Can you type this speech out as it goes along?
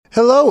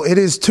Hello, it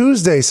is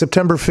Tuesday,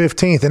 September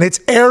 15th, and it's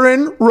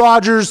Aaron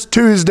Rodgers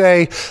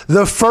Tuesday,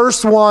 the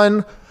first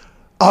one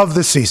of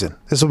the season.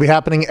 This will be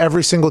happening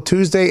every single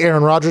Tuesday.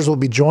 Aaron Rodgers will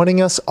be joining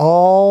us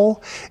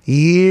all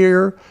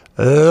year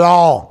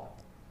long.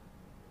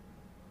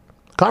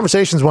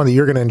 Conversation is one that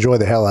you're going to enjoy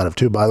the hell out of,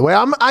 too, by the way.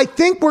 I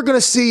think we're going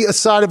to see a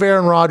side of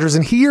Aaron Rodgers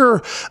and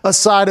hear a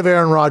side of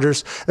Aaron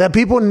Rodgers that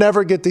people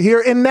never get to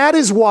hear. And that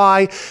is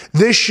why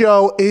this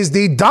show is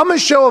the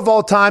dumbest show of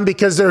all time,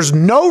 because there's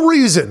no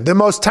reason the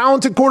most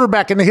talented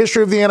quarterback in the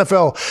history of the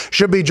NFL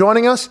should be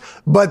joining us,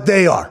 but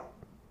they are.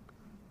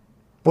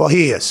 Well,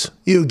 he is.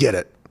 You get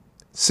it.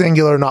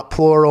 Singular, not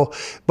plural.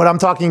 But I'm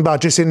talking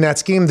about just in that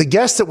scheme. The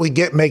guests that we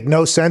get make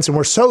no sense, and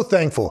we're so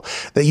thankful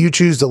that you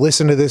choose to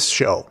listen to this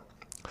show.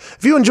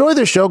 If you enjoy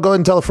this show, go ahead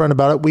and tell a friend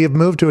about it. We have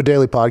moved to a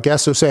daily podcast,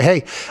 so say,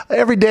 hey,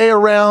 every day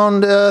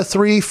around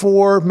 3,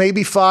 4,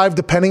 maybe 5,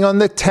 depending on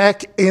the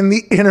tech in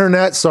the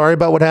internet. Sorry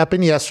about what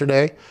happened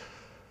yesterday.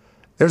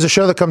 There's a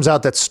show that comes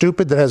out that's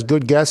stupid, that has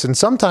good guests, and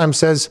sometimes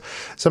says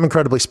some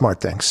incredibly smart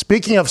things.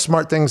 Speaking of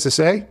smart things to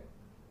say,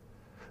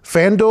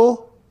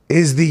 FanDuel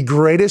is the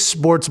greatest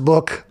sports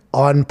book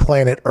on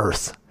planet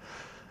Earth.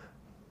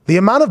 The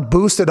amount of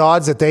boosted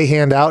odds that they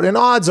hand out, and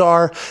odds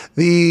are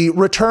the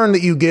return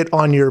that you get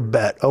on your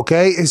bet,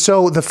 okay? And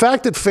so the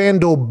fact that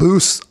FanDuel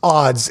boosts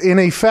odds in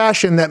a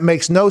fashion that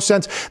makes no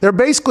sense, they're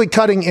basically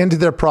cutting into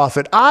their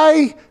profit.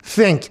 I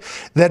think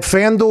that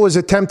FanDuel is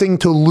attempting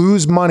to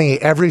lose money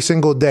every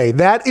single day.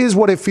 That is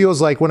what it feels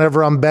like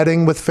whenever I'm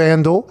betting with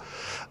FanDuel.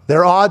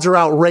 Their odds are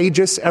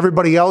outrageous.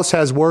 Everybody else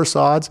has worse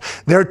odds.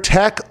 Their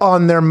tech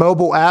on their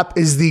mobile app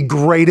is the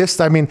greatest.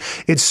 I mean,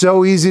 it's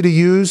so easy to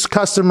use.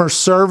 Customer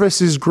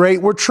service is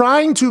great. We're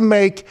trying to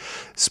make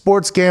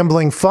sports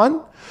gambling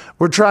fun.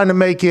 We're trying to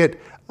make it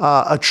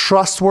a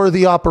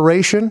trustworthy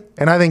operation.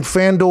 And I think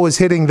FanDuel is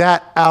hitting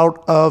that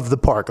out of the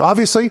park.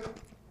 Obviously,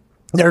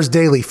 there's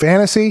daily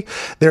fantasy.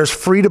 There's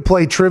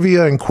free-to-play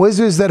trivia and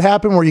quizzes that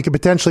happen where you could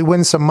potentially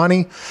win some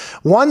money.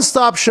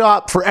 One-stop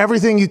shop for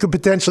everything you could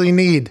potentially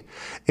need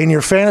in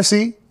your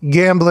fantasy,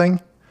 gambling,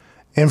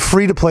 and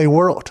free-to-play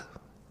world.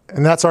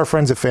 And that's our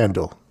friends at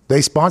FanDuel. They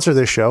sponsor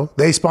this show.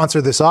 They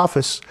sponsor this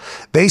office.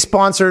 They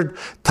sponsored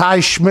Ty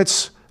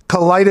Schmidt's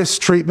colitis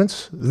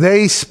treatments.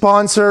 They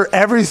sponsor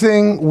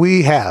everything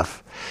we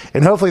have.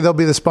 And hopefully they'll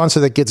be the sponsor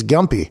that gets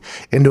Gumpy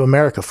into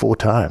America full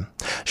time.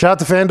 Shout out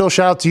to FanDuel.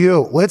 Shout out to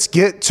you. Let's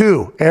get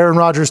to Aaron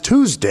Rodgers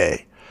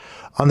Tuesday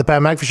on the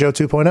Pat McAfee Show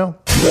 2.0.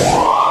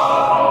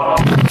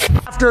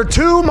 After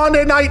 2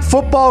 Monday Night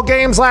Football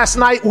games last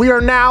night, we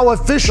are now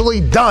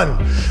officially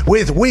done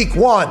with week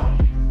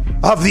 1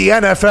 of the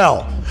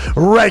NFL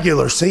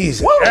regular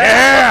season.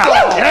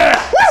 Yeah.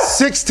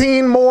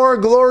 16 more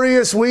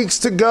glorious weeks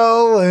to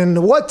go.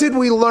 And what did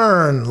we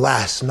learn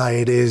last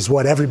night is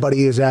what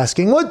everybody is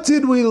asking. What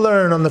did we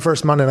learn on the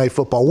first Monday Night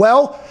Football?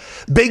 Well,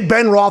 Big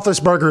Ben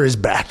Roethlisberger is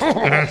back.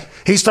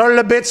 He started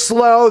a bit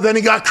slow, then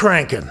he got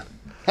cranking.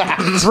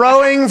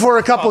 Throwing for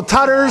a couple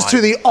tutters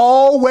to the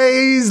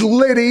always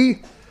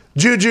litty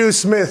Juju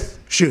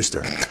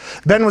Smith-Schuster.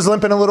 Ben was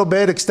limping a little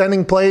bit,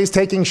 extending plays,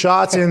 taking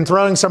shots, and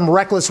throwing some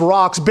reckless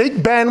rocks.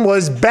 Big Ben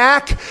was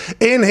back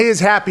in his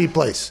happy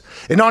place.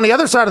 And on the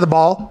other side of the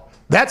ball,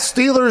 that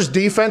Steelers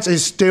defense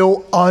is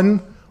still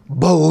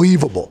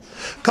unbelievable.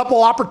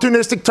 Couple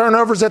opportunistic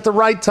turnovers at the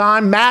right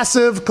time,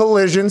 massive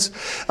collisions.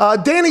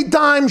 Danny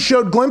Dimes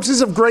showed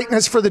glimpses of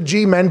greatness for the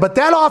G-men, but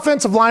that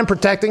offensive line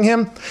protecting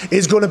him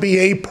is going to be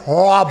a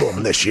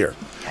problem this year.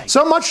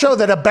 So much so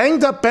that a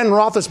banged-up Ben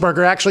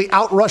Roethlisberger actually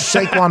outrushed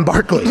Saquon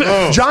Barkley.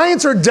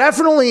 Giants are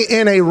definitely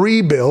in a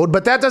rebuild,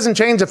 but that doesn't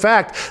change the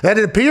fact that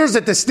it appears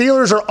that the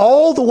Steelers are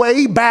all the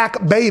way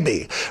back,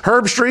 baby.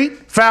 Herbstreit,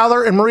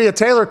 Fowler, and Maria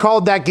Taylor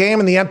called that game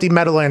in the empty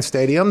Meadowlands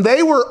Stadium.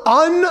 They were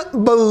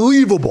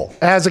unbelievable,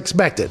 as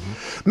expected.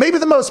 Maybe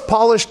the most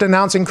polished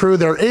announcing crew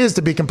there is,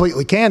 to be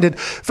completely candid.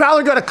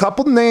 Fowler got a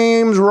couple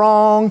names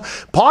wrong,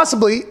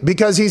 possibly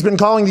because he's been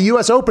calling the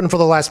U.S. Open for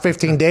the last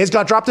 15 days,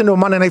 got dropped into a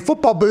Monday Night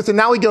Football booth, and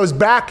now he goes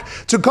back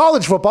to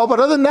college football. But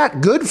other than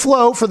that, good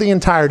flow for the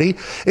entirety.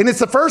 And it's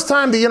the first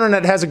time the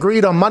internet has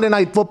agreed on Monday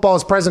Night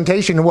Football's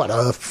presentation in,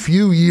 a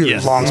few years.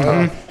 Yes. Long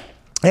time.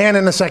 And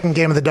in the second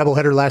game of the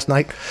doubleheader last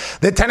night,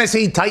 the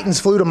Tennessee Titans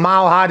flew to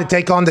Mile High to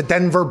take on the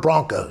Denver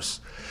Broncos.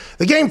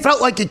 The game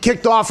felt like it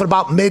kicked off at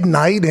about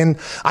midnight, and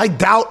I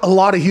doubt a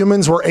lot of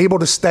humans were able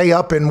to stay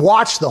up and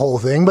watch the whole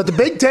thing. But the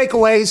big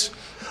takeaways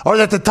are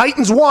that the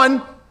Titans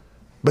won,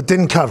 but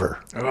didn't cover.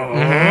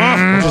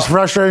 Which is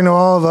frustrating to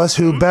all of us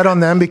who bet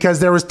on them,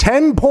 because there was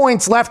 10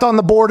 points left on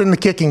the board in the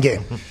kicking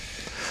game.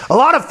 A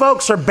lot of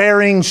folks are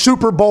burying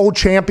Super Bowl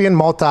champion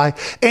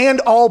and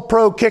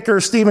all-pro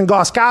kicker Stephen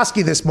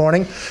Gostkowski this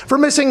morning for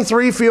missing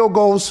 3 field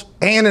goals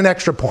and an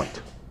extra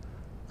point.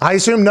 I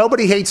assume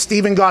nobody hates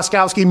Stephen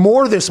Gostkowski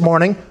more this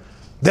morning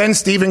than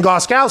Stephen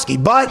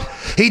Gostkowski, but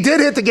he did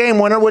hit the game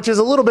winner, which is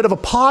a little bit of a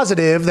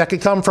positive that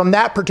could come from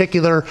that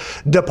particular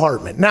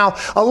department. Now,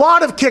 a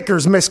lot of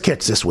kickers missed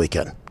kicks this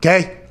weekend,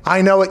 okay?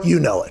 I know it, you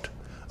know it.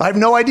 I have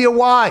no idea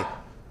why.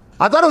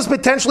 I thought it was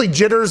potentially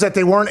jitters that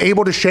they weren't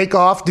able to shake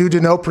off due to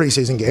no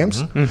preseason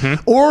games,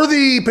 or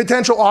the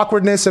potential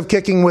awkwardness of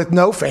kicking with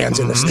no fans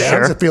in the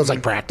stands. It feels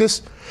like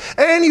practice.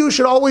 And you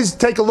should always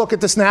take a look at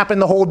the snap and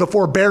the hold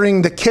before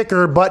burying the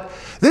kicker. But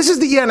this is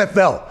the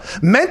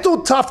NFL.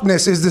 Mental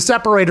toughness is the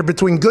separator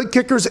between good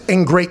kickers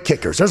and great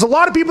kickers. There's a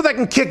lot of people that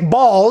can kick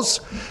balls,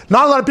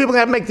 not a lot of people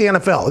that make the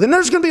NFL. Then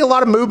there's going to be a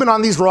lot of movement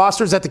on these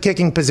rosters at the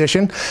kicking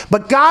position.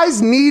 But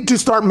guys need to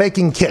start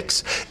making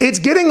kicks. It's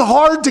getting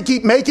hard to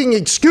keep making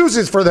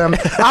excuses for them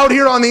out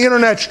here on the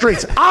internet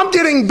streets. I'm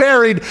getting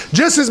buried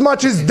just as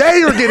much as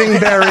they are getting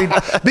buried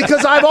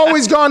because I've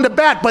always gone to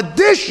bat. But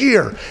this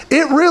year,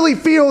 it really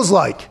feels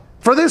like,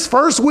 for this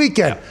first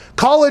weekend,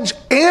 college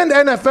and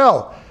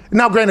NFL.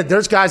 Now, granted,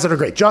 there's guys that are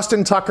great.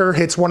 Justin Tucker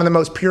hits one of the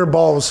most pure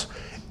balls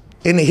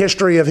in the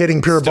history of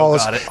hitting pure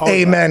balls.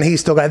 Amen. He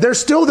still got it. There's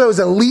still those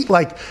elite,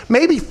 like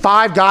maybe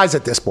 5 guys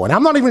at this point.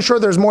 I'm not even sure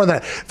there's more than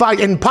that. 5.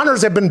 And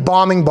punters have been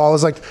bombing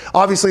balls. Like,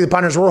 obviously, the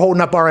punters, we're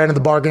holding up our end of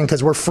the bargain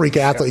because we're freak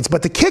athletes.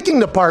 But the kicking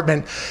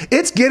department,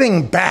 it's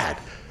getting bad.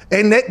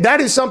 And that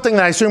is something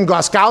that I assume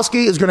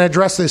Gostkowski is going to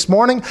address this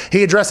morning.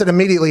 He addressed it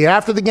immediately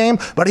after the game,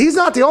 but he's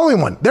not the only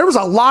one. There was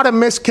a lot of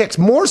missed kicks,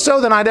 more so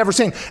than I'd ever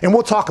seen, and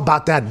we'll talk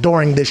about that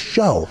during this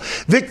show.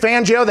 Vic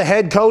Fangio, the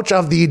head coach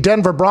of the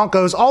Denver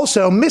Broncos,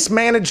 also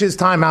mismanaged his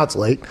timeouts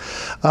late.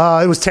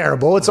 It was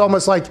terrible. It's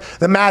almost like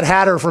the Mad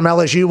Hatter from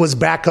LSU was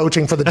back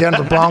coaching for the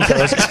Denver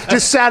Broncos.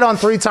 Just sat on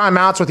 3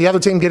 timeouts with the other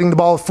team getting the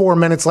ball with 4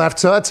 minutes left.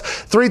 So that's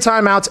 3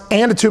 timeouts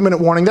and a 2-minute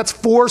warning. That's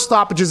 4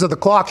 stoppages of the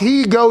clock.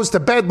 He goes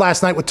to bed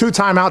last night with 2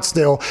 timeouts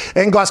still,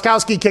 and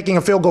Gostkowski kicking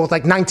a field goal with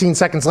like 19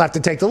 seconds left to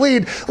take the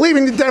lead,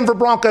 leaving the Denver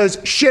Broncos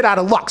shit out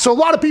of luck. So a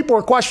lot of people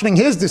are questioning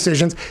his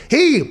decisions.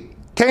 He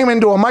came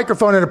into a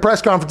microphone at a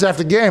press conference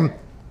after the game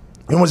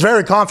and was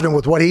very confident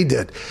with what he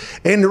did.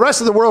 And the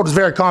rest of the world was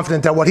very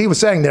confident that what he was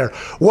saying there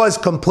was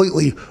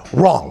completely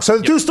wrong. So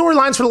the 2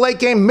 storylines for the late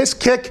game,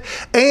 missed kick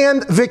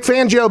and Vic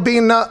Fangio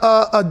being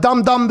a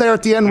dum-dum there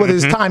at the end with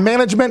his time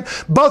management.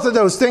 Both of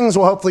those things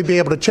will hopefully be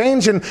able to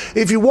change. And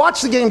if you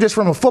watch the game just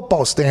from a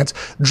football stance,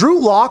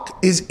 Drew Lock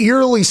is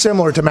eerily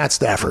similar to Matt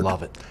Stafford.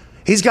 Love it.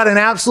 He's got an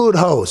absolute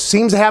hose,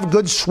 seems to have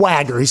good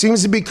swagger. He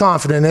seems to be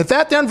confident. And if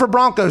that Denver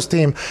Broncos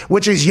team,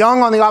 which is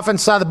young on the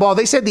offensive side of the ball,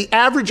 they said the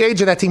average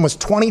age of that team was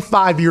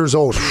 25 years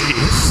old.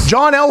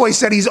 John Elway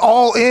said he's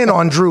all in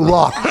on Drew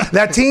Lock.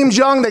 That team's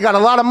young. They got a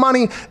lot of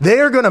money.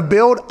 They're going to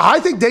build. I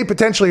think they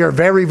potentially are a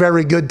very,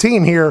 very good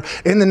team here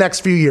in the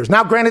next few years.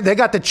 Now, granted, they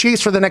got the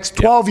Chiefs for the next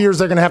 12 years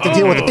they're going to have to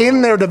deal with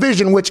in their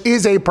division, which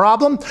is a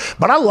problem.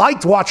 But I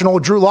liked watching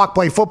old Drew Lock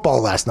play football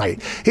last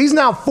night. He's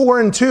now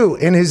 4-2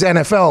 in his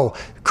NFL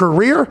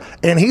career,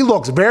 and he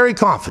looks very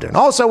confident.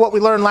 Also, what we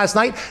learned last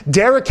night,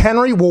 Derrick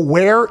Henry will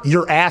wear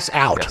your ass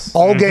out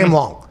all game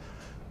long.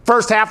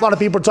 First half, a lot of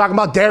people are talking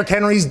about Derrick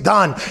Henry's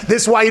done.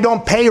 This is why you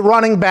don't pay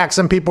running backs,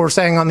 some people are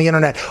saying on the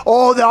internet.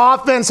 Oh, the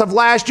offense of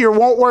last year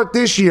won't work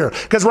this year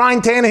because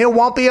Ryan Tannehill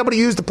won't be able to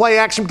use the play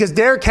action because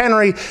Derrick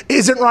Henry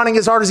isn't running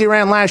as hard as he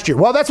ran last year.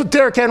 Well, that's what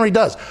Derrick Henry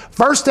does.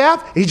 First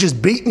half, he's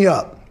just beating you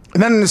up.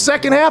 And then in the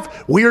second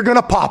half, we are going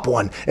to pop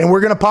one, and we're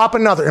going to pop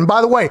another. And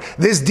by the way,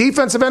 this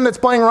defensive end that's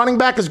playing running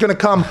back is going to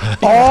come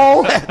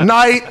all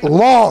night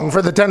long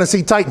for the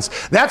Tennessee Titans.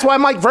 That's why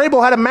Mike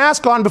Vrabel had a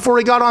mask on before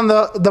he got on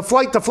the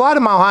flight to fly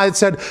to Mile High and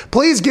said,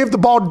 please give the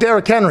ball to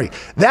Derrick Henry.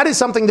 That is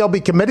something they'll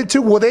be committed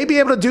to. Will they be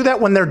able to do that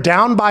when they're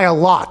down by a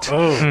lot?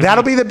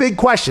 That'll be the big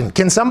question.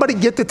 Can somebody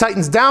get the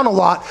Titans down a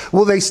lot?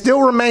 Will they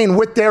still remain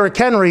with Derrick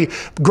Henry,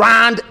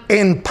 grind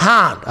and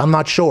pound? I'm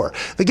not sure.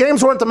 The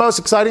games weren't the most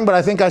exciting, but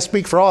I think I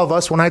speak for all of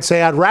us when I'd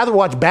say I'd rather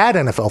watch bad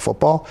NFL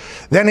football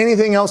than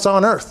anything else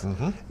on earth.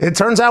 It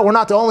turns out we're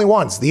not the only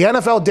ones. The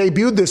NFL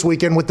debuted this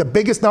weekend with the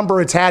biggest number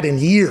it's had in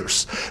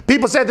years.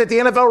 People said that the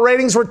NFL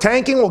ratings were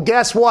tanking. Well,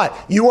 guess what?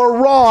 You are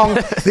wrong.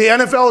 The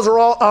NFL's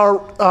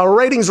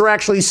ratings are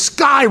actually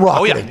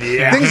skyrocketing.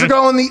 Things are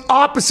going the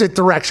opposite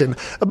direction.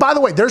 By the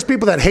way, there's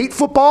people that hate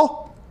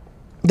football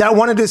that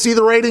wanted to see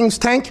the ratings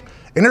tank.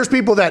 And there's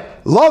people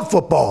that love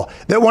football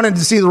that wanted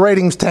to see the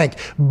ratings tank.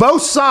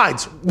 Both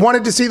sides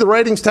wanted to see the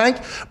ratings tank,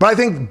 but I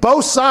think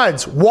both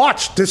sides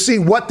watched to see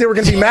what they were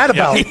going to be mad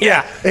about.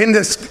 And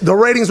the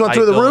ratings went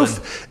through the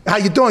roof. How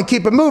you doing?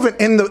 Keep it moving.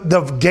 And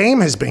the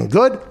game has been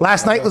good.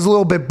 Last night was a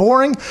little bit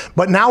boring,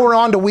 but now we're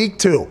on to week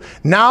 2.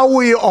 Now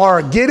we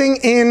are getting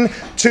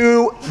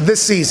into the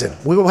season.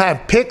 We will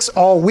have picks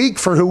all week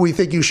for who we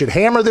think you should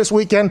hammer this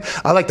weekend.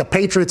 I like the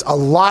Patriots a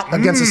lot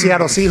against the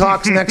Seattle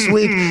Seahawks next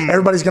week.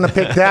 Everybody's going to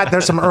pick that.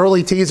 There's some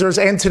early teasers.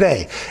 And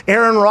today,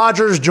 Aaron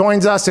Rodgers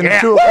joins us in the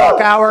 2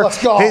 o'clock hour.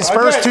 Let's go. His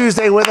first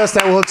Tuesday with us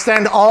that will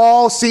extend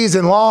all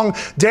season long.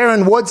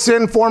 Darren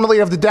Woodson, formerly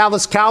of the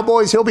Dallas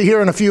Cowboys, he'll be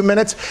here in a few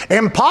minutes.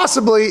 And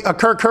possibly a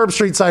Kirk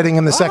Herbstreit sighting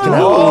in the second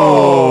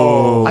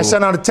hour. I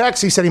sent out a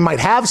text. He said he might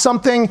have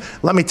something.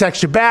 Let me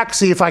text you back,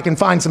 see if I can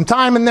find some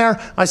time in there.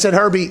 I said,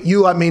 Herbie,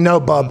 you let me know,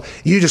 bub.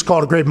 You just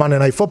called a great Monday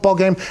Night Football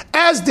game.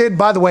 As did,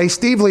 by the way,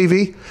 Steve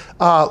Levy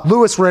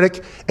Lewis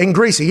Riddick, and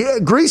Greasy.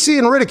 Greasy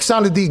and Riddick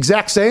sounded the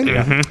exact same,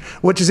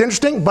 which is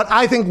interesting, but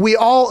I think we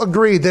all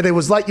agree that it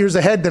was light years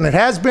ahead than it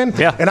has been,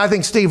 and I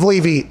think Steve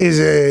Levy is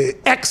an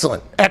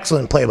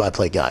excellent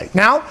play-by-play guy.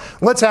 Now,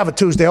 let's have a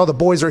Tuesday. All the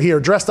boys are here,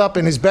 dressed up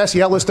in his best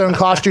Yellowstone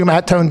costume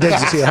at Tone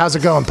Diggs is here. How's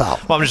it going, pal?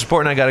 Well, I'm just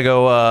reporting I got to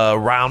go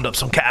round up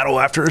some cattle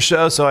after a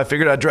show, so I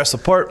figured I'd dress the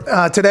part.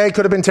 Today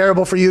could have been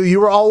terrible for you. You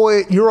were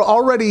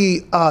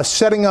already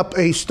setting up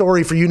a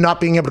story for you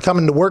not being able to come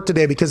into work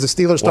today because the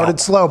Steelers started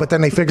slow, but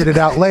then they figured it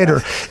out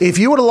later. If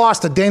you would have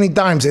lost to Danny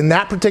Dimes in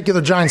that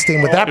particular Giants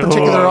team with that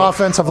particular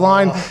offensive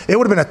line, it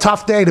would have been a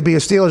tough day to be a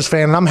Steelers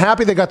fan. And I'm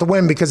happy they got the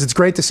win because it's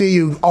great to see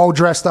you all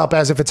dressed up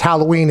as if it's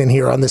Halloween in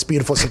here on this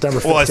beautiful September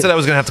 15th. Well, I said I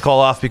was going to have to call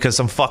off because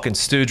some fucking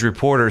stooge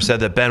reporter said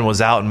that Ben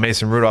was out and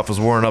Mason Rudolph was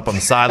warming up on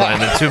the sideline.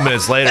 And then 2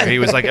 minutes later, he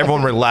was like,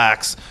 everyone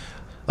relax.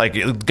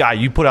 Like, guy,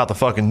 you put out the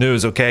fucking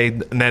news, okay?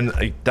 And then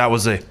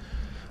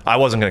I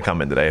wasn't going to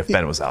come in today if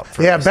Ben was out.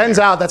 Ben's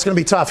out. That's going to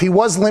be tough. He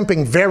was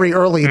limping very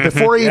early.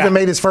 Before he even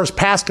made his first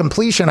pass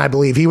completion, I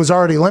believe, he was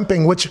already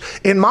limping, which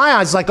in my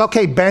eyes, like,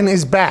 okay, Ben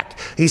is back.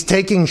 He's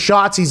taking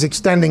shots. He's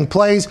extending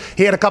plays.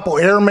 He had a couple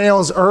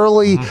airmails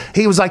early.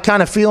 He was like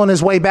kind of feeling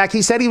his way back.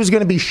 He said he was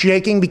going to be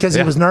shaking because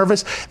he was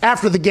nervous.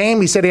 After the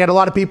game, he said he had a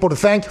lot of people to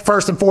thank.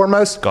 First and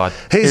foremost, God.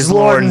 His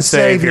Lord and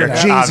Savior,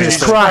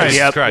 Jesus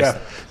Christ.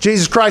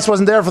 Jesus Christ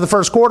wasn't there for the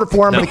first quarter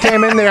for him, but he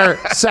came in there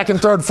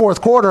second, third, fourth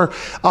quarter.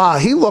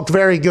 He looked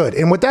very good.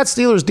 And with that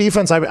Steelers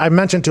defense, I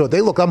mentioned to it, they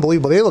look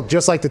unbelievable. They look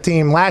just like the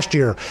team last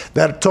year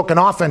that took an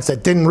offense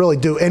that didn't really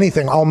do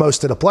anything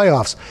almost to the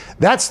playoffs.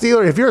 That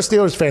Steelers, if you're a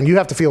Steelers fan, you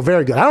have to feel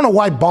very good. I don't know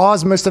why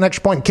Boz missed an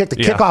extra point and kicked the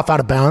kickoff out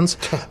of bounds.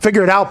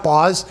 Figure it out,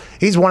 Boz.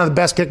 He's one of the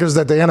best kickers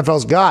that the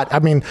NFL's got. I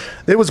mean,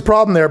 there was a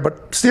problem there,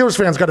 but Steelers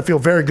fans got to feel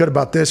very good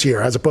about this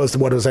year as opposed to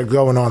what was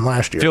going on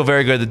last year. Feel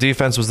very good. The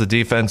defense was the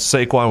defense.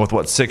 Saquon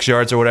with 6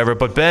 yards or whatever.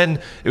 But Ben,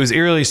 it was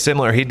eerily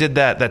similar. He did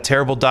that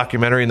terrible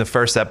documentary in the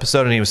first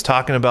episode, and he was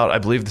talking about, I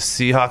believe, the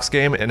Seahawks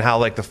game and how,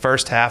 like, the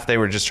first half they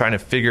were just trying to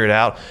figure it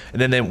out.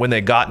 And then when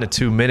they got in a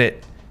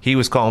 2-minute, he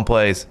was calling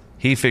plays.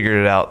 He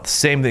figured it out. The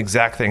same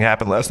exact thing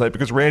happened last night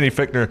because Randy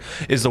Fichtner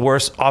is the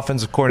worst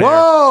offensive coordinator.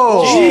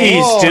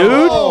 Jeez,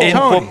 dude. In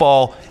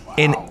football,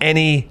 in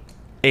any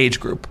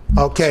age group.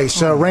 Okay,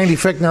 so Randy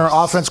Fichtner,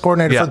 offense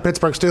coordinator for the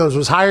Pittsburgh Steelers,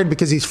 was hired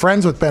because he's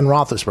friends with Ben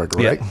Roethlisberger,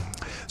 right? Yeah.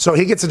 So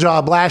he gets a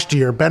job last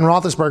year. Ben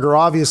Roethlisberger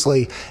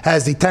obviously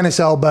has the tennis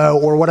elbow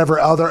or whatever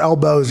other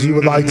elbows you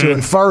would like to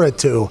infer it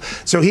to.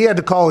 So he had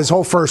to call his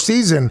whole first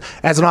season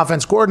as an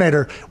offense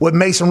coordinator with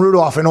Mason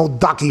Rudolph and old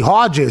Ducky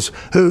Hodges,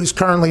 who's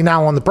currently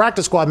now on the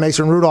practice squad.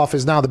 Mason Rudolph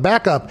is now the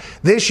backup.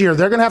 This year,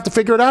 they're going to have to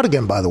figure it out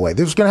again, by the way.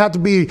 There's going to have to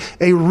be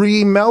a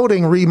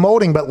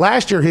remolding. But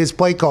last year, his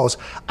play calls,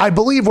 I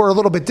believe, were a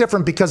little bit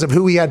different because of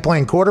who he had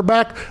playing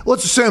quarterback.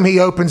 Let's assume he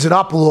opens it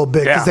up a little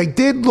bit because they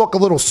did look a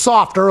little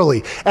soft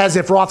early, as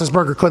if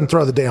Roethlisberger couldn't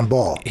throw the damn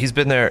ball. He's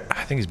been there.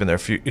 I think he's been there a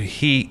few.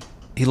 He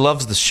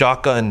loves the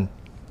shotgun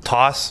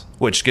toss,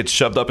 which gets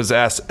shoved up his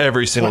ass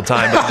every single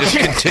time. But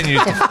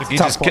he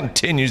just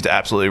continues to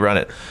absolutely run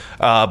it.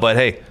 But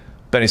hey,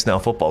 Benny Snell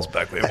football's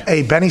back, baby.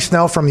 Hey, Benny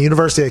Snell from the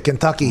University of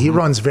Kentucky, he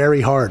runs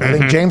very hard. I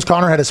think James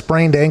Conner had a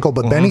sprained ankle,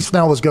 but Benny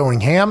Snell was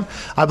going ham.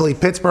 I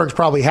believe Pittsburgh's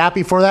probably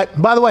happy for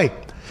that. By the way,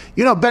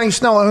 you know Benny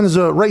Snell owns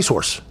a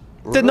racehorse.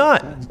 Did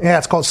not. Yeah,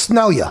 it's called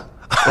Snellia.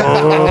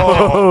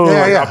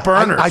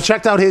 Burners. I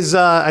checked out his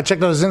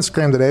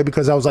Instagram today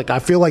because I was like, I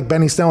feel like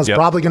Benny Snell is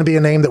probably going to be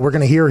a name that we're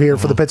going to hear here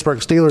for the Pittsburgh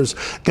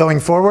Steelers going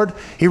forward.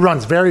 He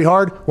runs very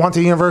hard. Went to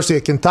the University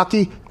of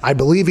Kentucky. I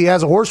believe he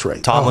has a horse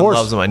race. Tomlin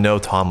loves him. I know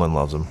Tomlin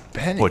loves him,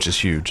 which is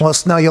huge. Well,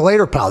 Snell you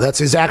later, pal. That's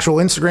his actual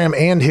Instagram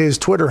and his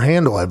Twitter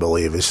handle, I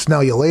believe, is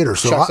Snell you later.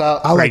 So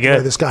I like the way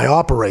this guy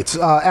operates.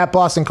 At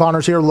Boston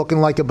Connors here, looking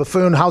like a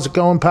buffoon. How's it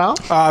going, pal?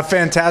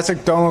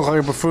 Fantastic. Don't look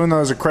like a buffoon. That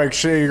was a Craig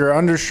Shager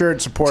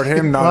undershirt. Support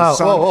him, not his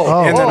son.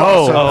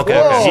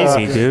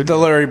 Okay. Easy, dude. The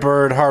Larry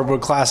Bird Hardwood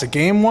Classic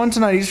Game 1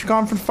 tonight. Eastern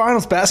Conference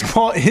Finals.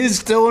 Basketball is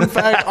still, in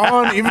fact,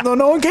 on, even though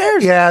no one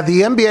cares. Yeah,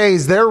 the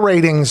NBA's, their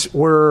ratings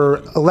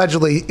were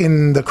allegedly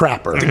in the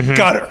crapper. The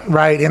gutter.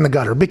 Right, in the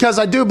gutter. Because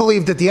I do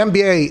believe that the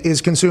NBA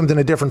is consumed in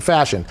a different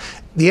fashion.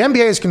 The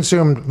NBA is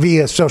consumed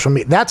via social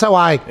media. That's how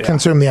I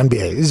consume the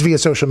NBA, is via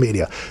social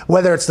media.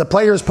 Whether it's the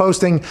players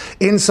posting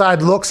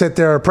inside looks at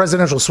their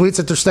presidential suites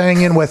that they're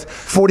staying in with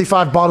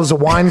 45 bottles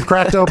of wine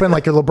cracked open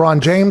like your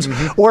LeBron James,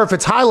 or if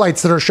it's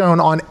highlights that are shown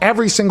on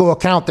every single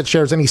account that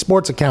shares any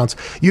sports accounts,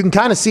 you can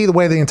kind of see the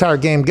way the entire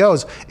game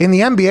goes. In the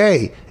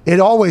NBA, it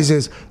always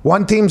is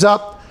one team's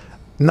up,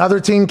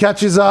 another team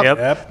catches up.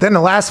 Then the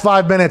last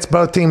 5 minutes,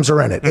 both teams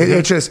are in it.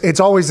 It's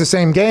always the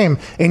same game.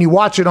 And you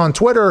watch it on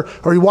Twitter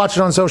or you watch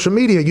it on social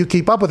media, you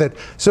keep up with it.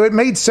 So it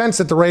made sense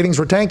that the ratings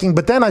were tanking.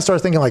 But then I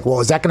started thinking, like,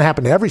 well, is that going to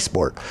happen to every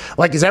sport?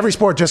 Like, is every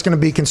sport just going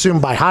to be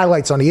consumed by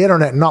highlights on the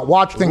internet and not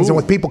watch things and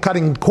with people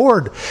cutting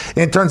cord? And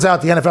it turns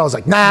out the NFL is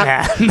like,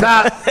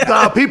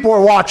 nah, people are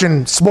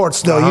watching sports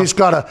still. You just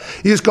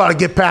gotta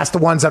get past the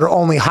ones that are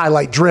only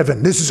highlight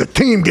driven. This is a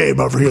team game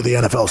over here, the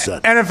NFL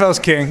said. NFL's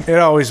king. It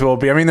always will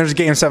be. I mean, there's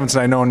games Game 7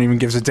 tonight. No one even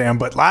gives a damn.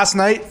 But last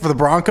night for the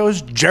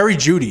Broncos, Jerry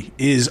Jeudy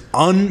is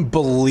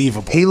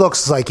unbelievable. He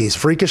looks like he's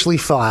freakishly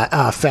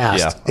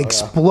fast,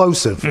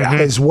 explosive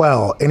as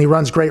well, and he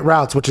runs great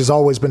routes, which has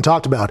always been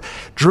talked about.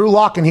 Drew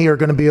Lock and he are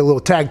going to be a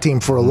little tag team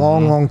for a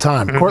long, long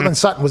time. Cortland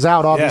Sutton was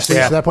out, obviously,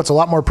 so that puts a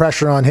lot more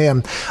pressure on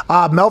him.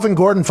 Melvin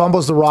Gordon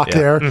fumbles the rock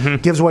there,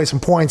 gives away some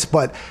points,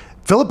 but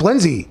Philip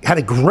Lindsay had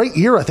a great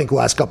year, I think, the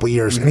last couple of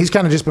years, and he's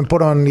kind of just been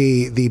put on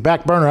the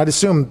back burner. I'd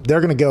assume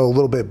they're going to go a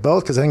little bit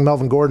both because I think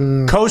Melvin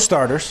Gordon...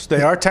 Co-starters.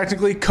 They are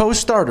technically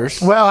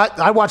co-starters. Well,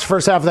 I watched the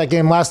first half of that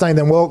game last night and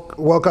then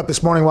woke up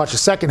this morning, watched the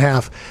second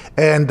half,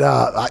 and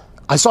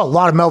I saw a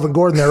lot of Melvin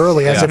Gordon there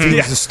early as if he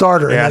was the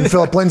starter, and then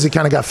Philip Lindsay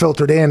kind of got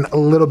filtered in a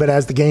little bit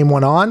as the game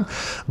went on.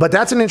 But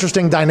that's an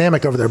interesting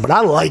dynamic over there. But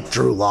I like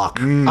Drew Lock.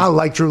 I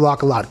like Drew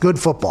Lock a lot. Good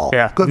football.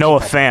 Yeah. Good Noah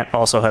football. Fant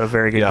also had a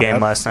very good game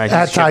last night.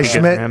 At Ty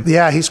Schmidt.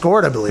 Yeah, he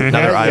scored, I believe.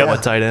 Another Iowa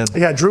tight end.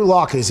 Yeah, Drew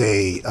Lock is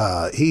he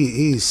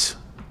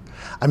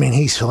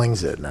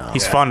slings it now.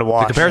 He's fun to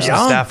watch. The comparison to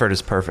Stafford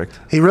is perfect.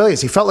 He really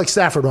is. He felt like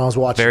Stafford when I was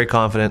watching. Very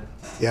confident.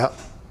 Yeah.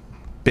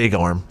 Big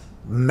arm.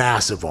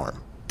 Massive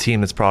arm. Team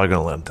that's probably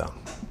going to let him down.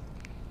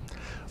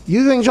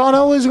 You think John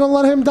Elway's going to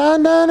let him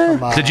down there?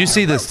 Did you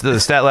see the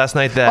stat last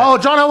night that... Oh,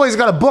 John Elway's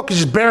got a book. He's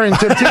just burying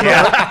Tim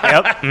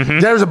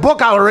Tebow. There's a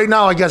book out right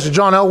now, I guess, of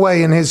John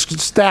Elway and his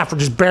staff are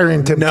just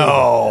burying Tim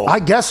Tebow. I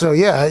guess so,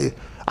 yeah.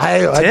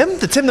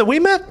 The Tim that we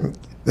met?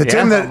 The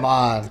Tim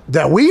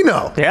that we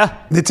know. Yeah.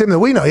 The Tim that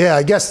we know, yeah.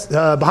 I guess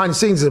behind the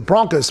scenes at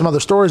Broncos, some other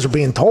stories are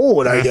being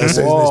told, I guess,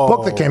 in this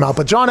book that came out.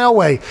 But John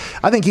Elway,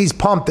 I think he's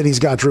pumped that he's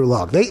got Drew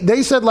Lock.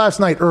 They said last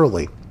night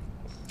early,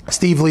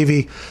 Steve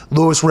Levy,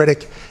 Louis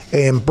Riddick,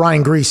 and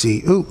Brian Greasy,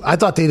 who I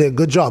thought they did a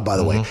good job, by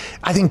the way.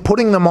 I think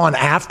putting them on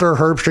after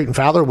Herbstreit and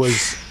Fowler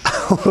was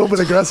a little bit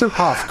aggressive.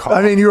 Tough call.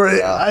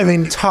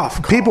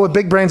 Tough call. People with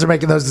big brains are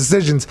making those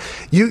decisions.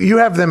 You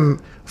have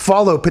them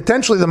follow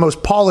potentially the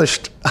most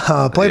polished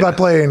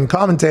play-by-play and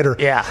commentator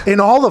in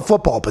all of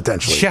football,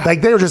 potentially. Yeah.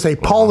 Like, they're just a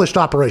polished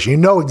operation. You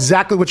know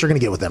exactly what you're going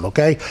to get with them,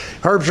 okay?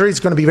 Herbstreit's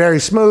going to be very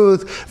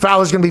smooth.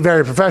 Fowler's going to be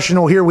very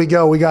professional. Here we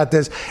go. We got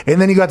this. And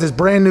then you got this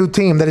brand new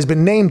team that has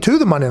been named to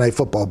the Monday Night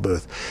Football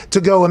booth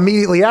to go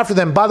immediately after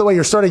them. By the way,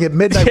 you're starting at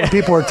midnight when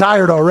people are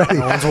tired already.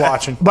 No one's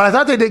watching. But I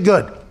thought they did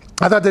good.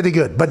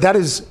 But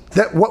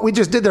that what we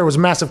just did there was a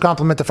massive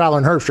compliment to Fowler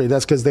and Herbstreit.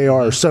 That's because they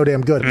are so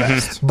damn good.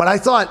 But I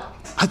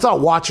thought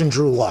watching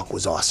Drew Lock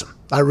was awesome.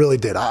 I really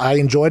did. I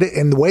enjoyed it.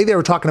 And the way they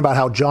were talking about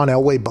how John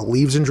Elway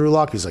believes in Drew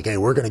Lock, he's like, hey,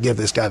 we're going to give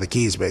this guy the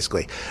keys,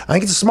 basically. I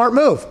think it's a smart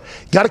move.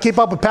 Got to keep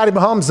up with Patty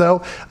Mahomes,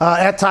 though.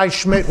 At Ty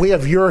Schmidt, we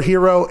have your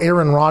hero,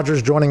 Aaron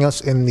Rodgers, joining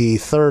us in the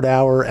third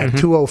hour at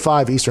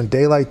 2:05 Eastern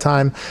Daylight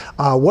Time.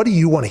 What do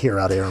you want to hear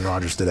out of Aaron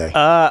Rodgers today?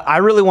 I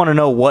really want to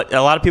know what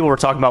a lot of people were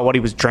talking about what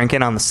he was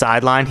drinking on the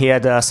sideline. He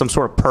had some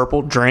sort of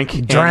purple drink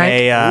in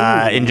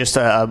just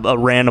a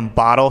random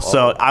bottle.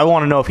 So I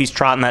want to know if he's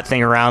trotting that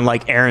thing around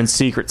like Aaron's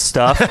secret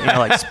stuff,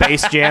 like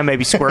Space Jam,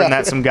 maybe squirting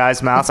that some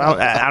guy's mouth.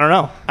 I don't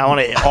know. I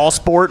want to all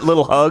sport,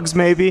 little hugs,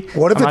 maybe.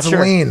 What if it's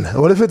lean?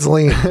 What if it's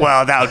lean?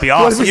 Well, that would be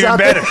awesome. Even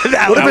better.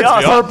 What if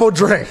it's a purple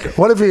drink?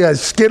 What if he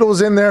has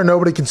Skittles in there,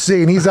 nobody can see,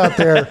 and he's out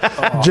there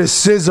just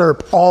scissor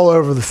all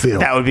over the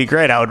field? That would be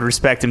great. I would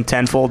respect him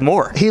tenfold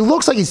more. He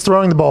looks like he's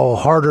throwing the ball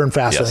harder and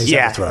faster than he's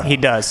ever thrown. He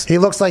does. He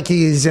looks like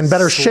he's in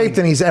better shape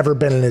than he's ever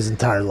been in his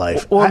entire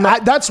life. Well,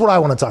 that's what I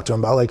want to talk to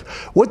him about. Like,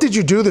 what did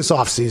you do this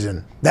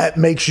offseason that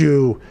makes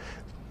you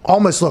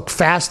almost look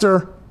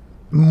faster,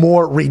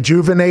 more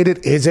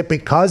rejuvenated? Is it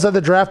because of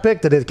the draft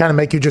pick? Did it kind of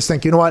make you just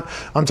think, you know what,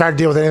 I'm tired of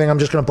dealing with anything, I'm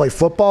just going to play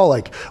football?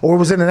 Like, or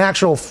was it an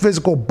actual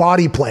physical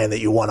body plan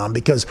that you went on?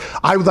 Because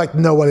I would like to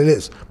know what it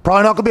is.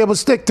 Probably not going to be able to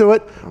stick to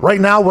it.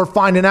 Right now, we're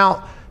finding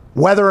out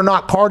whether or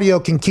not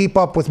cardio can keep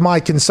up with my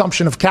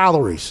consumption of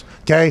calories,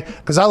 okay?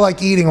 Because I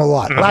like eating a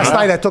lot. Last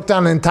night, I took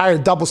down an entire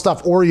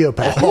double-stuffed Oreo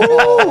pack.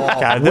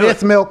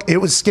 With milk. It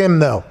was skim,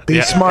 though. Be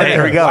smart.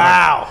 There we go.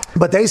 Wow.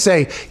 But they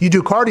say, you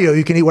do cardio,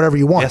 you can eat whatever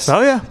you want. Yes.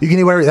 Oh, yeah. You can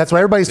eat whatever. That's why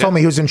everybody's told me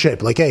he was in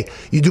shape. Like, hey,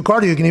 you do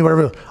cardio, you can eat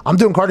whatever. I'm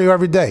doing cardio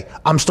every day.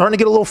 I'm starting to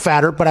get a little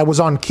fatter, but I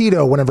was on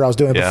keto whenever I was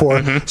doing it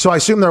before. So I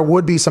assume there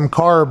would be some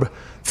carb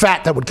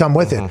fat that would come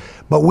with it.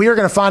 But we are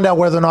going to find out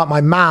whether or not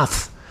my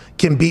math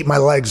can beat my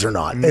legs or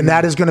not. And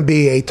that is going to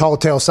be a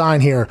telltale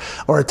sign here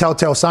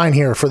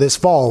for this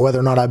fall, whether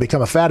or not I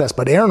become a fat ass.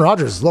 But Aaron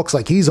Rodgers looks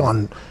like he's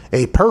on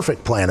a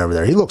perfect plan over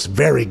there. He looks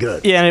very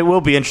good. Yeah, and it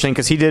will be interesting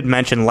because he did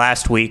mention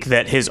last week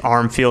that his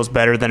arm feels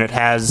better than it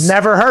has.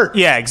 Never hurt.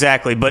 Yeah,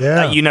 exactly.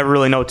 But you never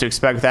really know what to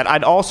expect with that.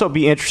 I'd also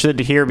be interested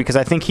to hear, because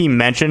I think he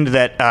mentioned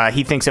that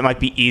he thinks it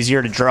might be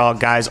easier to draw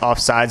guys off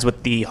sides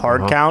with the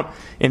hard count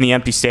in the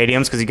empty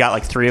stadiums, because he got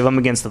like 3 of them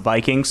against the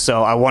Vikings.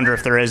 So I wonder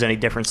if there is any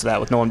difference to that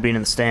with no one being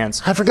in the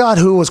stands. I forgot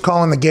who was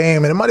calling the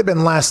game, and it might have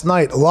been last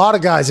night. A lot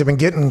of guys have been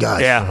getting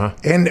guys. Yeah.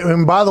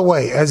 And by the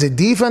way, as a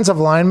defensive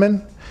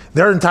lineman,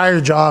 their entire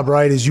job,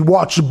 right, is you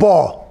watch the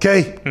ball,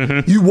 okay?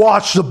 You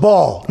watch the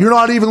ball. You're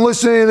not even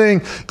listening to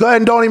anything. Go ahead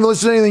and don't even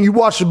listen to anything. You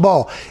watch the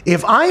ball.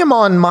 If I am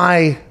on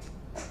my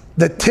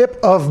the tip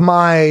of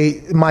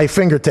my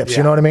fingertips.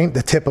 You know what I mean?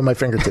 The tip of my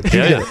fingertips.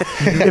 Yeah.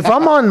 If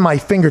I'm on my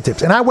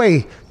fingertips and I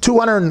weigh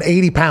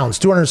 280 pounds,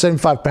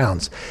 275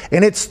 pounds,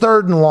 and it's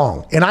 3rd and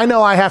long, and I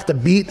know I have to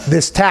beat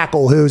this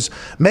tackle who's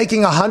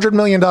making $100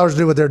 million to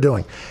do what they're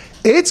doing.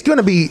 It's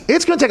going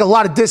to take a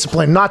lot of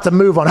discipline not to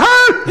move on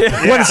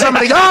when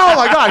somebody, oh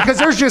my God, because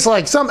there's just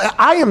like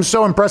I am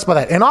so impressed by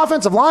that. And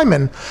offensive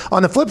linemen,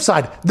 on the flip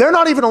side, they're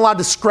not even allowed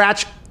to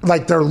scratch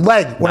like their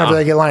leg whenever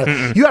they get lined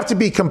up. You have to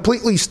be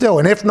completely still,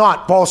 and if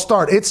not, false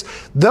start. It's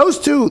those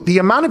two, the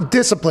amount of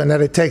discipline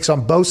that it takes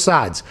on both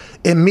sides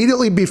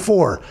immediately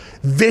before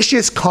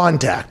vicious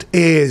contact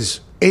is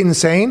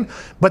insane.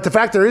 But the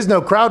fact there is no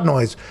crowd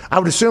noise, I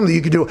would assume that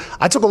you could do.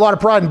 I took a lot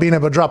of pride in being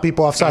able to drop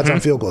people off sides on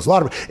field goals. A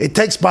lot of it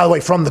takes, by the way,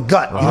 from the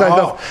gut. You guys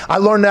know, I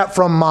learned that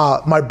from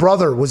my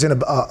brother was in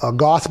a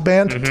goth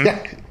band.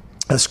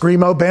 A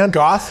screamo band.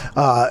 Goth?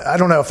 I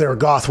don't know if they were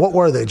goth. What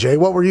were they, Jay?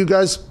 What were you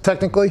guys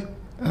technically?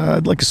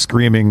 Like a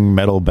screaming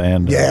metal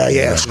band.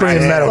 Yeah,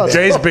 screaming metal band.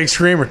 Jay's a big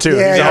screamer, too.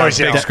 Yeah, He's always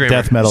big screamer.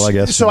 Death metal, I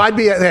guess. So I'd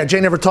be Jay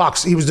Never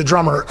Talks. He was the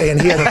drummer,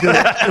 and he had to do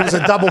it was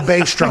a double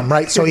bass drum,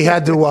 right? So he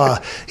had to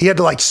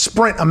like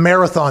sprint a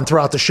marathon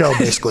throughout the show,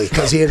 basically,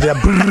 because he had to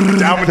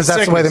because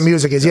that's the way the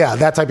music is. Yeah,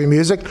 that type of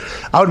music.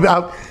 I would be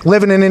out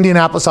living in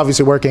Indianapolis,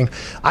 obviously working.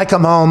 I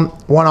come home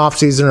one off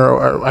season,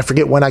 or I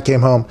forget when I came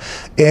home,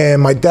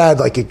 and my dad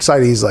like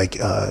excited. He's like,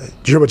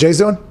 "Did you hear what Jay's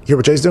doing? You hear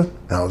what Jay's doing?"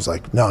 And I was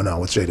like, "No,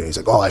 what's Jay doing?" He's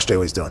like, "Oh, ask Jay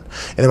what he's doing."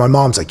 And then my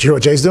mom's like, "Do you hear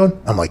what Jay's doing?"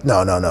 I'm like,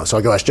 no. So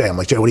I go ask Jay. I'm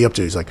like, "Jay, what are you up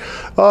to?" He's like,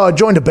 "Oh, I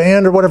joined a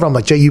band or whatever." I'm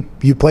like, "Jay, you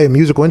play a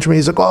musical instrument?"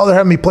 He's like, "Oh, they're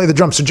having me play the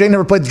drums." So Jay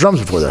never played the drums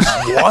before this.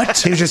 What?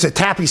 He was just a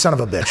tappy son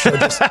of a bitch. So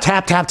just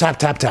tap, tap, tap,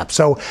 tap, tap.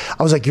 So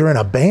I was like, "You're in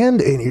a band?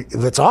 And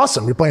that's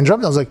awesome. You're playing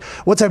drums." I was like,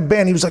 "What type of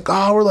band?" He was like,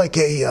 "Oh, we're like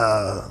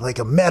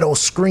a metal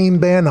scream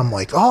band." I'm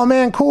like, "Oh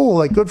man, cool.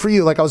 Like good for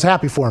you." Like I was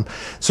happy for him.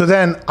 So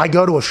then I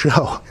go to a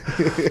show.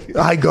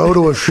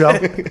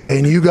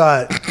 And you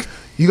got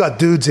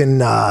dudes in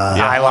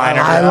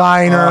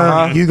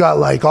eyeliner. You got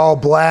like all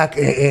black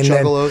and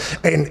Juggalos.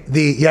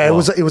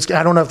 It was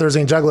I don't know if there's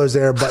any juggalos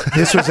there, but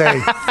this was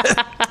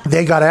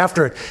they got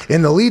after it.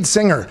 And the lead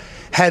singer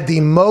had the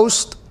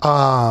most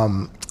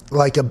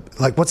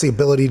what's the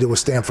ability to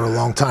withstand for a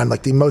long time?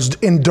 Like the most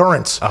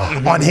endurance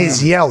on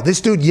his yell.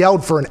 This dude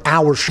yelled for an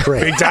hour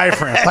straight. Big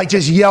diaphragm. Like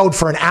just yelled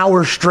for an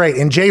hour straight.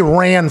 And Jay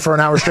ran for an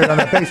hour straight on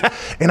that bass.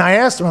 And I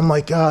asked him, I'm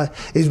like,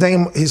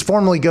 his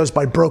formerly goes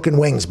by Broken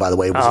Wings, by the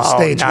way. It was a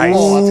stage. Nice.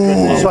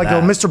 So I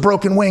go, "Mr.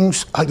 Broken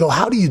Wings," I go,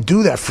 "How do you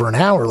do that for an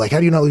hour? Like, how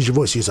do you not lose your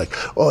voice?" He's like,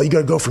 "Oh, you got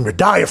to go from your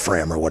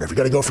diaphragm or whatever. You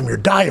got to go from your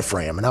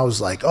diaphragm." And I was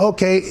like,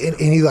 "Okay." And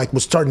he like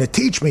was starting to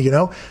teach me, you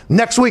know.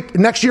 Next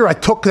year, I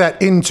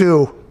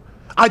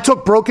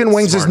took Broken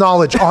Wings'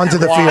 knowledge onto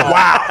the field.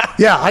 Wow.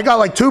 Yeah, I got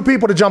like 2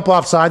 people to jump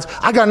off sides.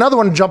 I got another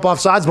one to jump off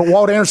sides, but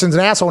Walt Anderson's an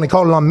asshole and he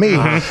called it on me.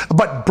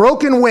 But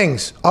Broken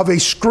Wings of a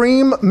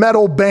scream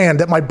metal band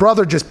that my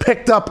brother just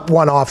picked up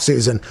one off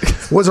season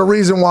was a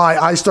reason why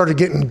I started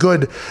getting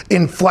good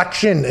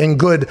inflection and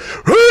good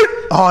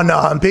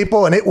on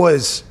people, and it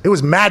was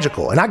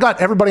magical. And I got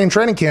everybody in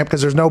training camp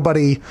because there's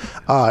nobody.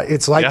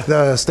 It's like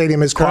the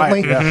stadium is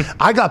currently.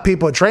 I got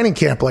people at training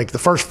camp like the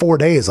first 4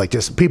 days, like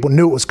just people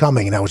knew it was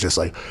coming, and I was just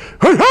like,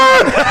 "Hey,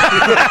 hey!"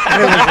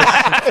 And it was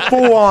just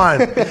full on.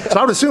 So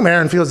I would assume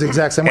Aaron feels the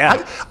exact same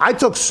way. I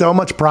took so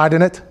much pride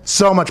in it,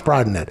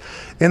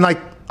 and like.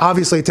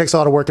 Obviously, it takes a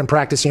lot of work and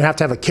practice. You have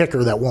to have a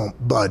kicker that won't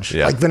budge.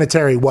 Yeah. Like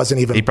Vinatieri wasn't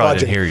even He probably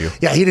budging. didn't hear you.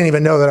 Yeah, he didn't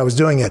even know that I was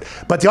doing it.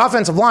 But the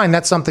offensive line,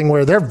 that's something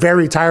where they're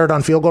very tired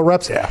on field goal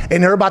reps. Yeah.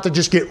 And they're about to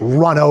just get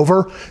run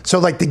over. So,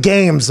 like, the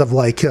games of,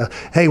 like,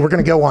 hey, we're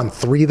going to go on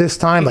 3 this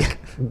time, like,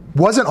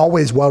 wasn't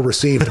always well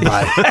received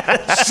by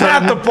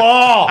Snap the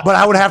ball. But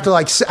I would have to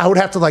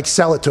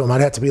sell it to him. I'd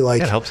have to be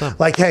like, Yeah, it helps them.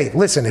 like, "Hey,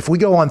 listen, if we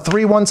go on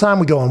 3 one time,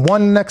 we go on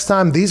 1 next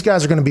time, these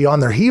guys are going to be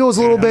on their heels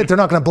a little bit. They're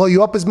not going to blow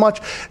you up as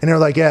much." And they're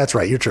like, "Yeah, that's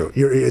right. You're true.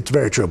 It's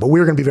very true. But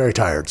we're going to be very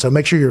tired. So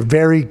make sure you're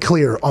very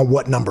clear on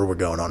what number we're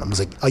going on." I was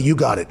like, "Oh, you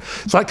got it."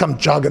 So I come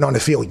jogging on the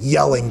field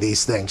yelling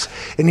these things.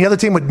 And the other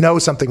team would know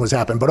something was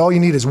happening. But all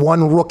you need is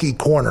one rookie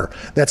corner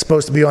that's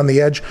supposed to be on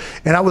the edge.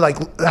 And I would like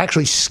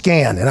actually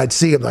scan and I'd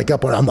see him like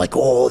up on. I'm like,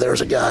 "Oh,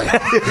 there's a guy.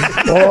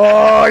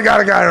 Oh, I got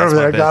a guy over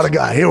there. I got a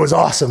guy." It was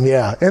awesome.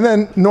 Yeah. And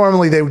then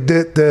normally they would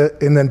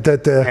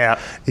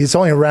it's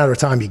only a matter of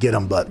time you get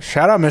them. But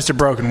Shout out Mr.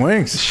 Broken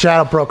Wings.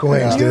 shout out Broken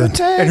Wings,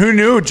 dude. And who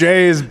knew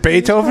Jay is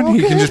Beethoven?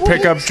 He can just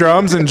pick up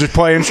drums and just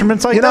play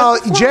instruments like You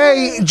that?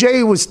 know,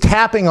 Jay was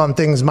tapping on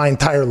things my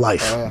entire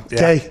life.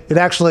 Okay, it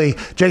actually.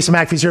 Jason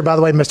McAfee's here, by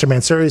the way. Mr.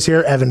 Mansuri's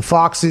here. Evan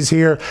Fox is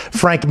here.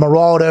 Frank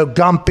Maraldo,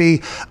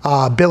 Gumpy,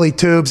 Billy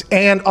Tubes,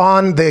 and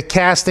on the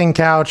casting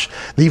couch,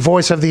 the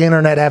voice of the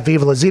internet at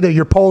Viva La Zeta.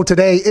 Your poll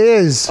today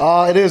is.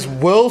 It is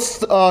will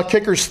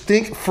kickers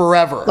stink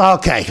forever?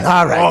 Okay,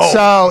 all right.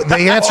 So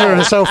the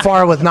answer so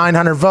far with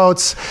 900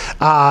 votes,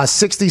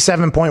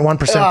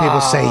 67.1%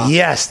 people say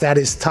yes. That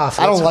is tough.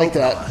 I don't Let's like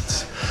hope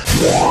that.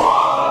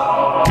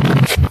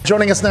 not.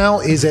 Joining us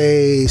now is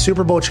a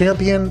Super Bowl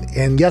champion,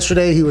 and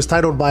yesterday he was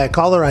titled by a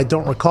caller I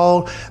don't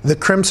recall, the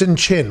Crimson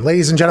Chin.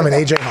 Ladies and gentlemen,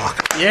 AJ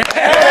Hawk. Yeah.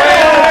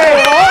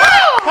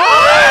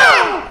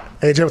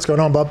 AJ, what's going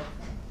on, bub?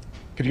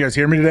 Can you guys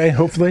hear me today,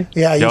 hopefully?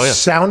 Yeah, you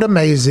sound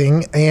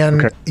amazing,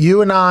 and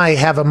you and I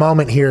have a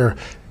moment here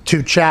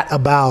to chat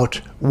about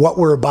what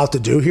we're about to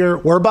do here.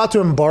 We're about to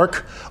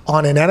embark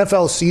on an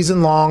NFL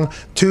season-long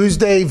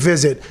Tuesday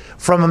visit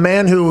from a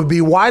man who would be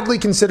widely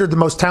considered the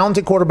most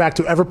talented quarterback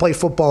to ever play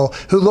football,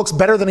 who looks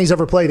better than he's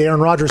ever played,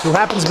 Aaron Rodgers, who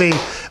happens to be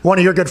one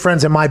of your good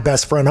friends and my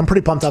best friend. I'm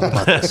pretty pumped up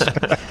about this.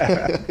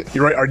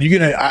 You're right. Are you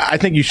going to – I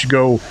think you should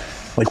go –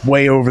 like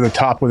way over the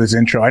top with his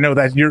intro. I know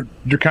that you're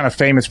kind of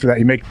famous for that.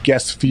 You make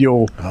guests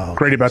feel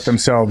great about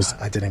themselves.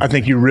 I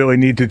think you really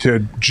need to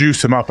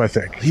juice them up, I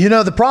think. You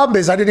know, the problem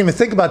is I didn't even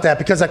think about that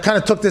because I kind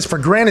of took this for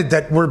granted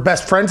that we're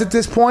best friends at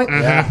this point.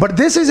 Mm-hmm. But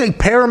this is a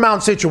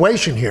paramount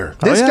situation here.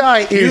 This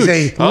guy is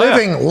a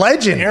living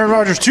legend. Aaron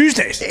Rodgers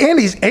Tuesdays. And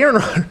he's Aaron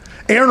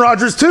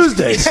Rodgers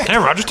Tuesdays.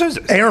 Aaron Rodgers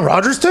Tuesdays. Aaron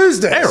Rodgers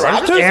Tuesdays.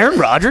 Aaron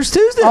Rodgers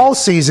Tuesday. All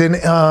season.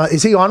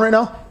 Is he on right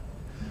now?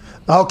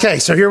 Okay,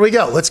 so here we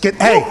go. Let's get.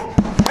 Hey,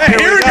 here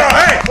we go.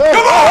 Hey, come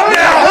on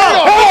now.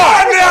 Come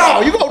on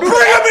now. You gonna do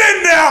Bring him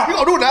in now. You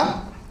gonna do it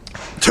now.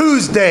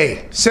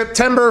 Tuesday,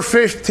 September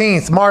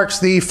 15th marks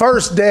the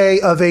first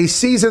day of a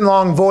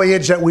season-long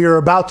voyage that we are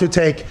about to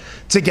take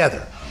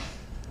together.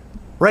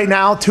 Right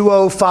now,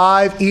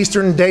 2:05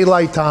 Eastern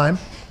Daylight Time.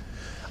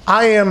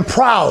 I am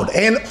proud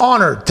and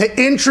honored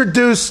to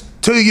introduce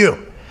to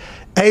you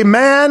a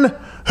man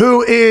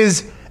who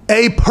is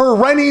a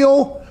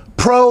perennial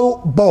Pro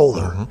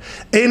Bowler,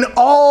 an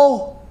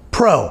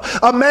all-pro,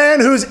 a man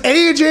who's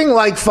aging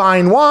like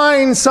fine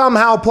wine,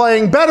 somehow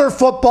playing better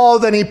football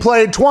than he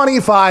played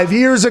 25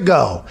 years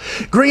ago.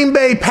 Green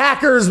Bay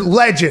Packers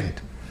legend,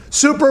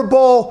 Super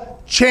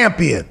Bowl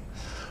champion.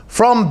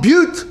 From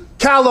Butte,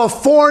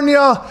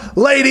 California,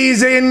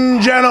 ladies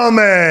and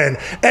gentlemen,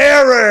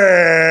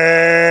 Aaron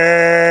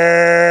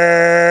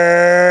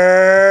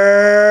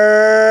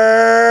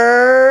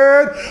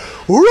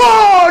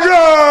Rodgers!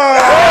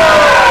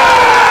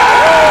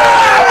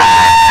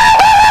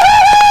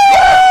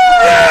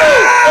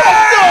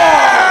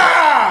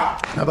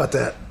 How about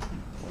that?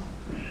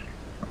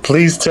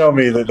 Please tell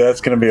me that that's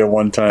going to be a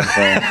one-time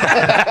thing.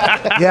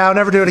 Yeah, I'll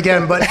never do it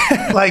again. But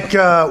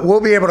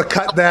we'll be able to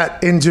cut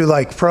that into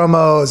like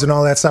promos and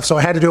all that stuff. So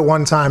I had to do it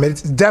one time.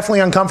 It's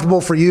definitely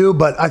uncomfortable for you,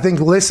 but I think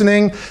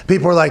listening,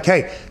 people are like,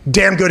 "Hey,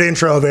 damn good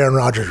intro of Aaron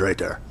Rodgers right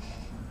there."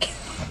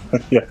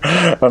 Yeah,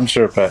 I'm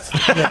sure, Pat.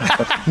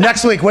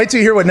 Next week, wait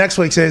till you hear what next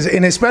week's is,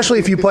 and especially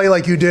if you play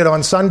like you did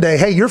on Sunday.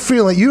 Hey, you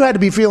had to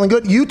be feeling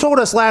good. You told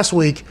us last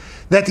week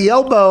that the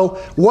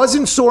elbow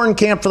wasn't sore in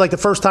camp for like the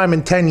first time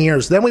in 10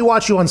 years. Then we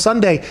watched you on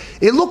Sunday.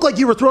 It looked like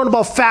you were throwing the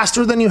ball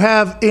faster than you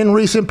have in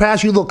recent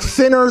past. You look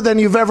thinner than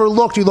you've ever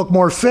looked. You look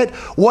more fit.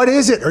 What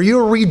is it? Are you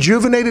a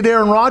rejuvenated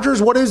Aaron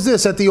Rodgers? What is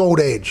this at the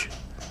old age?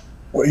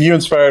 Well, you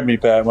inspired me,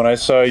 Pat. When I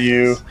saw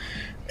you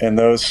and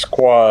those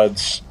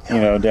squads,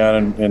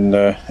 down in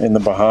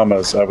the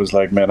Bahamas, I was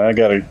like, man, I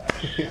gotta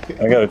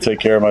take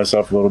care of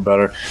myself a little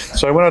better.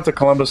 So I went out to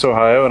Columbus,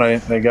 Ohio, and I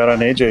got on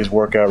AJ's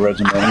workout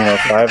regimen.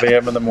 5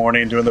 a.m. in the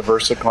morning, doing the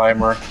Versa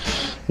Climber,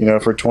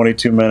 for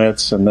 22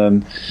 minutes, and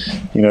then,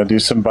 do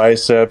some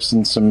biceps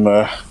and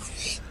some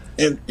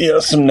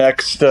some neck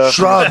stuff.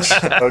 Shrugs.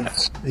 Got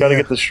to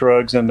get the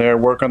shrugs in there.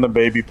 Work on the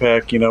baby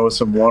pec, with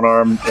some one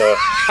arm,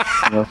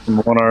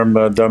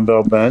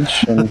 dumbbell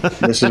bench, and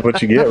this is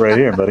what you get right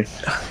here, buddy.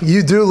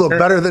 You do look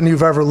better than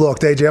you've ever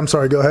looked, AJ. I'm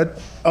sorry. Go ahead.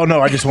 Oh no,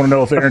 I just want to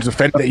know if Aaron's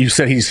offended that you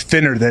said he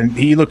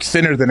looks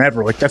thinner than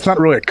ever. Like that's not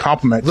really a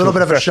compliment. A little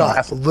bit of a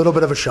shot. A little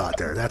bit of a shot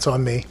there. That's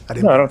on me. I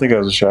don't think that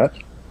was a shot.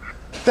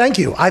 Thank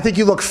you. I think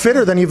you look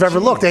fitter than you've ever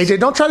looked. AJ,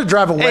 don't try to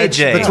drive a wedge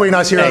between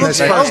us here on this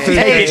first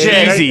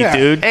AJ, easy,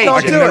 dude.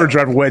 I can never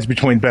drive a wedge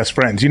between best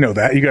friends. You know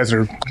that. You guys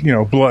are,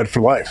 blood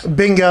for life.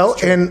 Bingo.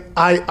 And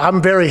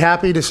I'm very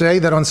happy to say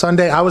that on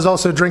Sunday, I was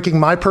also drinking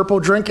my purple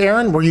drink,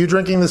 Aaron. Were you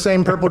drinking the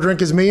same purple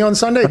drink as me on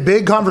Sunday?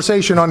 Big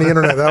conversation on the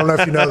internet. I don't know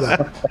if you know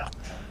that.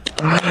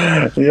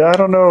 Yeah, I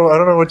don't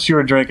know what you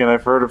were drinking.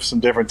 I've heard of some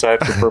different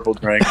types of purple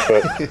drink,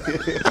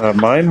 but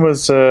mine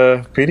was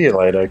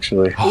Pedialyte,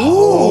 actually.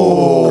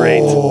 Oh,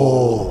 great!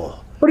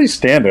 Pretty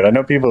standard. I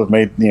know people have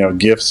made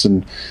gifs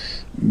and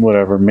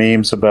whatever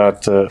memes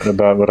about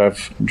what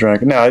I've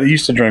drank. No, I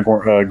used to drink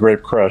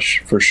Grape Crush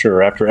for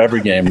sure after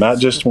every game, not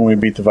just when we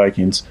beat the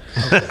Vikings.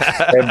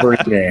 Every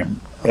game,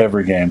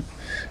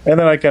 and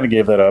then I kind of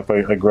gave that up.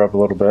 I grew up a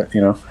little bit,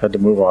 had to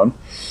move on,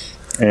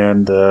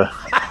 and.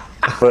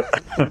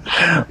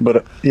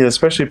 But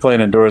especially playing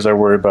indoors, I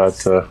worry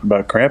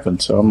about cramping.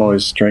 So I'm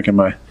always drinking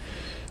my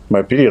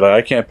Pedialyte.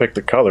 I can't pick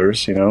the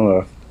colors.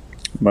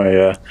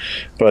 My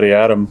buddy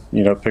Adam,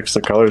 picks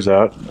the colors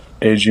out.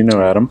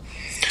 Adam.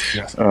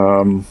 Yes.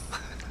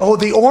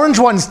 The orange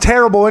one's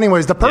terrible.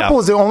 Anyways, the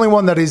purple is the only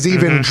one that is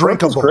even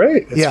drinkable. It's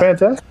great. It's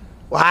fantastic.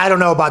 Well, I don't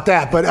know about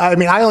that, but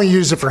I only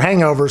use it for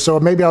hangovers, so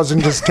maybe I was in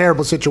this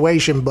terrible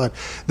situation. But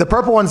the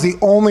purple one's the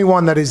only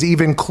one that is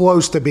even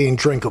close to being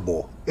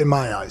drinkable in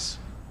my eyes.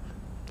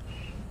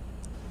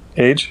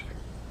 Age?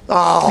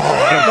 Oh,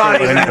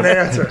 not even an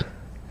answer.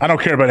 I don't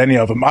care about any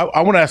of them.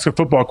 I want to ask a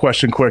football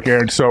question quick,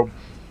 Aaron. So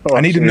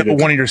I need to know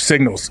one of your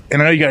signals.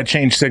 And I know you got to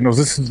change signals.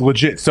 This is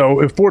legit. So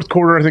in fourth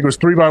quarter, I think it was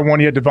 3-by-1.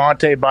 You had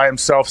Devontae by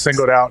himself,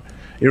 singled out.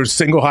 It was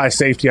single high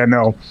safety, I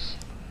know.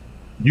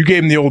 You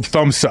gave him the old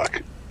thumb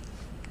suck.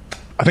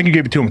 I think you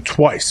gave it to him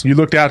twice. You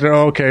looked out there,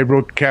 okay,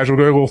 real casual,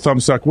 a little thumb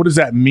suck. What does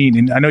that mean?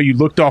 And I know you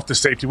looked off the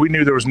safety. We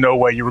knew there was no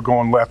way you were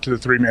going left to the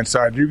three-man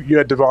side. You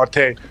had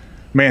Devontae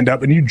manned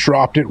up, and you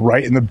dropped it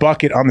right in the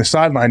bucket on the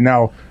sideline.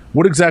 Now,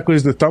 what exactly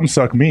does the thumb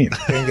suck mean?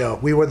 Bingo.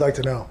 We would like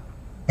to know.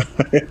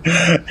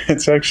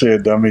 It's actually a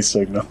dummy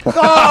signal.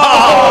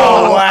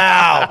 Oh,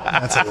 wow.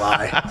 That's a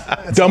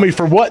lie. Dummy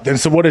for what then?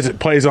 So what is it?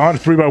 Plays on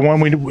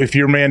 3-by-1. If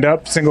you're manned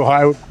up, single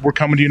high, we're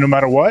coming to you no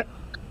matter what?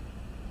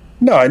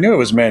 No, I knew it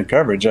was man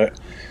coverage. I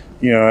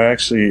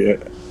actually,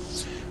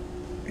 it's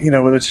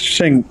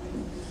interesting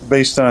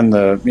based on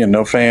the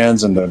no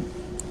fans and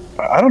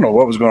I don't know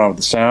what was going on with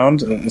the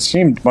sound. It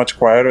seemed much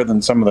quieter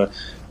than some of the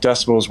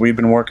decibels we've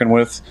been working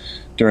with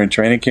during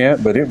training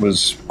camp, but it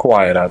was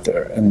quiet out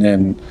there. And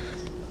then,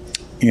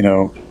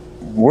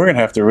 we're going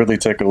to have to really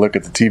take a look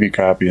at the TV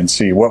copy and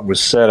see what was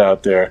said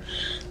out there,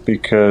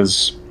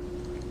 because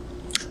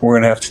we're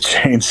going to have to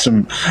change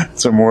some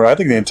more. I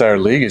think the entire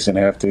league is going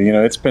to have to.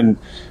 It's been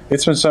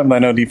something I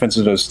know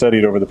defenses have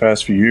studied over the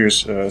past few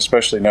years,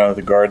 especially now that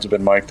the guards have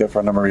been mic'd up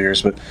for a number of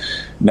years. But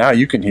now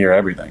you can hear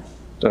everything.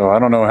 So I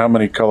don't know how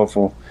many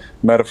colorful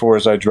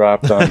metaphors I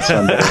dropped on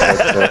Sunday.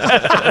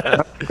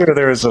 But, I'm sure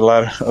there is a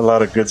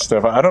lot of good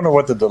stuff. I don't know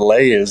what the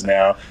delay is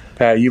now.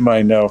 Pat, you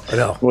might know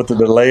what the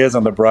delay is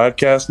on the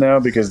broadcast now,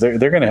 because they're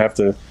going to have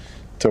to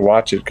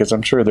watch it, because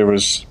I'm sure they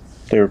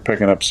were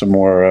picking up some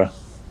more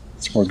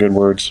good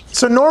words.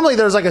 So normally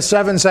there's like a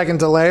 7-second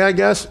delay, I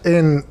guess,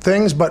 in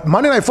things. But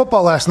Monday Night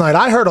Football last night,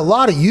 I heard a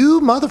lot of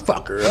 "you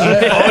motherfucker."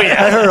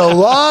 I heard a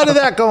lot of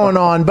that going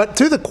on. But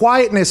to the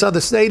quietness of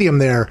the stadium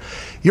there,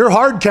 your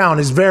hard count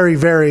is very,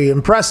 very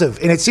impressive.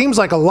 And it seems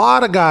like a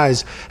lot of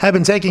guys have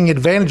been taking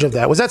advantage of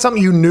that. Was that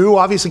something you knew,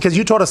 obviously, because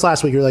you told us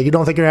last week, you're like, you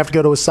don't think you're going to have to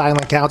go to a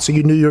silent count, so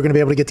you knew you were going to be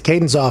able to get the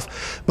cadence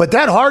off. But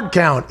that hard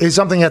count is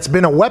something that's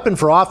been a weapon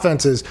for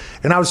offenses.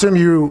 And I would assume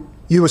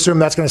you assume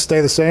that's going to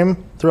stay the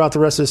same throughout the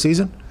rest of the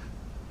season?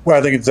 Well,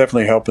 I think it's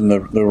definitely helping the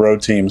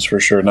road teams for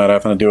sure, not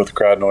having to deal with the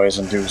crowd noise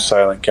and do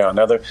silent count.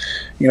 Now,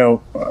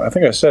 I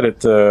think I said it,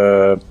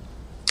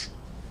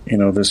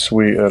 this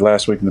week,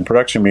 last week in the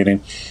production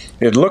meeting.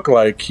 It looked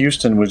like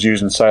Houston was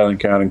using silent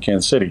count in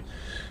Kansas City.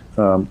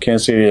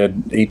 Kansas City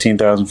had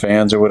 18,000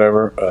 fans or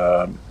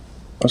whatever.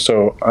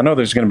 So I know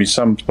there's going to be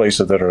some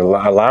places that are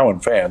allowing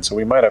fans, so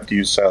we might have to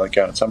use silent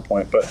count at some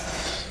point, but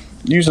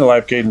using the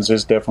live cadence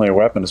is definitely a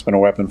weapon. It's been a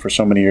weapon for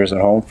so many years at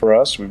home for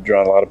us. We've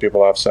drawn a lot of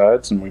people off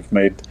sides, and we've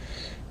made,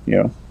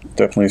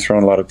 definitely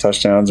thrown a lot of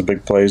touchdowns and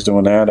big plays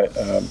doing that.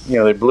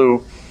 They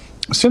blew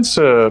since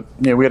we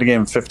had a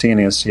game in 15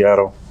 against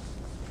Seattle,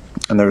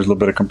 and there was a little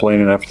bit of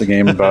complaining after the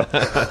game about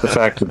the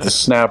fact that the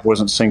snap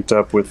wasn't synced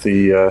up with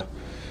the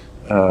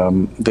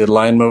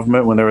line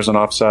movement when there was an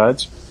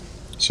offsides.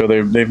 So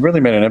they've really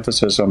made an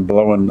emphasis on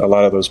blowing a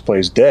lot of those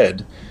plays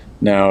dead.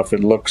 Now, if it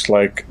looks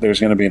like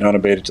there's going to be an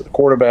unabated to the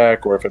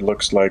quarterback, or if it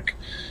looks like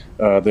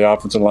the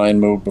offensive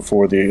line moved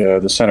before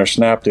the center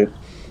snapped it,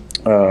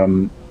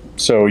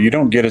 so you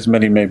don't get as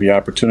many maybe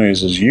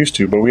opportunities as you used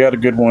to. But we had a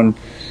good one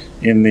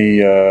in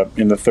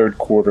the third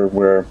quarter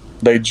where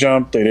they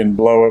jumped, they didn't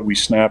blow it, we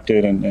snapped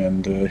it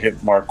and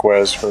hit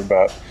Marquez for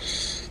about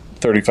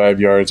 35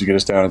 yards to get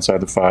us down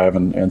inside the 5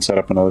 and set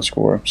up another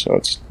score. So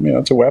it's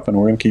a weapon.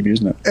 We're going to keep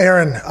using it.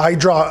 Aaron, I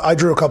drew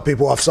a couple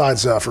people off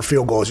sides for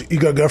field goals. You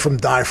got to go from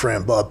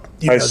diaphragm, bub.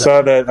 I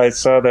saw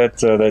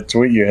that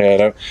tweet you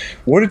had.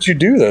 What did you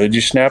do though? Did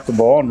you snap the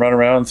ball and run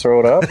around and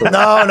throw it up?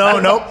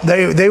 No.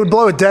 They would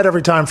blow it dead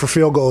every time for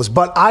field goals.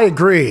 But I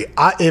agree.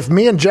 If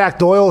me and Jack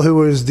Doyle, who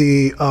was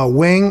the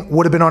wing,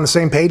 would have been on the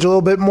same page a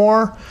little bit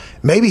more,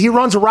 maybe he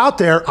runs a route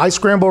there. I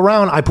scramble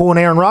around. I pull an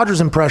Aaron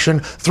Rodgers impression,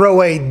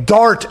 throw a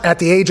dart at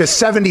the age of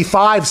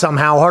 75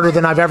 somehow, harder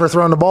than I've ever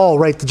thrown the ball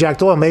right to Jack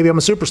Doyle. Maybe I'm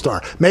a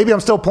superstar. Maybe I'm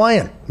still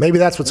playing. Maybe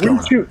that's what's going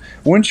on.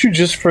 Wouldn't you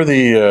just for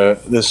the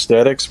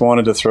aesthetics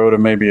wanted to throw to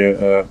maybe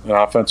an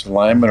offensive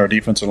lineman or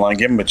defensive line?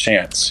 Give him a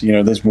chance.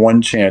 There's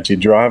one chance. You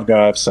drive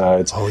guy off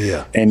sides. Oh,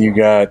 yeah. And you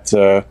got,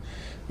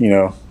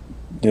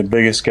 the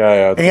biggest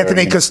guy out there.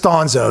 Anthony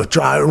Costanzo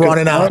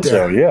running out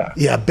there. Yeah.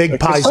 Yeah, big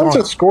pies on.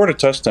 Costanzo scored a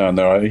touchdown,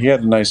 though. He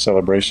had a nice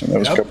celebration. That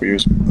was a couple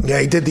years ago.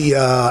 Yeah, he did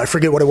I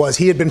forget what it was.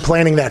 He had been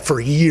planning that for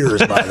years,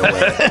 by the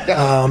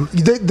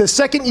way. The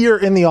second year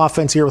in the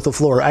offense here with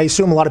LaFleur, I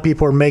assume a lot of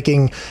people are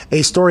making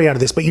a story out of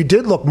this, but you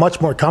did look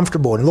much more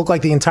comfortable, and it looked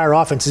like the entire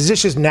offense. Is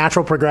this just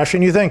natural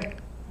progression, you think?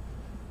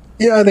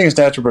 Yeah, I think it's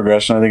natural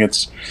progression. I think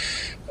it's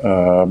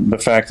the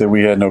fact that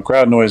we had no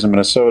crowd noise in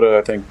Minnesota,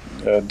 I think,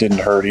 didn't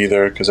hurt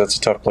either, because that's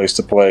a tough place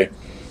to play.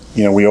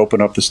 We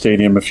opened up the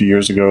stadium a few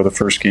years ago, the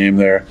first game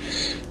there,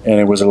 and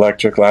it was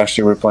electric. Last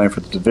year we were playing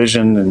for the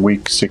division in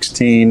week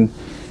 16.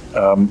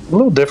 A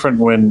little different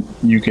when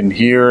you can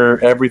hear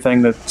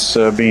everything that's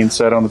being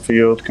said on the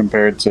field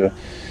compared to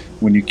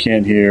when you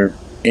can't hear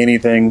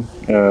anything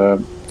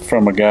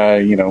from a guy,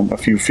 a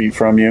few feet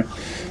from you.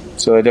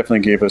 So that definitely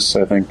gave us,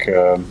 I think,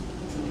 a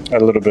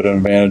little bit of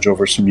advantage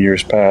over some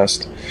years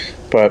past.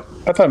 But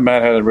I thought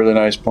Matt had a really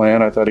nice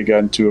plan. I thought he got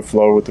into a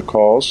flow with the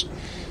calls.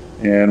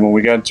 And when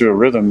we got into a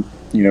rhythm,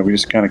 we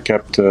just kind of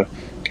kept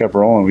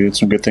rolling. We did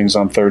some good things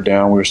on third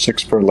down. We were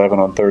 6 for 11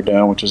 on third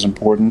down, which is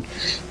important.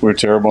 We were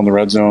terrible in the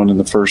red zone in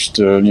the first,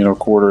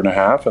 quarter and a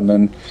half. And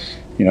then,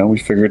 we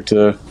figured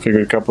a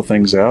couple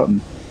things out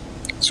and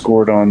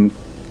scored on,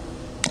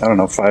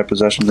 5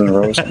 possessions in a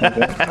row or something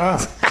like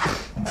that.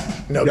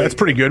 No, that's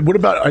pretty good. What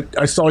about,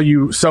 I saw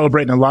you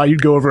celebrating a lot.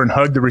 You'd go over and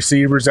hug the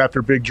receivers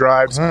after big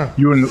drives.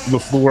 You and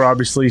LaFleur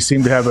obviously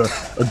seem to have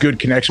a good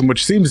connection,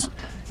 which seems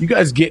you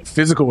guys get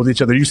physical with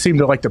each other. You seem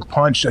to like to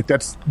punch.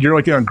 You're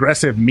like an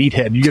aggressive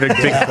meathead. You get a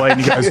big play and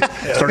you guys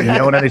start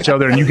yelling at each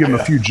other and you give him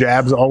a few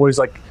jabs.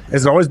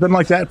 Has it always been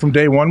like that from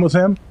day one with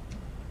him?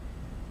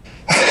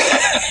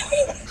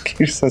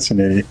 You're such an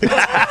idiot.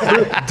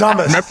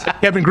 Dumbest. Remember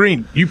Kevin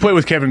Green? You play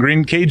with Kevin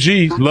Green.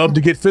 KG loved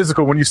to get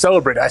physical when you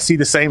celebrate. I see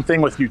the same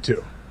thing with you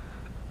two.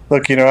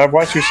 Look, I've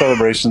watched your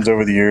celebrations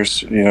over the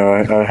years.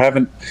 I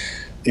haven't,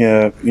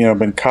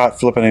 been caught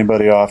flipping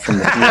anybody off from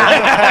the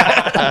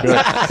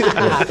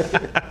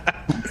field.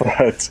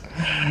 But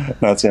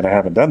not saying I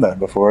haven't done that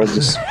before. I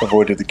just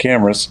avoided the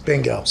cameras.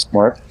 Bingo.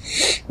 Smart.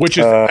 Which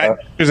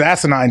is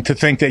asinine to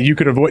think that you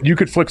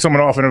could flick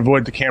someone off and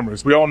avoid the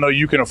cameras. We all know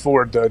you can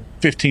afford the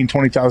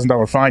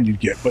 $15,000-$20,000 fine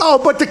you'd get.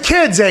 But the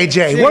kids,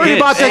 AJ. Worry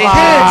about the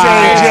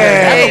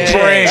kids,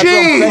 AJ.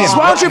 Jeez,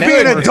 why don't you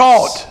be an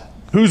adult?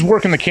 Who's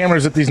working the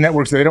cameras at these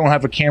networks? They don't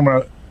have a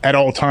camera at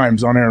all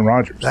times on Aaron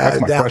Rodgers. That's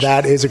my question.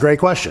 That is a great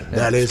question.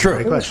 That is a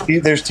great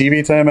question. There's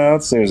TV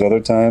timeouts. There's other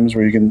times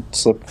where you can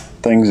slip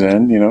things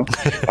in.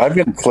 I've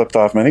been flipped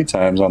off many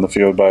times on the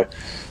field by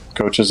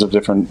coaches of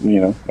different,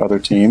 other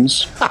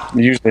teams.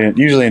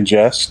 usually in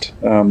jest,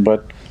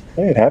 but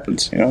hey, it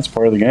happens. It's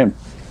part of the game.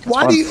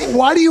 Why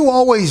do you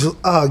always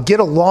get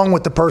along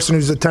with the person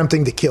who's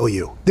attempting to kill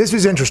you? This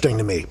is interesting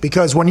to me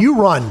because when you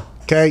run,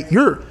 okay,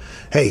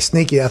 Hey,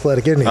 sneaky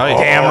athletic, isn't he? Oh,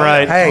 damn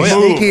right. Hey,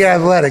 sneaky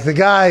athletic. The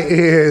guy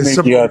is...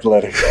 Sneaky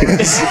athletic.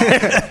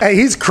 Hey,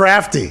 he's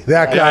crafty,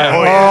 that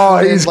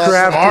guy. He's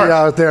crafty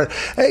out there.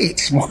 Hey,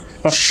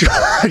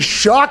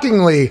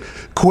 shockingly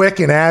quick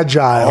and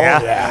agile.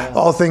 Yeah.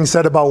 All things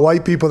said about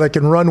white people that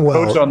can run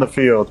well. Coach on the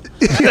field.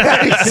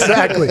 Yeah,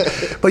 exactly.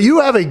 But you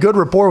have a good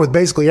rapport with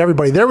basically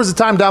everybody. There was a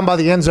time down by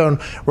the end zone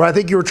where I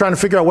think you were trying to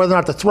figure out whether or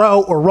not to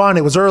throw or run.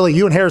 It was early.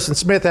 You and Harrison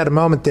Smith had a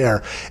moment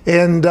there.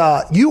 And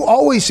you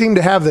always seem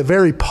to have the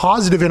very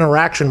positive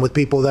interaction with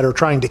people that are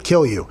trying to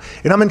kill you.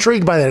 And I'm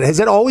intrigued by that. Has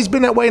it always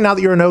been that way now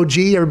that you're an OG?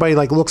 Everybody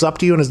looks up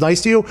to you and is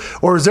nice to you?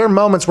 Or is there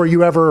moments where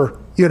you ever,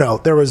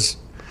 there was...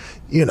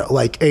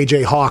 like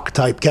AJ Hawk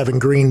type Kevin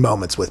Green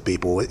moments with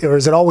people? Or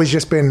has it always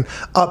just been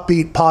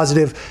upbeat,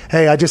 positive,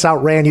 hey, I just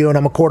outran you and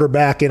I'm a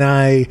quarterback and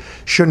I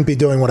shouldn't be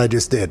doing what I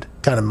just did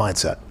kind of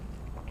mindset?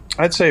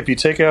 I'd say if you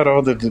take out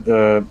all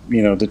the,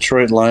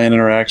 Detroit Lion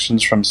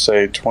interactions from,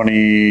 say,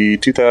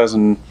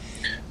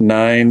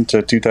 2009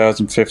 to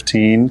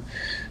 2015,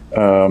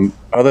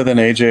 other than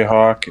AJ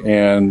Hawk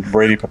and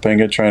Brady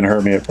Papinga trying to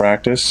hurt me at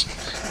practice,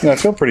 I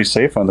feel pretty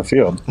safe on the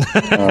field.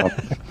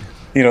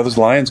 Those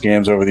Lions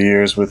games over the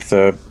years with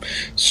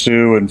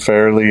Sue and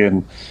Fairley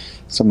and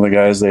some of the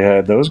guys they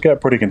had, those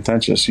got pretty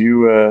contentious.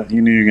 You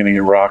knew you were going to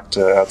get rocked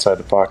outside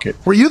the pocket.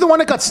 Were you the one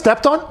that got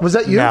stepped on? Was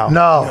that you? No.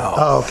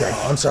 Oh, okay.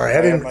 I'm sorry.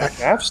 I didn't. My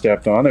calf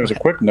stepped on. There was a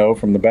quick no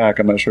from the back.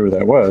 I'm not sure who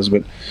that was,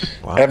 but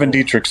Evan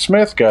Dietrich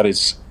Smith got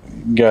his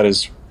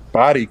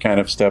body kind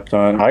of stepped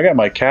on. I got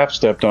my calf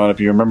stepped on. If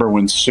you remember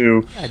when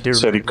Sue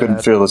said he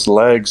couldn't feel his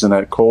legs in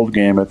that cold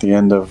game at the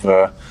end of,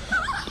 I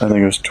think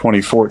it was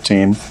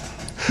 2014.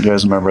 You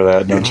guys remember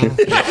that, don't you?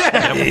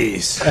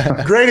 Jeez.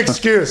 Great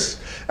excuse.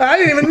 I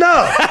didn't even know.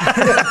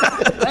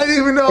 I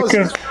didn't even know.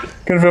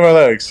 Couldn't feel my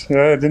legs.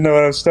 I didn't know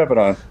what I was stepping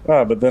on.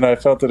 But then I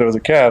felt that it was a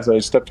calf, so I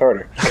stepped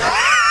harder.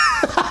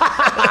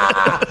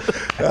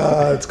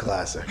 That's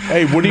classic.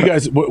 Hey, what do you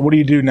guys? What do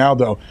you do now,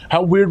 though?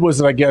 How weird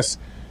was it? I guess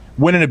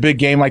winning a big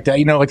game like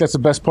that. That's the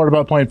best part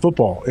about playing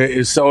football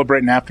is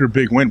celebrating after a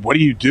big win. What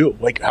do you do?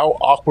 How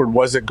awkward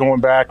was it going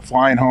back,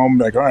 flying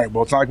home? All right,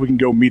 well, it's not like we can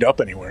go meet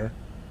up anywhere.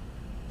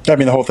 I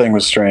mean, the whole thing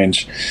was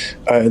strange.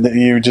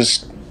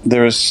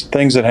 There was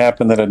things that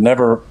happened that I'd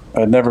never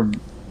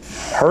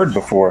heard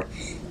before.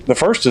 The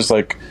first is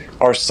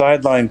our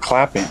sideline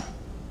clapping.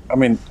 I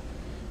mean,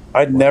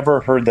 I'd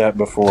never heard that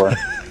before.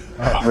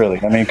 Really.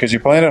 I mean, because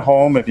you're playing at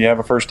home, if you have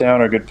a first down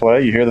or a good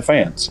play, you hear the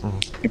fans.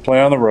 Mm-hmm. You play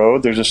on the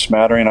road, there's a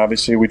smattering.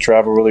 Obviously, we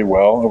travel really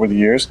well over the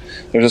years.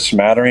 There's a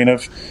smattering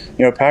of,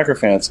 Packer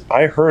fans.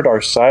 I heard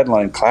our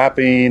sideline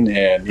clapping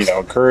and,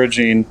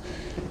 encouraging.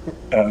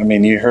 I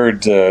mean, you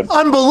heard...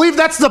 Unbelievable.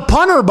 That's the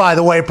punter, by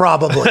the way,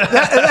 probably.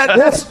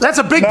 That's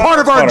a big part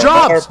of our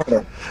jobs.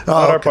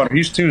 Not our punter.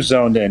 He's too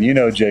zoned in.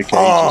 JK.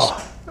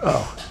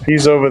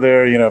 he's over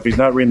there. If he's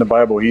not reading the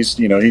Bible, he's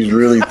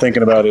really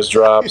thinking about his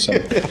drops,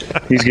 and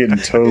he's getting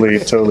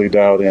totally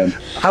dialed in.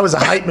 I was a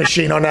hype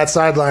machine on that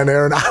sideline,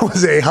 Aaron. I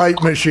was a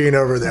hype machine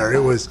over there.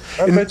 It was.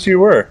 I bet you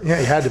were. Yeah,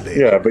 you had to be.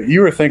 Yeah, but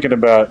you were thinking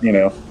about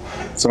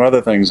some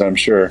other things, I'm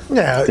sure.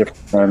 Yeah.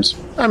 Different times.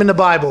 I mean, the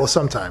Bible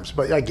sometimes,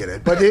 but I get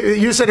it. But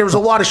you said there was a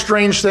lot of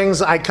strange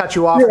things. I cut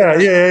you off.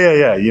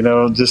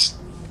 Yeah. Just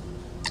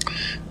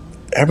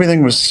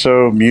everything was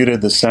so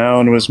muted. The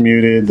sound was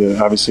muted.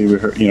 Obviously, we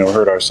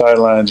heard our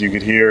sidelines. You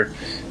could hear,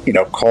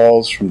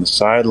 calls from the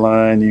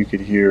sideline. You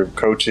could hear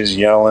coaches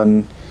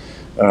yelling.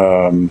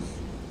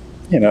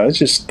 It's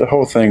just the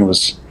whole thing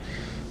was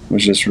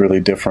just really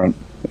different.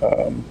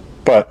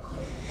 But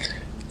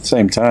at the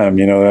same time,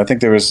 I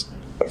think there was,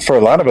 for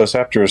a lot of us,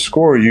 after a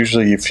score,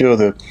 usually you feel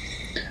the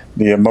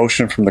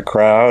emotion from the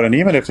crowd, and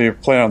even if you're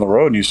playing on the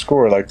road and you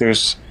score, like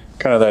there's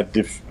kind of that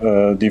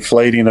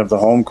deflating of the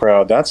home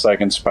crowd. That's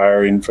like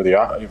inspiring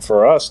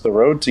for us, the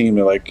road team,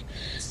 to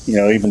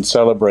even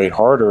celebrate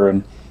harder.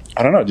 And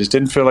I don't know, it just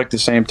didn't feel like the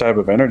same type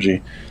of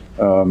energy.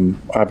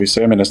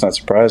 Obviously, I mean, it's not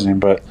surprising,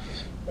 but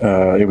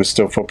it was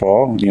still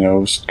football.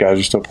 Guys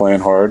are still playing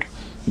hard.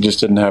 It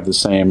just didn't have the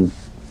same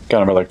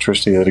kind of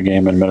electricity that a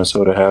game in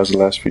Minnesota has the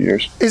last few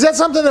years. Is that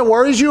something that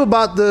worries you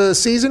about the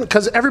season?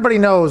 Because everybody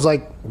knows,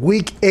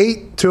 week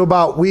 8 to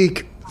about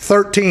week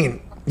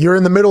 13, you're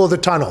in the middle of the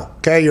tunnel,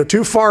 okay? You're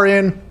too far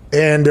in,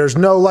 and there's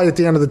no light at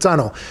the end of the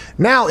tunnel.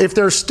 Now, if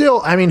there's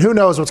still, who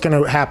knows what's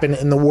going to happen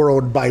in the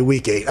world by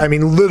week 8?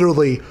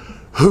 Literally,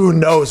 who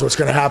knows what's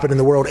going to happen in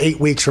the world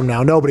 8 weeks from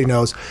now? Nobody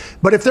knows.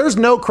 But if there's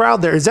no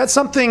crowd there, is that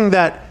something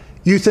that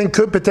you think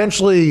could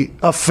potentially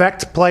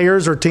affect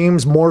players or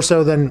teams more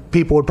so than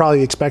people would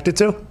probably expect it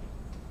to?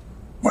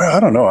 Well, I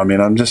don't know.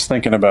 I'm just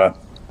thinking about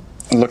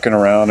looking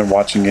around and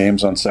watching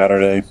games on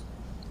Saturday.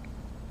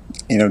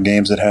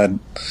 Games that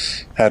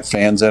had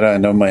fans at it. I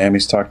know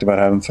Miami's talked about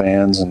having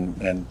fans,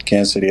 and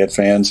Kansas City had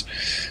fans.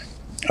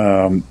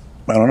 I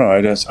don't know.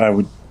 I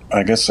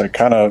guess I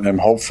kind of am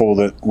hopeful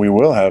that we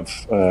will have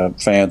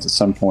fans at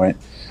some point.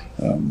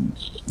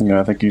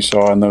 I think you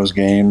saw in those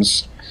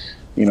games,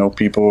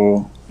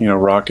 people,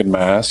 rocking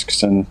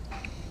masks, and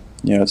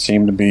it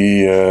seemed to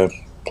be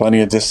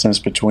plenty of distance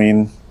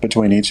between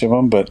each of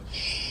them. But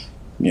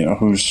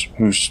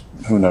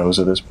who knows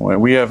at this point?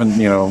 We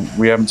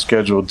haven't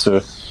scheduled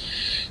to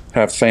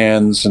have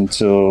fans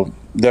until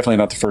definitely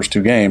not the first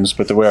 2 games.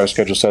 But the way our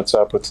schedule sets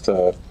up with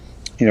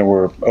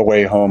we're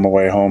away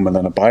home, and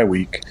then a bye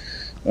week,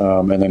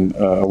 and then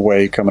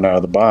away coming out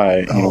of the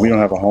bye. We don't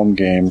have a home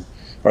game.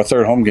 Our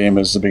third home game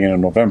is the beginning of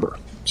November.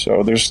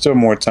 So there's still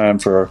more time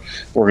for our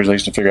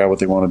organization to figure out what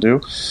they want to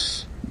do.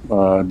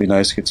 It'd be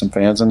nice to get some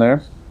fans in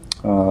there.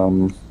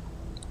 But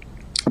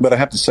I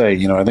have to say,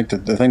 I think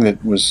that the thing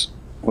that was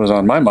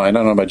on my mind, I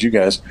don't know about you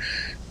guys,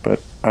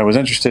 but I was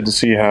interested to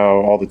see how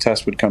all the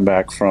tests would come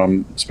back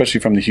especially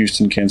from the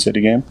Houston-Kansas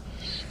City game.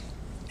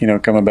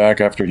 Coming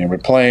back after we're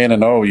playing,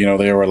 and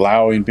they were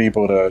allowing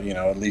people to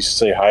at least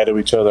say hi to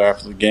each other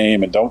after the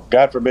game, and don't,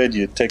 God forbid,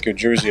 you take your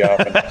jersey off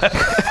and give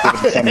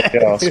it to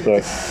somebody else,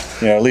 but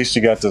at least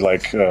you got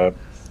to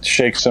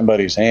shake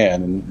somebody's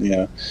hand,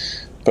 and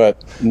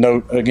but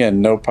no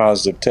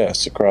positive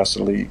tests across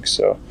the league,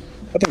 so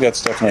I think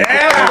that's definitely.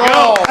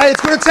 Hey,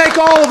 it's going to take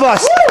all of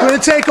us. It's going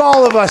to take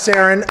all of us,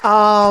 Aaron.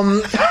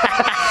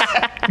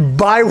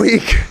 Bye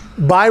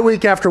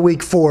week after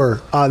week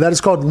 4. That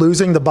is called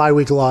losing the bye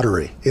week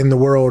lottery in the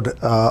world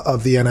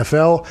of the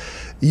NFL.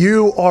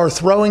 You are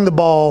throwing the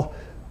ball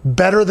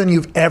better than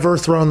you've ever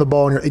thrown the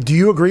ball. Do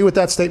you agree with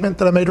that statement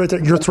that I made right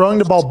there? You're throwing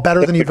the ball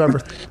better than you've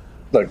ever.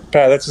 Look,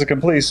 Pat, that's a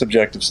completely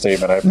subjective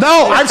statement.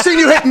 I've seen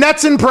you hit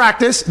nets in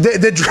practice.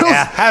 The drills.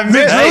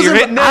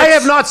 I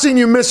have not seen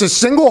you miss a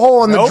single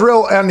hole on the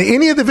drill on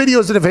any of the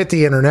videos that have hit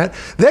the internet.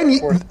 Then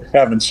you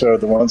haven't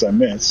showed the ones I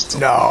missed.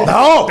 No,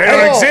 they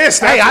don't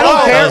exist. Hey, I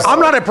don't care. I'm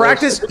not at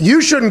practice.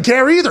 You shouldn't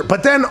care either.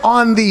 But then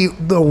on the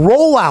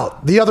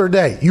rollout the other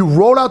day, you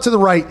rolled out to the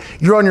right.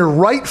 You're on your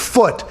right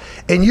foot,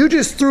 and you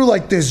just threw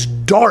this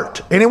dart,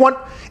 and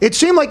it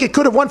seemed like it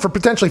could have went for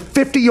potentially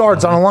 50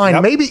 yards on a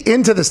line, maybe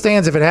into the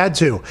stands if it had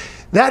to.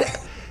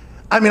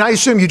 I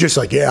assume you just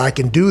I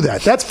can do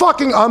that. That's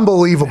fucking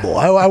unbelievable.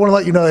 I want to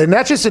let you know. And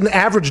that's just an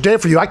average day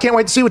for you. I can't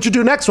wait to see what you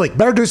do next week.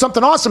 Better do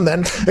something awesome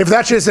then, if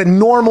that's just a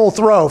normal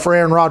throw for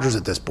Aaron Rodgers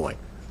at this point.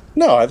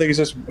 No, I think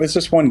it's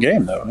just one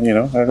game, though.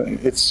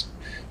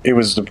 It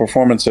was the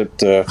performance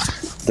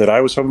that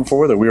I was hoping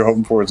for, that we were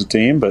hoping for as a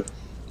team, but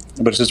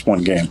it's just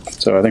one game.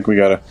 So I think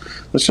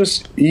let's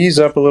just ease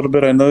up a little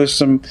bit. I know there's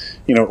some,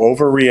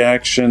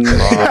 overreaction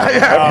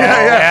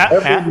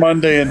every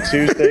Monday and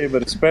Tuesday,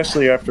 but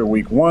especially after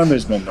week 1,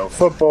 there's been no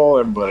football.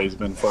 Everybody's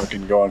been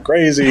fucking going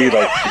crazy,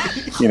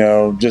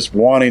 just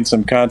wanting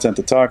some content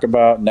to talk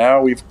about.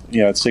 Now we've,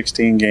 had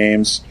 16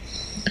 games.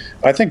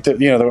 I think that,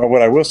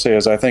 what I will say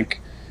is I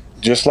think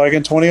just like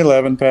in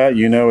 2011, Pat,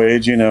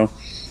 Age,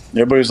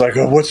 everybody's like,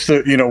 oh, what's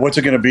it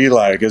going to be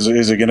like? Is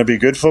it going to be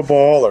good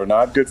football or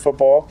not good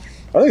football?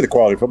 I think the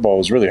quality of football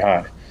was really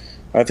high.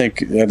 I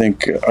think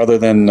other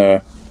than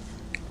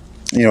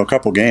a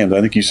couple games.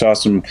 I think you saw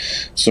some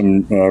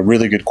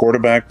really good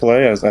quarterback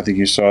play. I think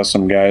you saw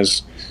some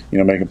guys,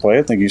 make a play.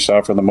 I think you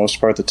saw, for the most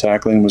part, the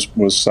tackling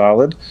was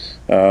solid.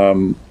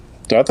 So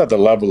I thought the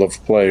level of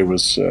play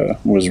was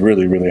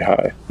really, really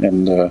high.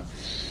 And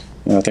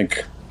I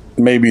think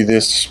maybe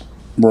this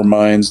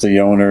reminds the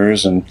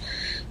owners and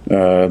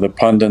the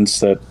pundits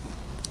that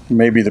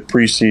maybe the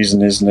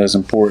preseason isn't as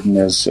important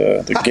as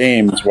the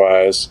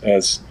games-wise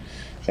as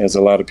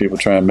a lot of people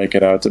try and make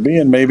it out to be.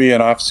 And maybe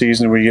an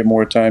off-season where you get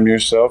more time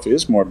yourself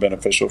is more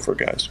beneficial for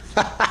guys.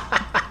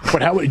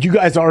 But how you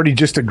guys already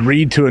just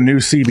agreed to a new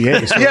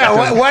CBA? So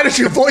yeah, why did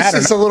you voice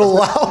this a little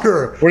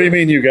louder? What do you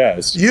mean, you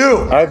guys?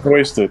 You. I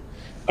voiced it.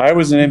 I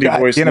was an Indy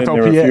voicing it. There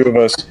were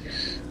a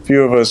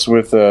few of us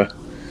with,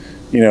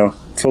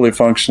 fully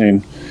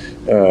functioning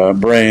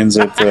brains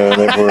that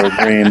were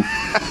agreeing.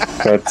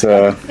 But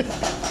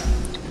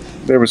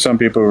there were some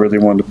people who really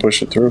wanted to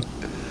push it through.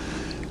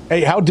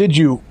 Hey, how did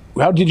you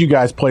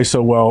guys play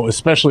so well?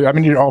 Especially,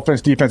 your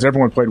offense, defense,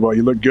 everyone played well.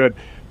 You looked good,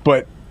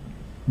 but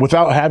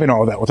without having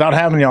all that, without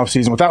having the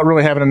offseason, without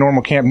really having a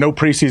normal camp, no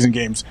preseason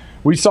games,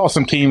 we saw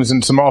some teams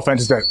and some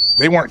offenses that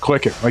they weren't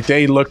clicking. Like,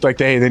 they looked like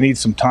they need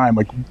some time.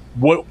 Like,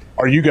 what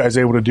are you guys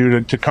able to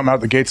do to come out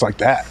the gates like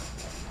that?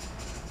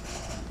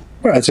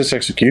 Well, it's just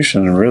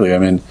execution, really. I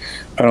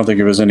don't think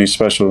it was any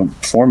special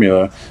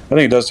formula. I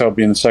think it does help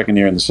being the second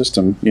year in the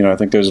system. I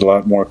think there's a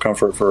lot more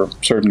comfort for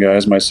certain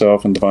guys,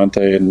 myself and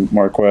Devontae and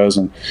Marquez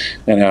and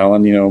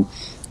Allen.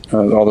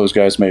 All those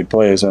guys made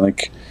plays. I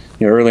think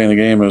early in the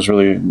game it was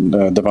really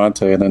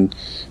Devontae, and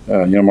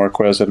then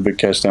Marquez had a big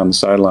catch down the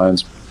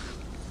sidelines.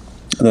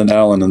 And then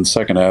Allen in the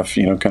second half,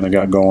 kind of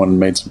got going and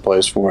made some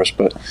plays for us.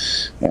 But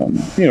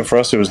for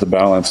us, it was the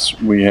balance.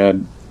 We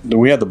had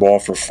the ball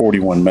for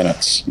 41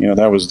 minutes.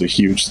 That was the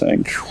huge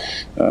thing.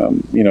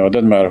 It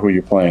doesn't matter who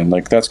you're playing.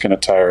 Like, that's going to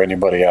tire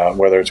anybody out,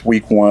 whether it's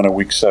week 1 or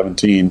week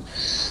 17.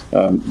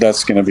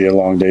 That's going to be a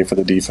long day for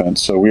the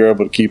defense. So we were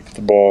able to keep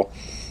the ball,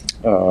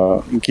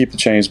 keep the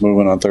chains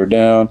moving on third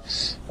down,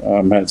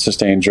 had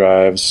sustained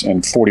drives,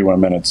 and 41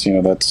 minutes.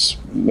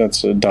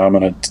 That's a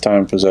dominant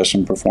time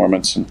possession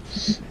performance, and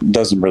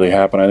doesn't really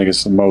happen. I think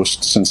it's the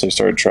most since they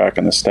started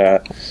tracking the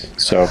stat.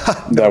 So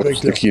that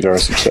was the key to our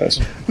success.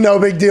 No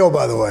big deal,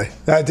 by the way.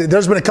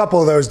 There's been a couple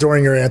of those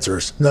during your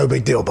answers. No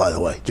big deal, by the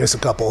way. Just a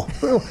couple.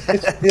 I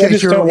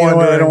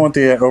don't want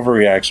the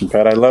overreaction,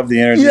 Pat. I love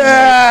the energy.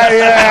 Yeah.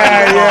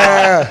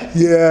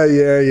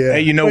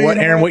 Hey, you know what,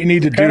 Aaron? What you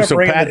need to do, so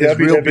Pat is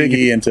real big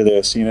into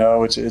this.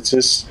 It's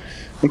just.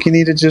 I think you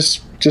need to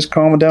just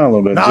calm it down a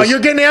little bit. No,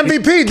 you're getting the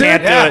MVP, dude.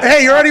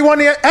 Hey, you already won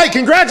the. Hey,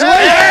 congratulations!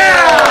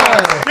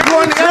 Yeah! You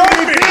won the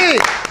MVP.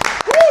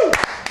 Woo!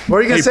 What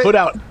are you gonna say?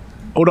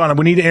 Hold on.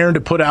 We need Aaron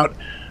to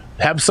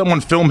have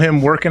someone film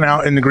him working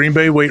out in the Green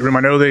Bay weight room. I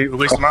know at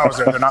least when I was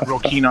there, they're not real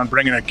keen on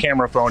bringing a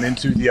camera phone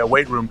into the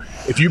weight room.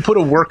 If you put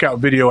a workout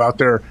video out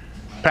there,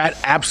 Pat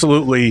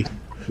absolutely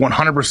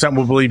 100%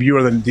 will believe you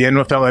are the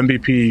NFL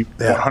MVP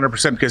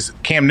 100%, because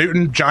Cam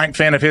Newton, giant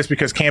fan of his,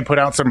 because Cam put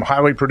out some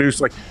highly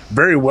produced, like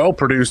very well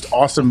produced,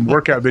 awesome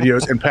workout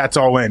videos, and Pat's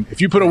all in.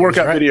 If you put a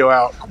workout video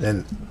out,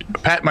 then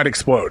Pat might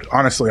explode.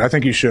 Honestly, I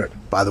think you should.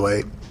 By the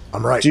way,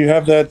 I'm right. Do you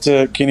have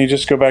that? Can you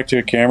just go back to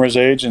a camera's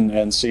age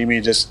and see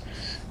me just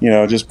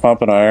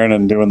pumping iron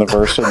and doing the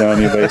Versa down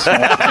your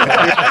basement?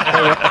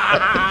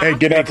 Hey,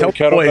 get out the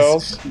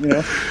kettlebells.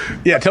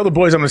 Yeah, tell the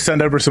boys I'm going to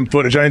send over some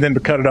footage. I need them to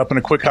cut it up in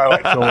a quick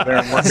highlight film.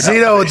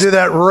 Zito will do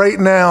that right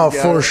now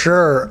for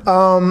sure.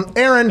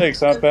 Aaron, thanks,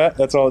 huh, Pat?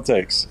 That's all it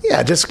takes.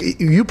 Yeah, just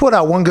you put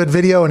out one good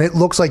video and it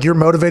looks like you're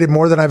motivated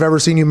more than I've ever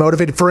seen you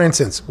motivated. For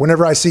instance,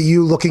 whenever I see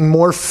you looking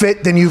more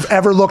fit than you've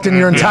ever looked in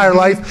your entire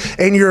life,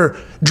 and you're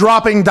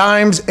dropping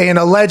dimes and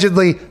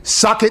allegedly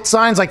suck it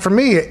signs, like, for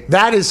me,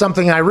 that is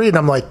something I read and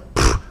I'm like,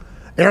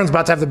 Aaron's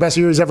about to have the best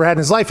year he's ever had in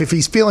his life if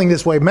he's feeling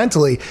this way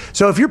mentally.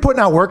 So if you're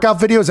putting out workout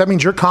videos, that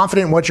means you're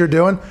confident in what you're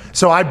doing.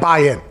 So I buy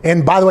in.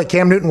 And by the way,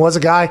 Cam Newton was a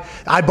guy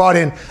I bought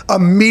in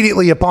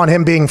immediately upon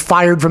him being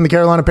fired from the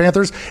Carolina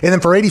Panthers. And then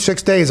for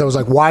 86 days, I was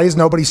like, why is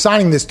nobody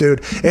signing this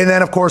dude? And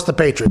then, of course, the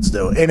Patriots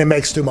do. And it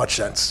makes too much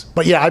sense.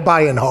 But yeah, I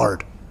buy in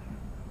hard.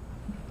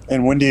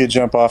 And when do you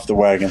jump off the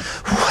wagon?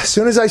 As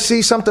soon as I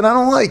see something I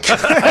don't like.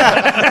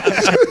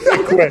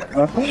 Pretty quick,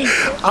 huh?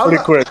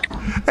 Pretty quick.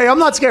 Hey, I'm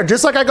not scared.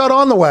 Just like I got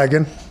on the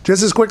wagon,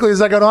 just as quickly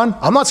as I got on,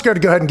 I'm not scared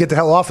to go ahead and get the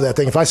hell off of that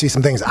thing if I see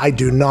some things I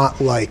do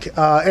not like.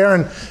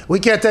 Aaron,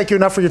 we can't thank you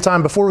enough for your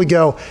time. Before we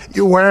go,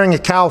 you're wearing a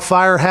Cal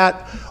Fire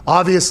hat.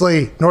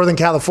 Obviously, Northern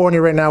California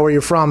right now, where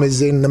you're from,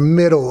 is in the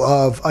middle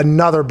of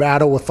another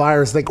battle with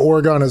fires. I think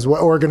Oregon as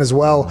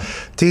well.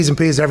 T's and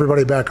P's to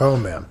everybody back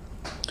home, man.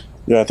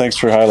 Yeah, thanks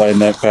for highlighting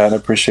that, Pat. I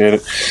appreciate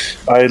it.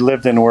 I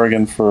lived in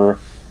Oregon for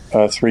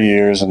 3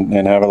 years and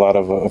have a lot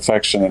of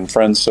affection and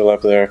friends still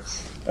up there,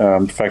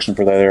 affection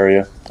for that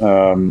area.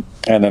 And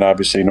then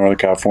obviously Northern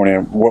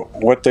California,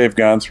 what they've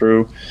gone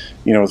through,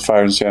 with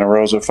fires in Santa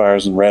Rosa,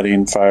 fires in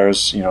Redding,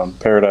 fires, in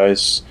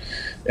Paradise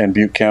and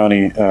Butte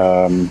County.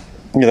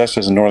 That's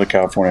just in Northern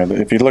California.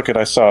 If you look at,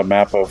 I saw a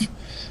map of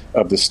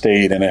the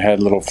state, and it had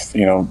little,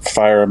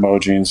 fire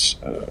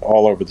emojis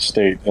all over the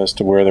state as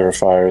to where there were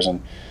fires.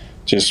 And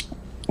just,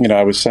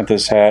 I was sent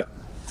this hat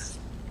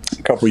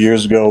a couple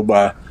years ago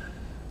by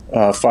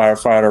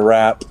firefighter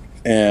Rap,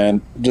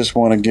 and just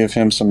want to give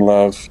him some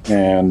love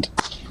and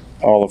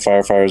all the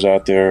firefighters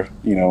out there,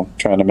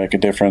 trying to make a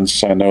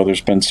difference. I know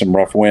there's been some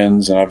rough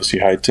winds and obviously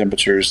high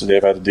temperatures that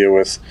they've had to deal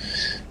with,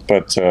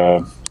 but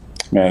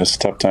man, it's a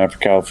tough time for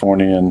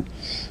California, and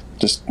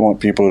just want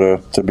people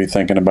to be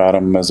thinking about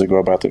them as they go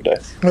about their day.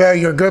 Yeah,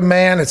 you're a good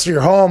man. It's your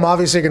home.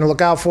 Obviously, you're going to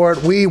look out for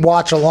it. We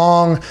watch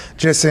along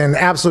just in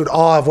absolute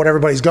awe of what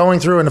everybody's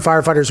going through, and the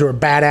firefighters who are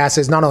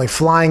badasses, not only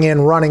flying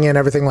in, running in,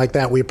 everything like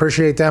that. We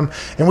appreciate them,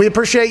 and we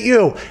appreciate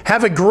you.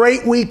 Have a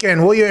great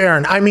weekend, will you,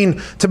 Aaron? I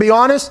mean, to be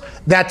honest,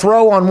 that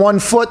throw on 1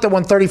 foot that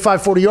went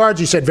 35, 40 yards,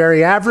 you said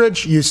very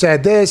average. You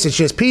said this. It's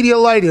just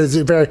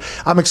Pedialyte.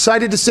 I'm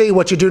excited to see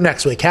what you do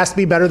next week. Has to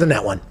be better than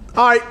that one.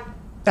 All right.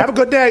 Have a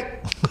good day.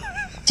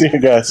 See you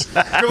guys.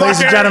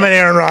 Ladies and gentlemen,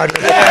 Aaron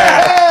Rodgers.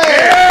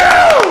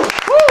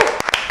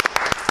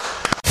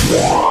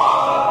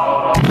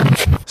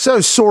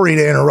 So sorry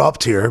to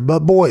interrupt here,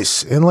 but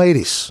boys and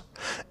ladies,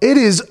 it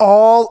is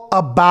all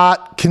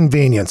about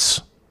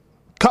convenience.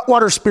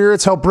 Cutwater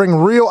Spirits help bring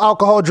real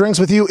alcohol drinks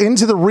with you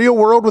into the real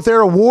world with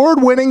their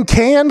award-winning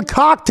canned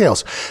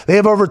cocktails. They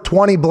have over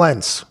 20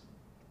 blends.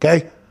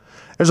 Okay?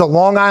 There's a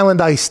Long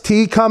Island iced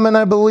tea coming,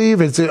 I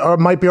believe. It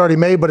might be already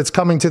made, but it's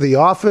coming to the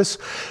office.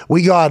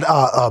 We got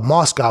a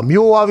Moscow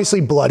Mule, obviously,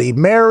 Bloody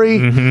Mary.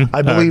 Mm-hmm.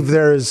 I believe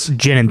there's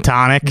Gin and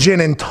tonic.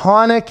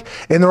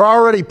 And they're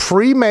already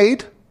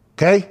pre-made,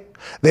 okay?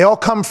 They all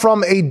come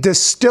from a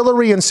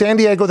distillery in San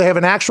Diego. They have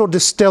an actual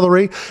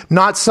distillery,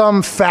 not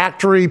some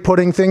factory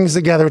putting things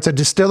together. It's a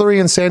distillery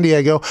in San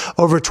Diego,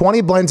 over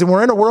 20 blends. And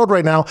we're in a world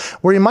right now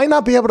where you might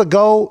not be able to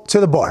go to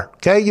the bar,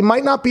 okay? You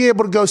might not be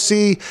able to go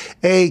see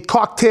a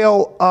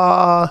cocktail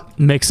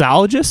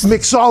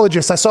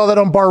mixologist. I saw that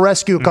on Bar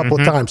Rescue a couple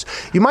of times.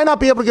 You might not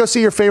be able to go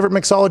see your favorite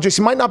mixologist.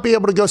 You might not be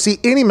able to go see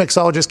any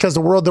mixologist because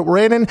the world that we're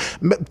in. And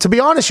to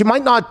be honest, you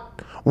might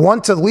not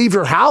want to leave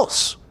your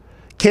house.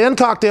 Canned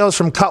cocktails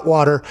from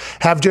Cutwater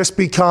have just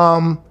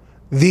become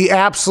the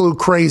absolute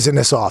craze in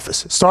this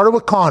office. It started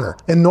with Connor.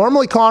 And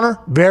normally Connor,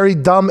 very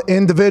dumb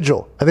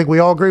individual. I think we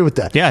all agree with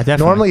that. Yeah,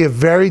 definitely. Normally a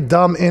very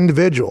dumb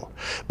individual.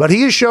 But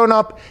he has shown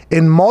up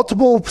in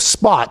multiple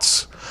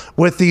spots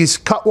with these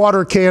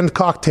Cutwater canned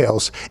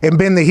cocktails and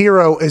been the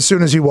hero as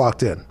soon as he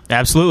walked in.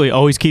 Absolutely.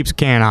 Always keeps a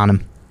can on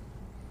him.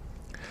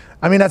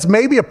 I mean, that's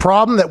maybe a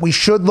problem that we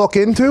should look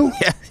into.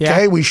 Yeah.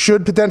 Okay, we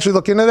should potentially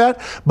look into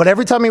that. But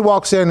every time he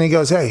walks in, he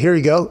goes, hey, here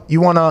you go.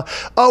 You want to,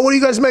 what are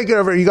you guys making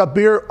over here? You got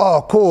beer?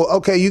 Oh, cool.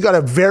 Okay, you got a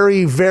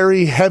very,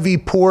 very heavy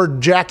poured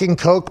Jack and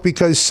Coke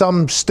because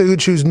some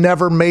stooge who's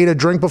never made a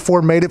drink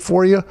before made it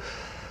for you.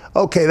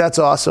 Okay, that's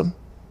awesome.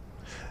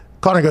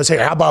 Connor goes, hey,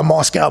 how about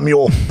Moscow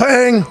Mule?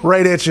 Bang,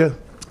 right at you.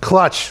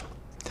 Clutch.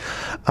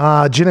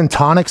 Gin and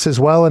tonics as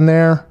well in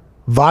there.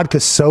 Vodka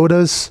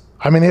sodas.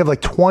 I mean, they have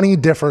like 20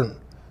 different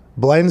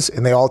blends,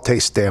 and they all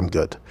taste damn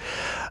good.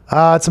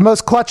 It's the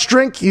most clutch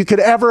drink you could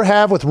ever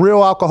have with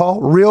real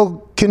alcohol,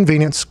 real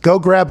convenience. Go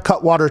grab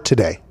Cutwater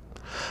today.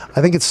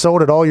 I think it's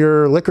sold at all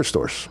your liquor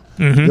stores.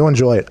 Mm-hmm. You'll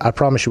enjoy it. I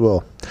promise you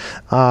will.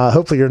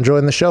 Hopefully you're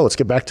enjoying the show. Let's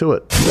get back to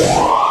it.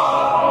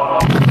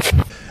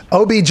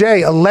 OBJ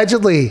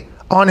allegedly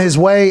on his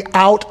way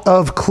out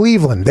of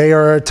Cleveland. They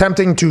are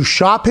attempting to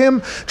shop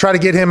him, try to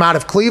get him out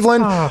of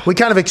Cleveland. We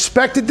kind of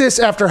expected this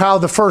after how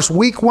the first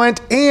week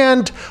went.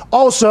 And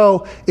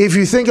also, if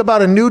you think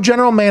about a new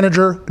general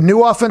manager,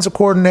 new offensive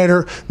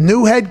coordinator,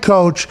 new head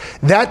coach,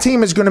 that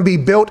team is going to be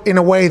built in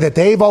a way that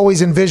they've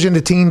always envisioned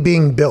a team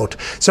being built.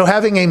 So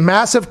having a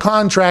massive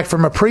contract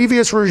from a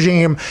previous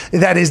regime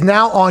that is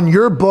now on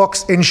your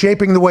books and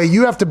shaping the way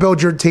you have to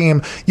build your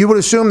team, you would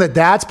assume that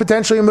that's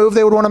potentially a move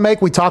they would want to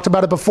make. We talked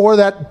about it before,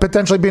 that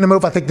potentially being a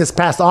move. I think this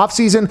past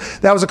offseason,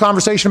 that was a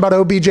conversation about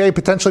OBJ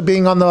potentially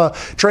being on the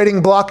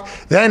trading block.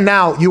 Then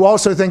now you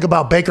also think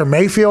about Baker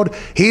Mayfield.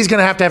 He's going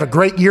to have a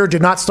great year.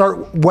 Did not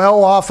start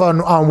well off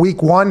on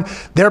week one.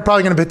 They're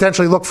probably going to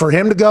potentially look for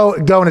him to go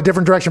in a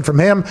different direction from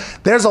him.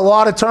 There's a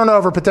lot of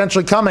turnover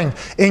potentially coming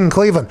in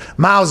Cleveland.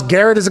 Myles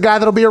Garrett is a guy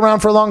that'll be around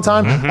for a long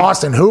time. Mm-hmm.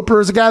 Austin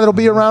Hooper is a guy that'll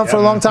be around for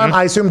a long time.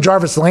 I assume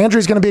Jarvis Landry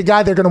is going to be a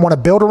guy they're going to want to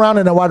build around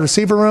in a wide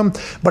receiver room.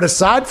 But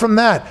aside from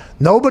that,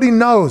 nobody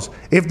knows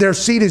if their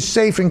seat is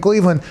safe in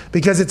Cleveland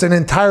because it's an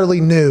entirely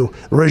new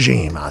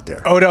regime out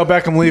there. Odell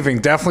Beckham leaving,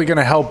 definitely going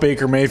to help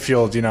Baker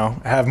Mayfield,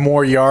 have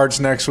more yards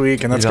next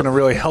week, and that's going to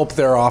really help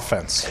their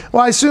offense.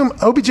 Well, I assume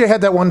OBJ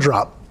had that one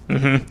drop.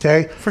 Mm-hmm.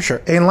 Okay, for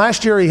sure. And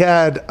last year he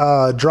had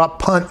a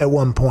drop punt at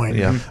one point.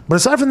 Yeah. But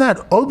aside from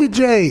that,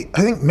 OBJ I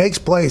think makes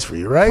plays for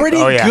you, right? Pretty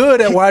good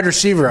at wide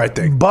receiver, I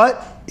think.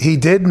 But he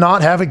did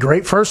not have a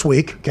great first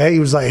week. Okay, he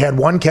was like had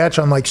one catch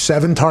on like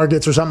 7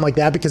 targets or something like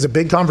that, because a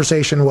big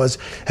conversation was,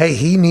 hey,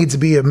 he needs to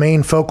be a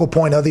main focal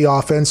point of the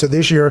offense. So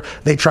this year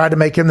they tried to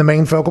make him the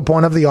main focal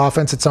point of the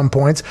offense at some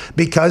points,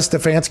 because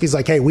Stefanski's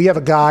like, hey, we have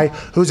a guy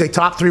who's a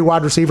top 3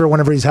 wide receiver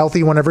whenever he's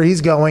healthy, whenever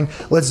he's going.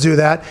 Let's do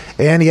that.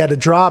 And he had a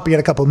drop. He had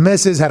a couple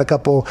misses, had a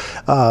couple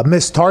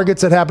missed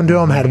targets that happened to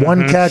him, had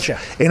one catch.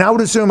 And I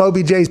would assume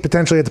OBJ is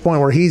potentially at the point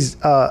where he's,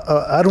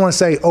 I don't want to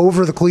say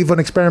over the Cleveland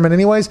experiment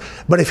anyways,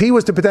 but if he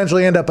was to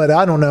potentially end up at,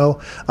 I don't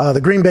know, the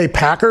Green Bay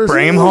Packers,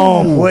 bring him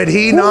home. Would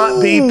he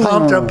not be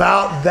pumped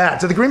about that?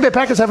 Do the Green Bay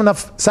Packers have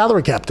enough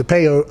salary cap to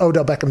pay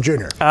Odell Beckham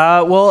Jr.?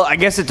 Well, I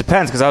guess it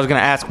depends, because I was going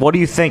to ask, what do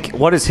you think?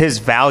 What is his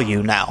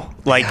value now?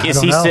 Like, is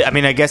he? I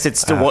mean, I guess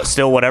it's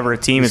still whatever a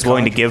team is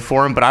willing to give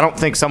for him, but I don't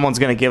think someone's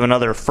going to give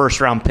another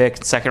first-round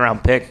pick,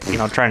 second-round pick,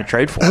 trying to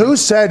trade for him. Who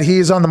said he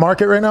is on the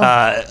market right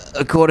now?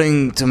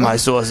 According to my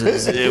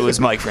sources, it was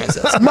Mike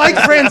Francesa. Mike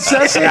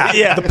Francesa?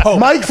 Yeah. The Pope.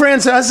 Mike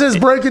Francesa is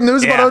breaking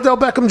news about Odell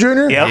Beckham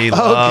Jr.? Yep. He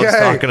loves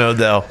talking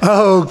Odell.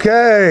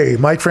 Okay.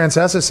 Mike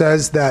Francesa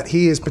says that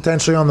he is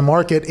potentially on the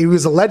market. He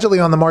was allegedly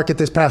on the market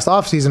this past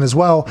offseason as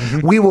well.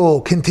 Mm-hmm. We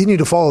will continue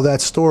to follow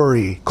that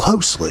story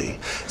closely.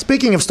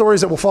 Speaking of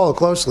stories that we'll follow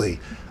closely,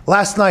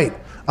 last night,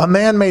 a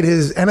man made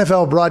his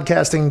NFL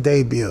broadcasting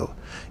debut.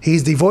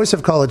 He's the voice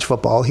of college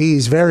football.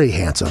 He's very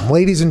handsome.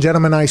 Ladies and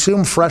gentlemen, I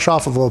assume fresh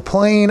off of a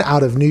plane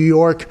out of New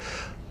York,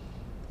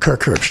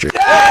 Kirk Herbstreit.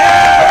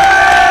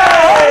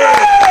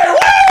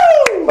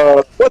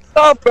 What's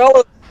up,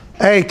 fellas?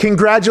 Hey,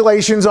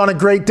 congratulations on a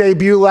great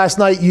debut last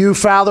night. You,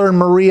 Fowler, and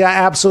Maria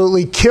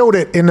absolutely killed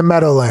it in the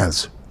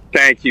Meadowlands.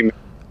 Thank you, man.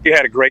 You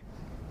had a great,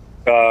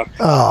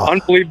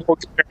 unbelievable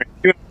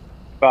experience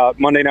about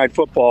Monday Night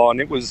Football, and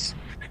it was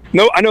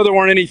I know there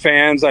weren't any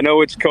fans. I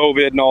know it's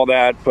COVID and all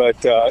that, but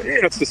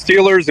it's the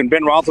Steelers and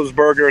Ben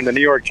Roethlisberger and the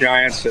New York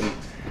Giants, and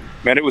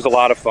man, it was a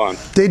lot of fun.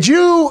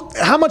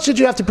 How much did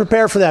you have to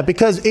prepare for that?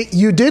 Because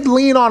you did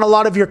lean on a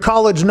lot of your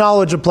college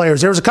knowledge of players.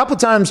 There was a couple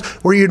times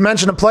where you'd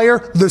mention a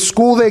player, the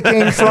school they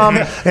came from,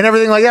 and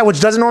everything like that,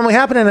 which doesn't normally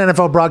happen in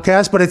NFL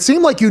broadcasts, but it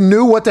seemed like you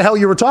knew what the hell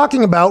you were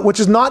talking about, which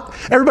is not,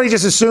 everybody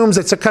just assumes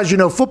it's because you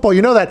know football,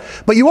 you know that,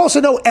 but you also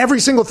know every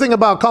single thing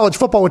about college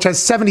football, which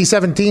has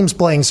 77 teams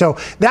playing. So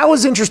that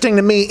was interesting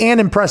to me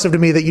and impressive to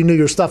me that you knew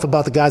your stuff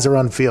about the guys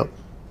around the field.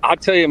 I'll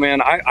tell you,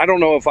 man, I don't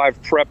know if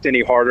I've prepped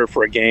any harder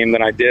for a game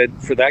than I did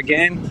for that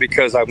game,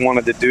 because I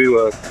wanted to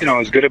do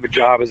as good of a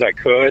job as I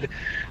could.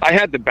 I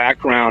had the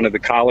background of the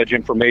college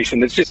information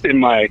that's just in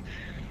my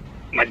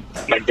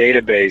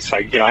database.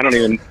 I don't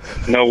even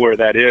know where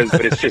that is,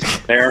 but it's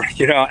just there.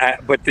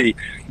 But the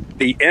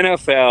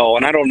NFL,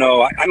 and I don't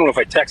know if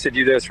I texted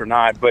you this or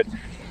not, but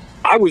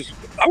I was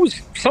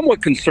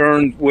somewhat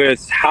concerned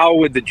with how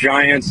would the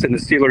Giants and the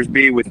Steelers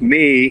be with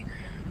me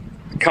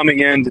coming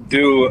in to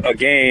do a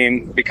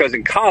game, because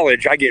in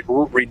college I get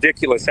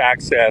ridiculous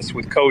access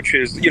with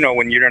coaches,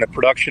 when you're in a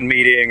production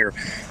meeting, or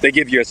they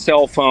give you a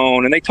cell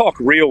phone and they talk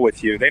real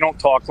with you. They don't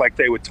talk like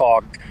they would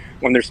talk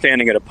when they're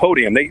standing at a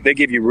podium. They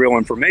give you real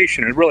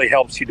information. It really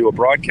helps you do a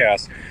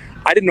broadcast.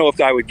 I didn't know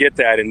if I would get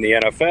that in the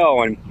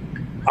NFL,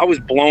 and I was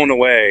blown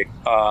away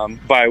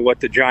by what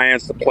the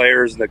Giants, the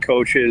players, the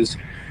coaches,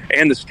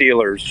 and the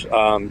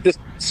Steelers, just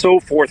so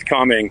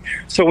forthcoming.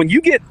 So when you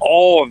get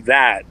all of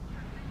that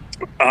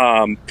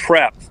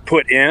prep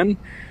put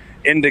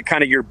into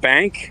kind of your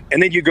bank,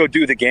 and then you go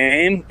do the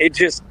game,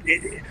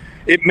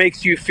 it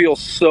makes you feel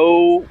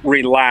so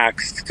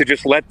relaxed to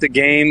just let the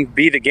game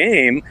be the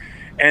game,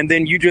 and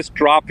then you just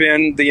drop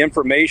in the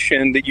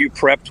information that you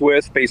prepped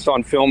with based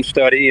on film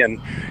study and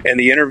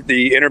the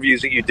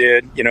interviews that you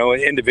did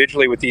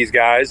individually with these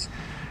guys,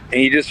 and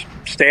you just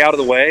stay out of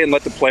the way and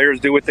let the players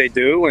do what they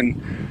do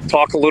and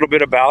talk a little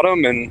bit about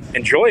them and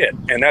enjoy it.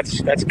 And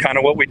that's kind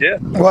of what we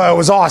did. Well, it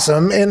was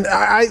awesome. And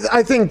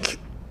I think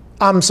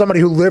I'm somebody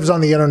who lives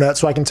on the internet,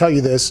 so I can tell you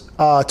this.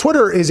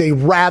 Twitter is a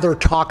rather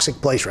toxic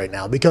place right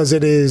now, because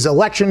it is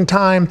election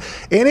time,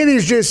 and it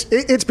is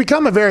it's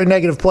become a very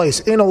negative place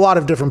in a lot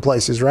of different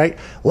places, right?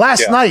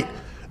 Last night,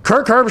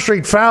 Kirk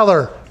Herbstreit,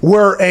 Fowler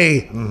were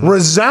a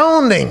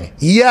resounding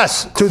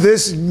yes to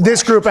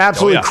this group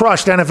absolutely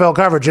crushed NFL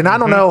coverage. And I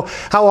don't know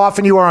how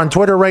often you are on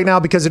Twitter right now,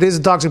 because it is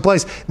a toxic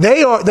place.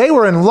 They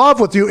were in love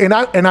with you, and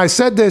I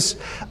said this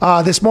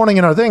this morning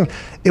in our thing.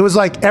 It was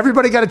like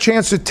everybody got a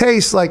chance to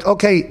taste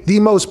the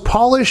most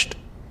polished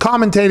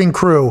commentating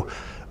crew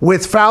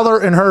with Fowler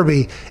and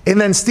Herbie, and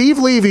then Steve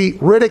Levy,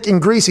 Riddick,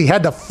 and Greasy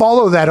had to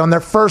follow that on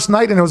their first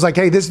night, and it was like,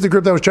 hey, this is the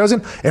group that was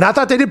chosen. And I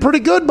thought they did pretty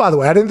good, by the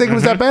way. I didn't think it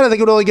was that bad. I think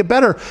it would only get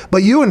better.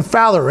 But you and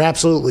Fowler were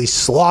absolutely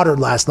slaughtered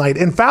last night.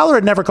 And Fowler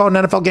had never called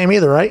an NFL game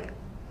either, right?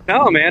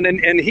 No, man,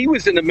 and he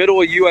was in the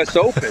middle of U.S.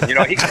 Open. He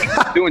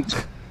was doing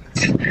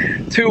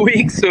 2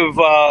 weeks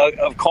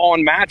of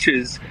calling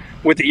matches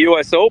with the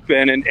U.S.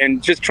 Open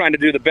and just trying to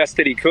do the best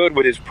that he could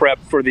with his prep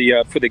for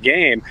the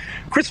game.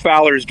 Chris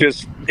Fowler's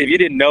just, if you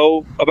didn't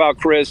know about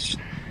Chris,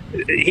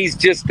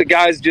 the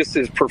guy's just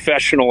as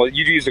professional.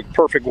 You use a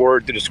perfect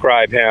word to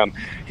describe him.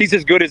 He's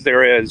as good as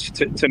there is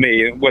to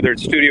me, whether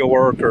it's studio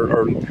work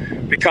or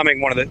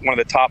becoming one of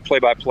the top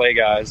play-by-play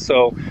guys.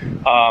 So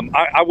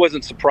I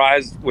wasn't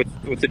surprised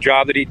with the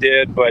job that he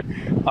did, but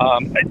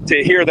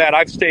to hear that,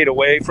 I've stayed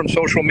away from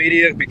social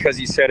media because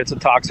he said it's a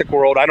toxic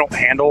world. I don't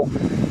handle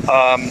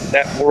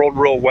that world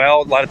real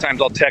well. A lot of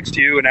times I'll text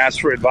you and ask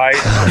for advice.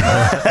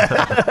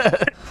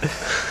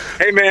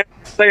 Hey man,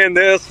 saying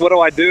this, what do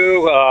I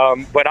do?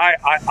 But I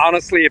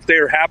honestly, if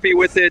they're happy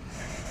with it,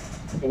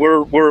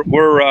 we're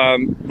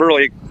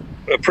really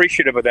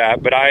appreciative of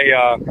that. But I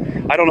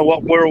don't know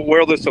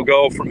where this will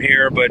go from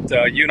here. But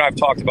you and I have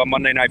talked about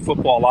Monday Night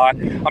Football a lot.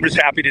 I'm just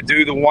happy to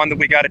do the one that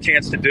we got a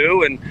chance to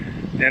do, and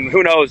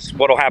who knows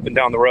what'll happen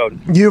down the road.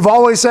 You've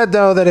always said,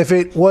 though, that if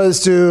it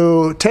was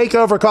to take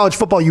over college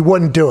football, you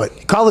wouldn't do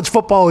it. College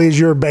football is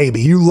your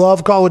baby. You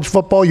love college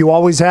football. You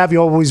always have. You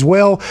always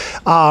will.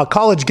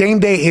 College Game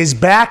Day is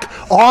back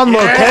on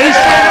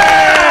location.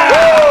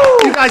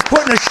 You guys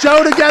putting a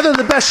show together,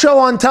 the best show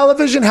on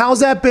television.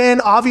 How's that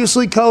been?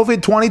 Obviously,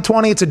 COVID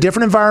 2020. It's a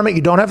different environment.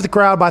 You don't have the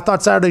crowd, but I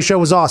thought Saturday's show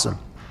was awesome.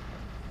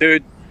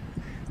 Dude,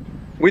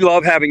 we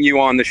love having you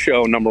on the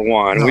show, number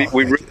one.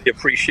 We really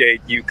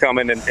appreciate you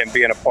coming and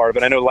being a part of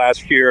it. I know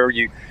last year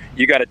you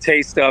got a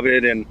taste of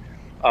it, and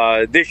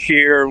this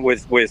year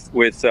with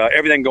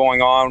everything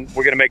going on,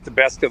 we're going to make the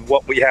best of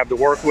what we have to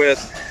work with.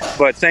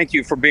 But thank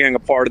you for being a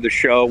part of the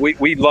show.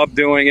 We love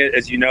doing it.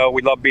 As you know,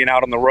 we love being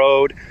out on the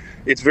road.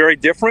 It's very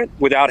different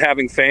without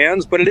having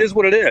fans, but it is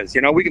what it is.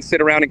 You know, we can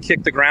sit around and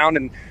kick the ground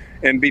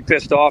and be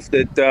pissed off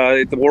that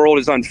the world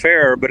is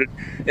unfair, but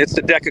it's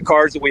the deck of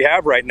cards that we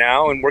have right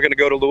now, and we're going to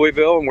go to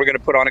Louisville, and we're going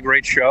to put on a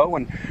great show,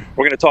 and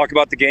we're going to talk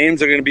about the games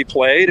that are going to be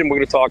played, and we're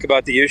going to talk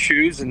about the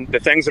issues and the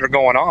things that are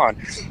going on.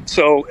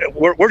 So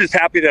we're just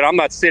happy that I'm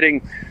not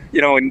sitting,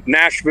 in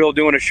Nashville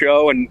doing a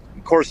show, and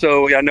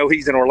Corso, I know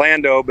he's in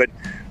Orlando, but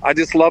I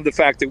just love the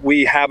fact that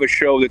we have a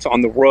show that's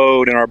on the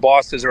road, and our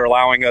bosses are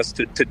allowing us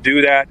to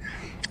do that,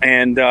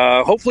 and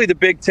hopefully the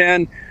Big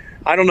Ten.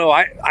 I don't know.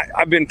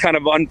 I've been kind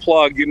of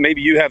unplugged.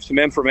 Maybe you have some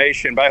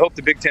information, but I hope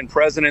the Big Ten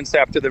presidents,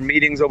 after their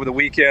meetings over the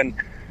weekend,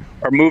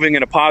 are moving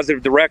in a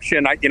positive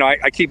direction.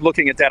 I keep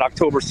looking at that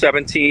October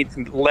 17th.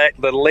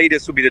 The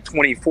latest would be the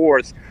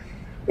 24th,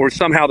 or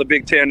somehow the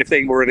Big Ten, if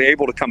they were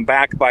able to come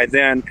back by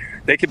then,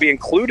 they could be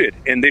included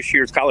in this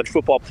year's college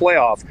football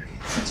playoff.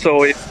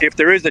 So if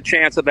there is a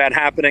chance of that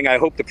happening, I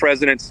hope the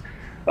presidents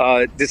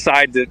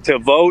decide to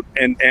vote,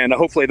 and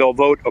hopefully they'll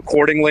vote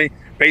accordingly,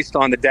 based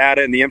on the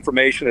data and the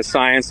information and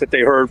science that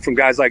they heard from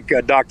guys like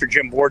Dr.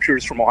 Jim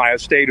Borchers from Ohio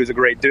State, who's a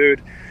great dude.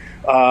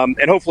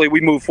 And hopefully we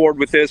move forward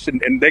with this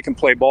and they can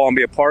play ball and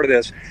be a part of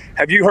this.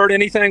 Have you heard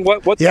anything?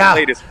 What's the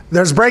latest?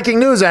 There's breaking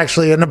news,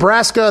 actually. The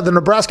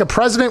Nebraska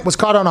president was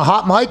caught on a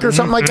hot mic or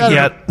something like that.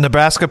 Yeah,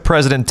 Nebraska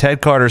President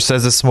Ted Carter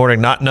says this morning,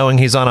 not knowing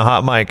he's on a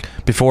hot mic,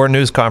 before a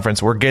news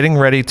conference, we're getting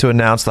ready to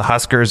announce the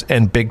Huskers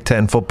and Big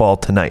Ten football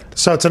tonight.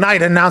 So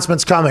tonight, an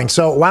announcement's coming.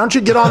 So why don't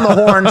you get on the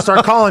horn and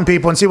start calling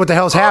people and see what the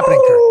hell's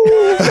happening,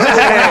 Kirk?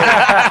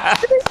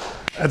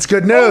 That's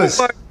good news.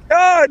 Oh, my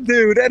God,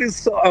 dude, that is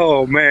so.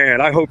 Oh, man,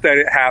 I hope that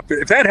it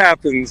happens. If that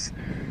happens,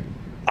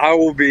 I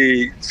will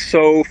be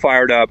so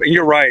fired up. And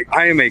you're right.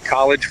 I am a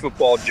college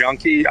football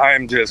junkie. I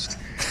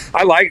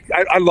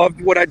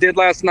loved what I did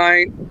last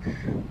night,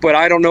 but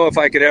I don't know if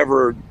I could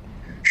ever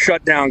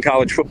shut down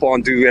college football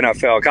and do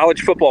NFL.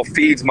 College football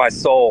feeds my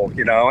soul,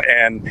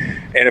 and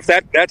if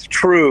that's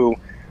true,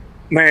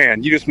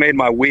 man, you just made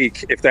my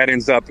week. If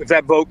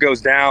that vote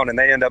goes down and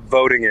they end up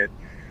voting it,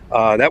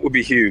 that would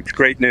be huge.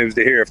 Great news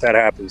to hear if that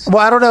happens. Well,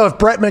 I don't know if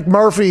Brett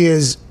McMurphy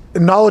is a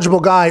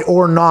knowledgeable guy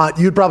or not.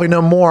 You'd probably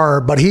know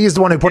more, but he's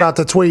the one who put out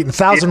the tweet.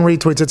 1,000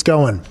 retweets, it's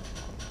going.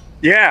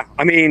 Yeah,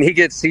 I mean,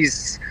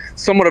 he's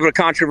somewhat of a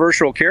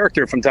controversial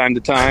character from time to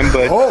time,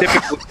 but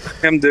typically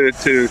for him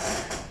to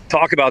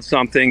talk about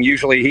something,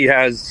 usually he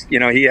has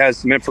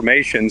some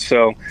information.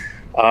 So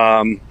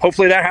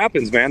hopefully that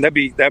happens, man.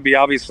 That'd be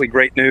obviously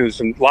great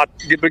news and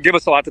give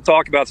us a lot to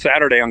talk about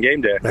Saturday on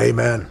game day.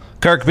 Amen.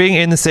 Kirk, being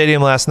in the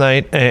stadium last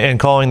night and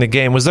calling the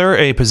game, was there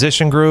a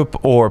position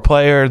group or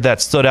player that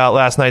stood out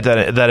last night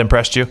that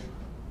impressed you?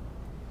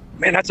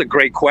 Man, that's a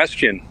great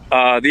question.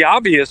 The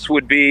obvious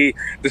would be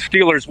the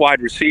Steelers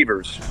wide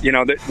receivers.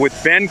 That with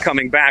Ben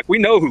coming back, we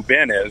know who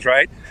Ben is,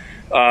 right?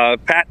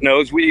 Pat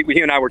knows.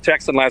 He and I were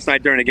texting last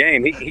night during the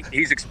game.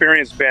 He's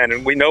experienced Ben,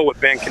 and we know what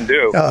Ben can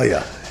do. Oh,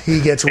 yeah. He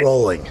gets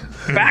rolling.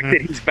 The fact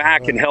that he's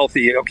back and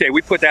healthy, okay,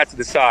 we put that to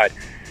the side.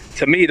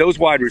 To me, those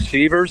wide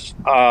receivers,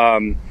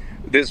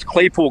 this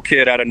Claypool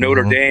kid out of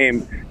Notre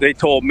Dame, they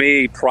told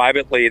me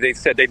privately, they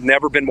said they've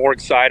never been more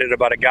excited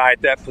about a guy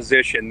at that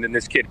position than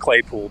this kid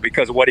Claypool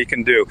because of what he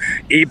can do.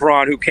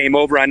 Ebron, who came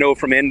over, I know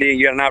from Indy,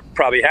 you're not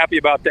probably happy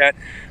about that,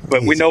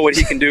 but we know what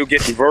he can do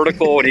getting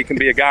vertical, and he can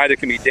be a guy that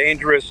can be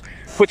dangerous,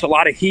 puts a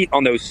lot of heat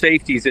on those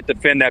safeties that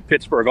defend that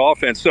Pittsburgh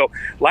offense. So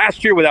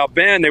last year without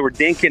Ben, they were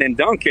dinking and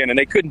dunking, and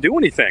they couldn't do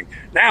anything.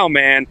 Now,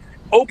 man,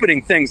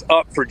 opening things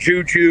up for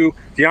Juju,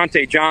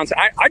 Deontay Johnson,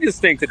 I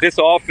just think that this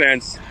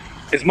offense,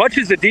 as much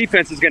as the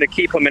defense is going to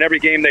keep them in every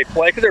game they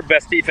play, because they're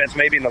best defense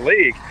maybe in the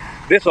league,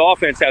 this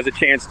offense has a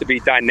chance to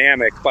be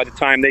dynamic by the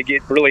time they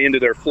get really into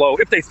their flow,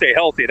 if they stay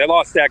healthy. They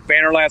lost Zach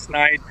Banner last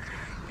night.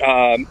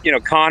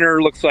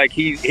 Connor looks like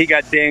he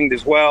got dinged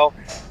as well.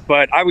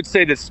 But I would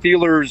say the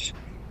Steelers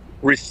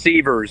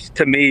receivers,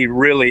 to me,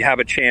 really have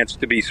a chance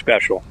to be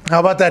special. How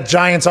about that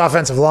Giants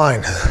offensive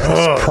line?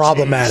 It's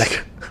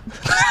problematic.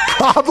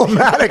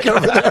 Problematic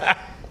over there.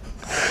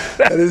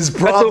 That is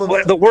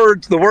problematic.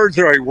 The words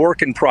are a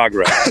work in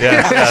progress.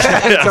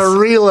 It's a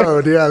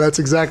reload. Yeah, that's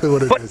exactly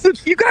what it is.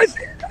 But you guys,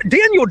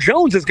 Daniel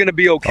Jones is going to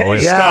be okay. Oh,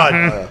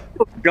 yeah.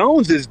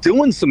 Jones is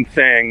doing some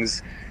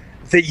things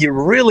that you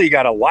really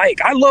got to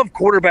like. I love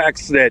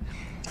quarterbacks that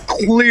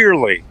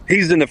clearly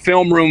he's in the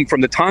film room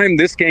from the time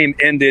this game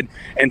ended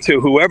and to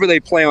whoever they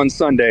play on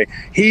Sunday.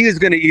 He is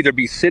going to either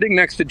be sitting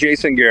next to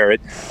Jason Garrett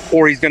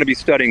or he's going to be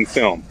studying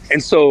film.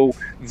 And so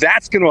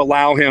that's going to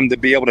allow him to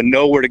be able to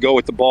know where to go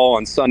with the ball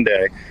on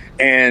Sunday.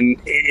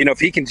 And, if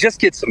he can just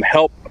get some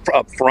help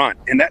up front,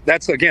 and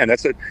that's a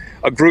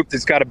group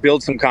that's got to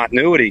build some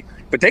continuity.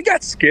 But they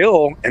got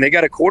skill, and they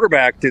got a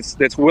quarterback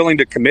that's willing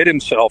to commit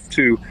himself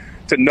to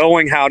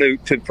knowing how to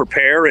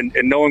prepare and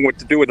knowing what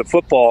to do with the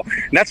football.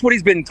 And that's what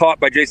he's been taught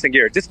by Jason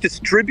Garrett. Just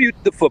distribute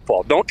the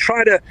football. Don't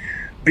try to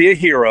be a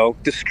hero.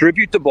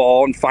 Distribute the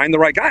ball and find the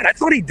right guy. And I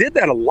thought he did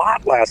that a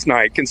lot last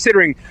night,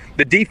 considering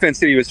the defense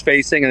that he was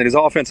facing and that his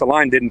offensive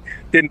line didn't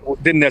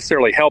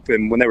necessarily help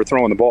him when they were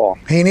throwing the ball.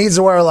 He needs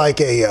to wear like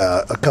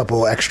a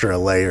couple extra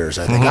layers,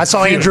 I think. I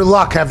saw Andrew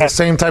Luck have the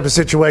same type of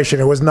situation.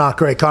 It was not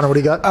great. Connor, what do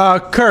you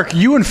got? Kirk,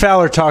 you and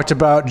Fowler talked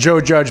about Joe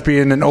Judge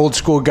being an old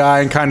school guy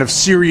and kind of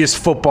serious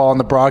football on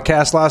the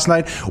broadcast last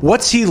night.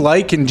 What's he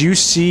like, and do you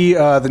see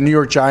the New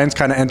York Giants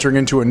kind of entering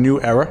into a new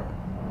era?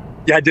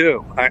 Yeah, I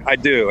do. I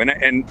do.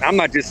 And I'm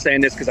not just saying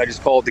this because I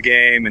just called the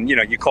game and,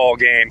 you call a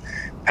game.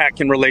 Pat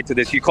can relate to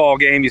this. You call a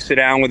game, you sit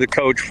down with a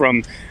coach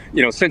from,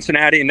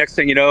 Cincinnati, and next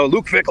thing you know,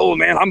 Luke Fickell,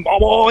 man, I'm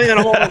all in.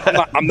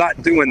 I'm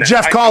not doing that.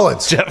 Jeff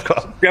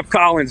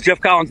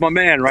Collins, my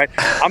man, right?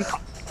 I'm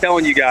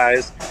telling you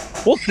guys,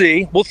 we'll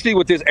see. We'll see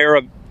what this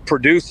era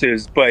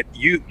produces, but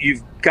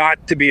you've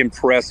got to be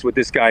impressed with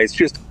this guy. It's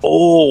just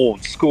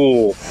old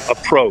school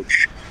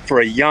approach for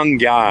a young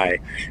guy.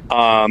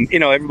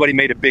 Everybody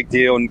made a big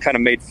deal and kind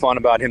of made fun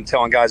about him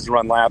telling guys to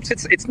run laps.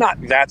 It's not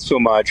that so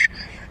much.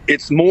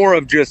 It's more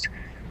of just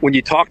when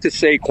you talk to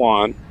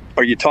Saquon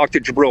or you talk to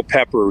Jabril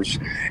Peppers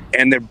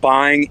and they're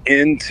buying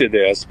into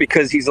this,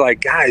 because he's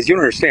like, guys, you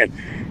don't understand.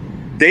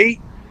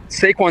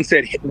 Saquon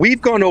said,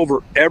 we've gone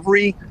over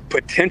every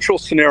potential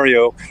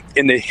scenario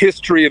in the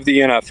history of the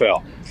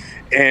NFL.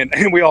 And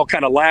we all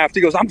kind of laughed.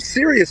 He goes, I'm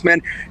serious,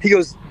 man. He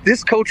goes,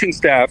 this coaching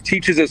staff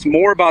teaches us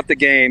more about the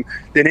game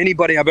than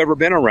anybody I've ever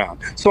been around.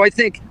 So I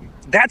think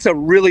that's a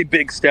really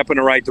big step in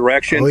the right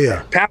direction. Oh,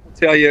 yeah. Pat will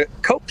tell you,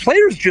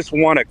 players just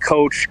want a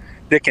coach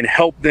that can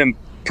help them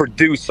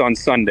produce on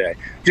Sunday.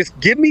 Just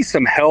give me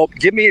some help.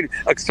 Give me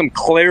some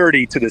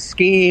clarity to the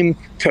scheme,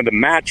 to the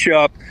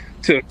matchup,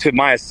 to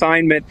my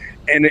assignment.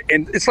 And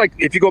it's like,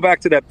 if you go back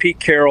to that Pete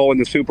Carroll in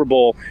the Super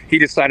Bowl, he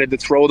decided to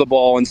throw the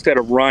ball instead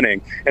of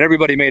running, and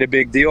everybody made a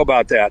big deal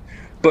about that.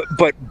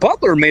 But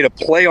Butler made a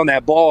play on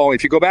that ball.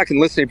 If you go back and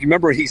listen, if you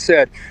remember,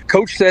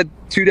 Coach said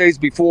 2 days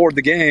before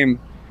the game,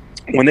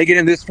 when they get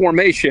in this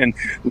formation,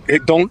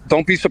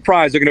 don't be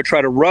surprised. They're going to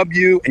try to rub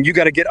you, and you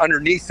got to get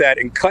underneath that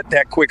and cut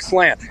that quick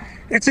slant.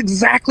 It's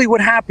exactly what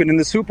happened in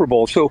the Super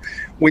Bowl. So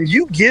when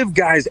you give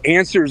guys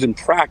answers in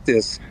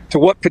practice to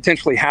what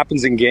potentially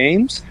happens in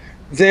games,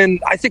 then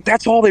I think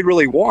that's all they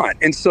really want.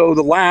 And so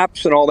the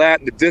laps and all that,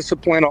 and the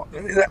discipline,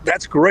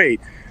 that's great.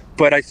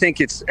 But I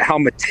think it's how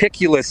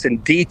meticulous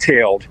and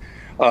detailed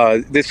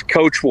this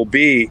coach will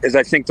be is,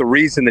 I think, the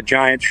reason the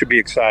Giants should be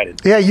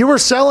excited. Yeah, you were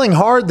selling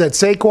hard that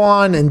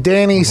Saquon and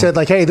Danny said,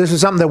 like, hey, this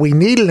is something that we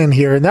needed in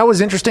here. And that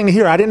was interesting to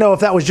hear. I didn't know if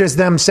that was just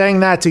them saying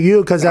that to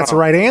you because that's the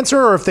right answer,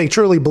 or if they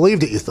truly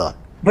believed it, you thought.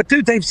 But,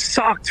 dude, they've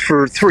sucked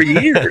for 3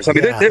 years. I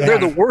mean, they're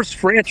the worst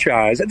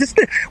franchise.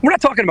 We're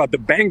not talking about the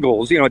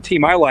Bengals, a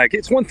team I like.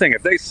 It's one thing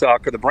if they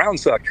suck or the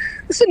Browns suck.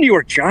 This is the New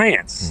York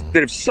Giants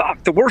that have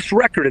sucked, the worst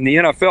record in the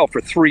NFL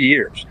for 3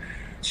 years.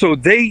 So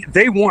they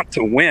want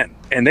to win,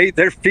 and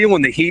they're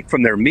feeling the heat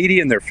from their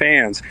media and their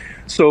fans.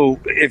 So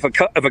if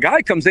a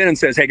guy comes in and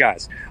says, hey,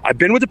 guys, I've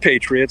been with the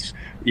Patriots.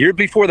 Year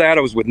before that,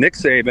 I was with Nick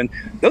Saban.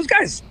 Those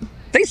guys,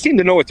 they seem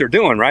to know what they're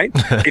doing, right?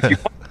 If you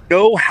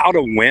know how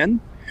to win,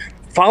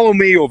 follow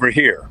me over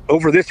here,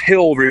 over this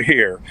hill over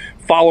here.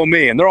 Follow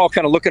me. And they're all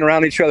kind of looking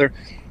around each other.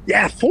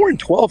 Yeah,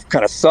 4-12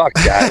 kind of sucked,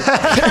 guys.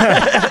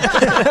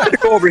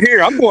 Go over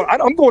here. I'm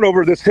going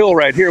over this hill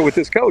right here with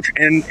this coach.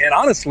 And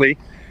honestly,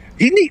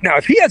 now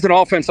if he has an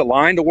offensive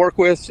line to work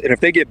with, and if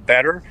they get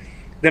better,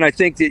 then I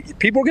think that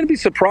people are going to be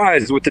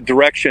surprised with the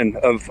direction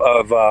of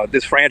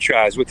this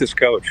franchise with this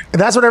coach.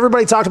 And that's what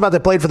everybody talked about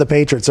that played for the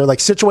Patriots. They're like,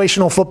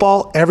 situational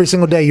football. Every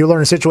single day you're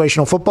learning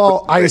situational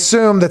football. I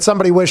assume that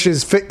somebody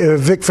wishes Vic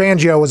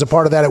Fangio was a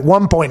part of that at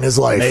one point in his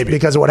life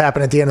because of what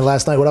happened at the end of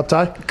last night. What up,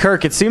 Ty?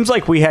 Kirk, it seems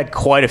like we had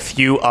quite a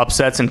few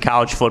upsets in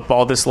college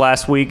football this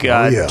last week.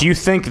 Do you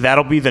think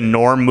that'll be the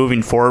norm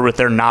moving forward with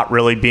there not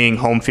really being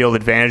home field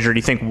advantage, or do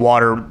you think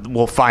water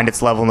will find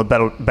its level and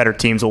the better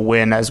teams will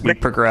win as we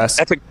progress?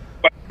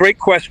 Great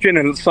question,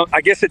 and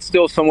I guess it's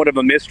still somewhat of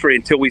a mystery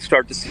until we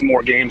start to see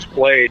more games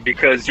played,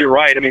 because you're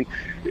right. I mean,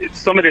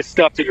 some of this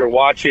stuff that you're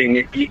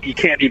watching, you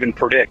can't even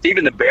predict.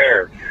 Even the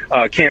Bear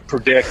can't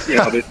predict,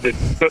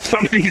 that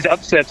some of these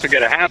upsets are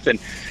going to happen.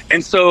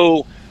 And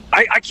so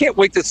I can't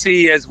wait to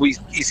see, as you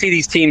see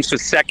these teams for a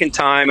second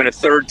time and a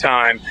third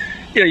time,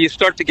 you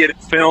start to get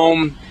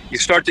film. You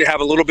start to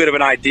have a little bit of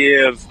an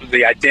idea of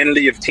the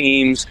identity of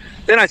teams.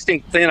 Then I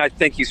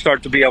think you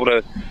start to be able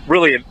to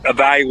really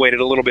evaluate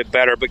it a little bit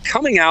better. But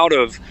coming out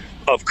of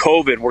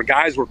COVID, where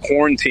guys were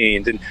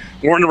quarantined and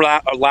weren't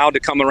allowed to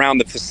come around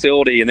the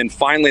facility, and then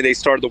finally they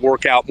started to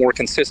work out more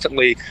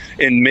consistently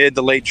in mid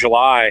to late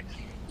July,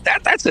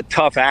 that's a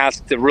tough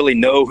ask to really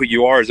know who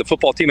you are as a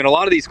football team. And a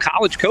lot of these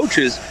college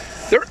coaches,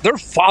 they're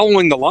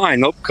following the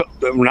line. Nope,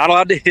 we're not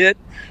allowed to hit.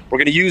 We're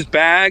going to use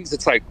bags.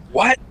 It's like,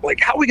 what? Like,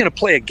 how are we going to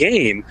play a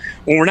game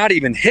when we're not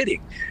even hitting?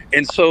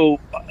 And so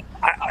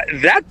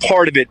that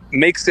part of it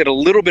makes it a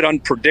little bit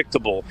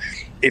unpredictable.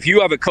 If you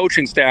have a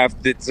coaching staff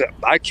that's,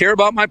 I care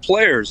about my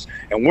players,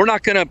 and we're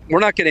not gonna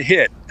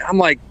hit. I'm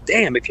like,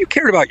 damn, if you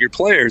cared about your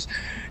players,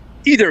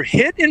 either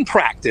hit in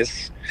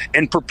practice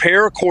and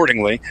prepare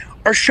accordingly,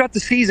 or shut the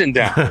season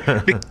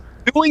down.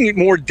 Doing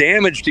more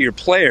damage to your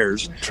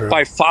players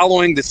by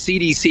following the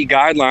CDC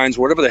guidelines,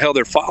 whatever the hell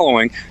they're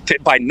following,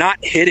 by not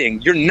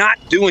hitting, you're not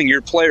doing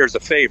your players a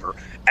favor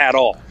at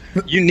all.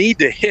 You need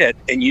to hit,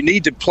 and you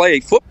need to play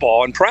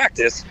football and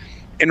practice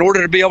in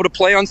order to be able to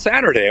play on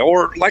Saturday.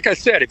 Or, like I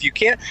said, if you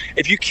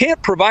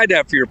can't provide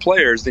that for your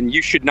players, then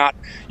you should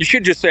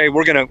just say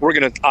we're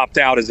gonna opt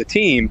out as a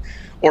team,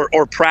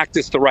 or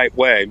practice the right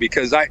way,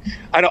 because I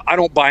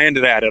don't buy into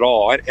that at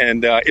all.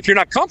 And if you're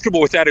not comfortable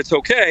with that, it's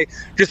okay.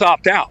 Just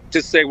opt out.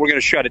 Just say we're going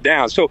to shut it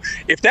down. So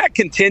if that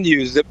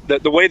continues,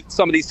 the way that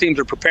some of these teams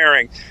are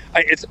preparing,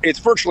 it's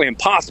virtually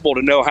impossible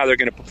to know how they're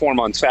going to perform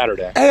on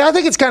Saturday. Hey, I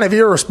think it's kind of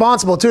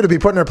irresponsible, too, to be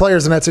putting their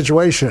players in that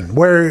situation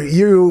where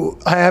you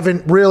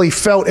haven't really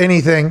felt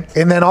anything,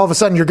 and then all of a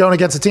sudden you're going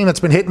against a team that's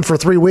been hitting for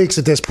 3 weeks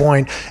at this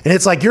point, and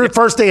it's like your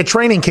first day of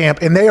training camp,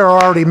 and they are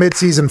already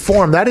midseason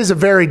form. That is a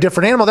very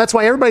different animal. That's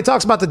why everybody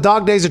talks about the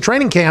dog days of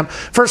training camp.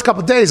 First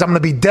couple of days, I'm going to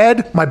be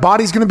dead. My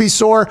body's going to be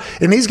sore.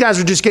 And these guys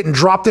are just getting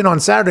dropped in on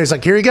Saturdays.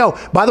 Like, here you go.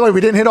 By the way,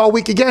 we didn't hit all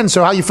week again.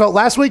 So how you felt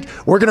last week,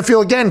 we're going to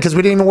feel again because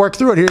we didn't even work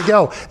through it. Here you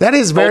go. That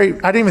is I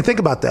didn't even think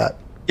about that.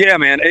 Yeah,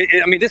 man.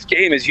 I mean, this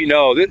game, as you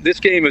know, this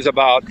game is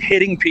about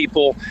hitting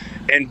people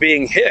and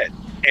being hit.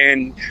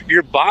 And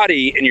your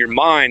body and your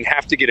mind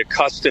have to get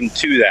accustomed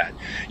to that.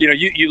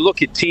 You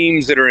look at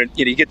teams that are,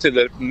 you get to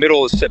the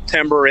middle of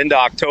September into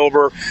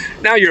October.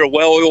 Now you're a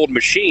well-oiled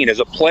machine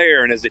as a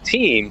player and as a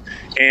team.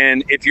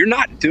 And if you're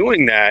not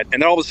doing that,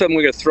 and then all of a sudden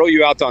we're going to throw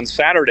you out on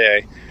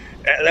Saturday,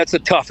 that's a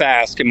tough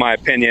ask, in my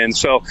opinion.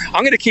 So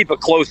I'm going to keep a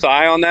close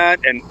eye on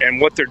that and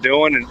what they're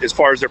doing as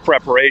far as their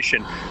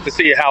preparation to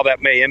see how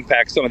that may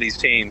impact some of these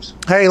teams.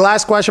 Hey,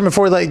 last question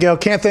before we let you go.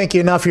 Can't thank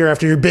you enough here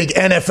after your big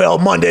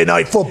NFL Monday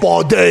Night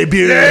Football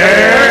debut.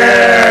 Yeah!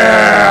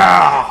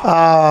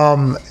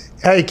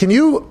 Hey, can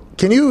you,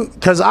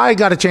 because I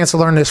got a chance to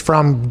learn this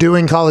from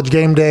doing College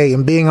Game Day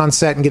and being on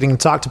set and getting to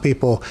talk to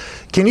people,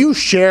 can you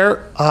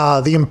share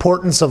the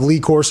importance of Lee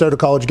Corso to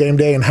College Game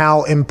Day and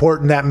how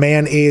important that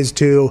man is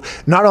to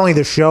not only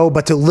the show,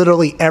 but to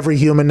literally every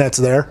human that's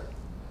there?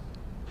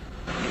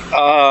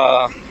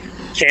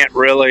 Can't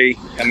really.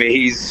 I mean,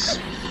 he's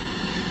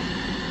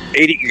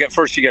 80.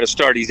 First, you got to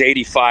start. He's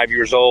 85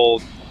 years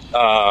old.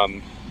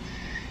 I've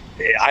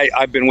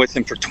been with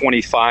him for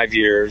 25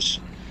 years.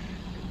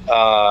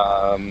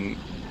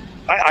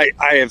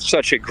 I have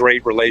such a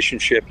great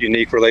relationship,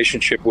 unique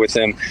relationship with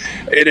him.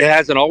 It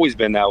hasn't always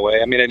been that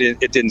way. I mean,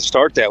 it didn't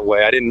start that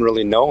way. I didn't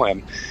really know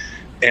him.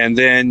 And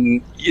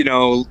then,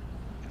 the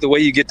way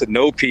you get to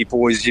know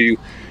people is you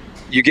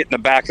get in the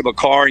back of a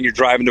car and you're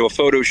driving to a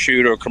photo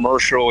shoot or a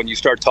commercial, and you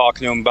start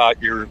talking to them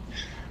about your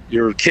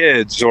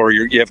kids, or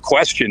you have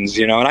questions,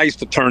 and I used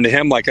to turn to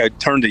him like I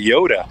turned to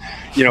Yoda,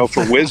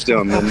 for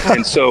wisdom.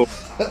 And so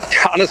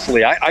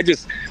honestly, I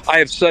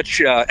have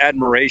such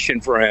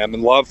admiration for him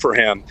and love for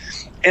him.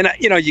 And,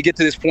 you get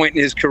to this point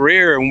in his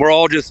career and we're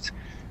all just,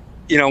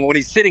 when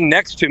he's sitting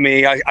next to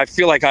me, I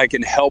feel like I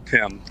can help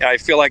him. I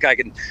feel like I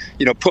can,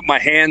 put my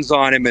hands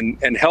on him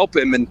and help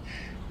him. And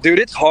dude,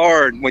 it's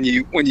hard when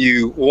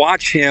you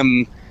watch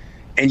him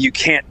and you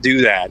can't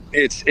do that.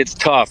 It's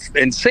tough.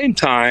 And same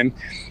time,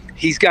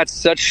 he's got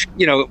such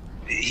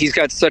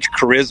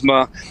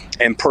charisma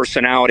and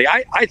personality.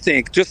 I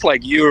think just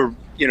like you're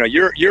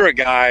a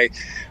guy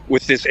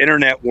with this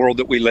internet world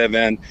that we live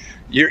in.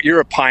 You're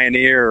a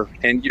pioneer,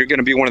 and you're going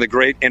to be one of the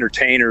great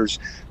entertainers.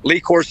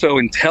 Lee Corso,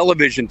 in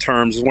television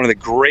terms, is one of the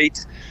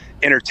great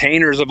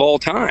entertainers of all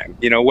time,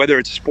 whether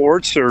it's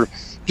sports or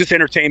just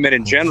entertainment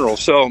in general.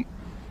 So,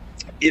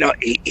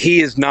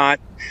 he is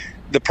not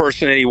the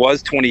person that he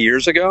was 20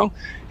 years ago.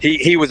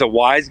 He was a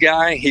wise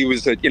guy. He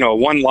was a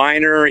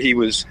one-liner. He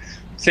was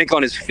think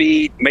on his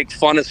feet, make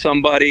fun of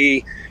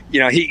somebody.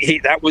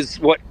 That was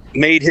what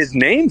made his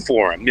name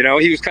for him.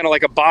 He was kind of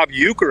like a Bob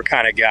Uecker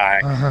kind of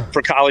guy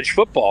for college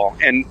football.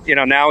 And,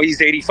 now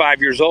he's 85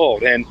 years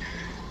old. And,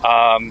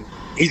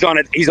 He's on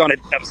a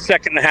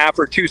second and a half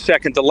or 2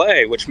 second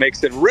delay, which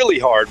makes it really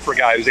hard for a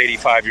guy who's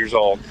 85 years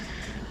old.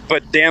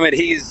 But damn it,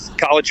 he's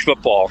college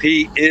football.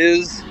 He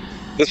is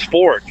the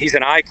sport. He's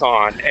an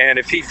icon. And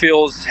if he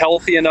feels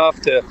healthy enough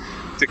to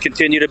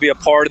continue to be a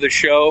part of the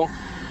show,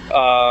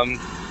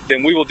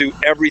 then we will do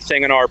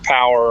everything in our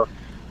power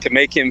to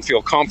make him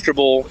feel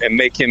comfortable and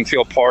make him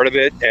feel part of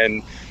it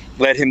and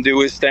let him do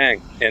his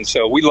thing. And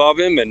so we love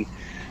him and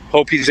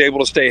hope he's able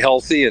to stay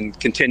healthy and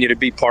continue to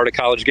be part of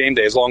College Game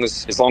Day as long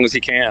as he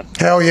can.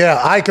 Hell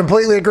yeah. I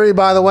completely agree,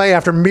 by the way.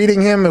 After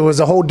meeting him, it was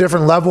a whole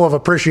different level of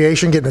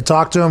appreciation getting to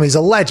talk to him. He's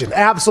a legend,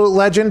 absolute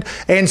legend.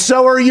 And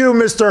so are you,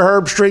 Mr.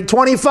 Herbstreit.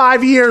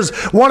 25 years,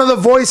 one of the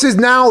voices,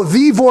 now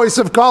the voice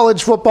of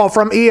college football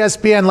from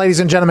ESPN. Ladies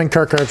and gentlemen,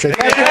 Kirk Herbstreit.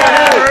 Thank you,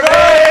 Herbie.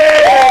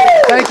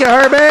 Thank you,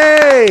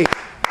 Herbie.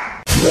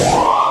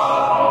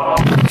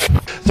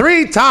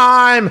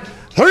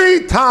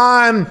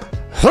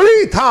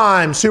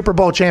 Three-time Super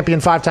Bowl champion,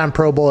 5-time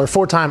Pro Bowler,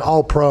 4-time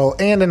All-Pro,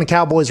 and in the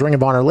Cowboys Ring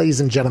of Honor, ladies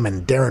and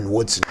gentlemen, Darren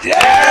Woodson.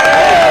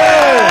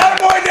 Yeah!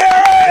 Boy,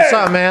 Darren! What's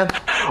up, man?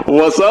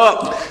 What's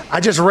up? I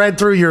just read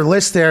through your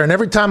list there, and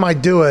every time I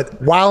do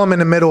it, while I'm in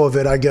the middle of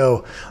it, I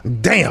go,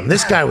 damn,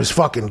 this guy was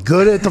fucking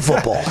good at the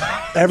football.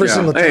 Every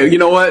single time. Hey, you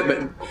know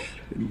what?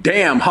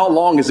 Damn, how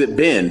long has it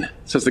been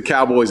since the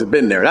Cowboys have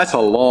been there? That's a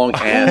long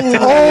ass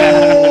time.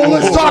 Oh,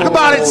 let's talk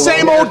about it.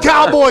 Same old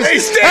Cowboys.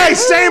 Hey,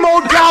 same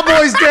old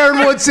Cowboys,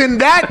 Darren Woodson.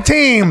 That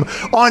team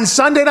on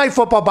Sunday Night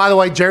Football, by the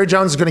way, Jerry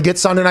Jones is going to get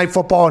Sunday Night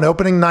Football on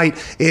opening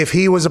night if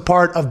he was a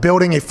part of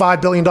building a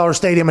 $5 billion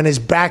stadium in his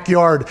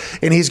backyard,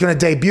 and he's going to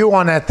debut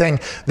on that thing.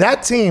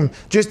 That team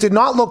just did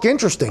not look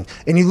interesting.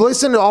 And you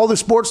listen to all the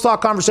sports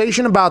talk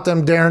conversation about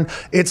them, Darren,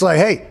 it's like,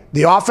 hey,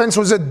 the offense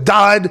was a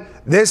dud.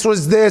 This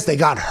was this. They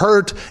got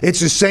hurt. It's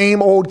the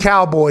same old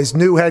Cowboys,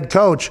 new head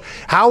coach.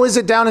 How is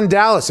it down in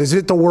Dallas? Is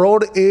it the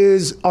world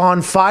is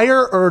on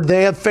fire, or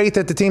they have faith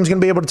that the team's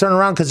going to be able to turn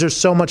around because there's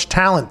so much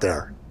talent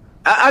there?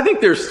 I think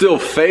there's still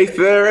faith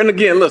there. And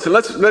again, listen,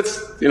 let's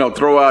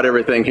throw out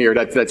everything here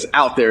that's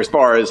out there as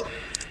far as,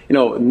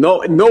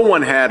 no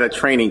one had a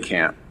training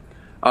camp.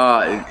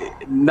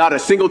 Not a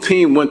single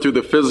team went through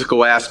the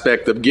physical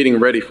aspect of getting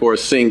ready for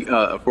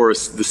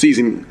the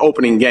season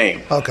opening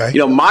game. Okay.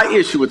 My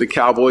issue with the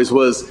Cowboys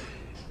was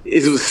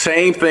the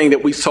same thing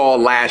that we saw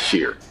last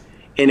year,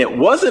 and it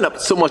wasn't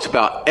so much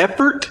about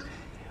effort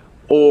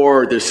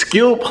or the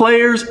skilled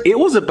players. It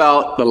was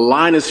about the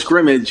line of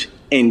scrimmage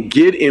and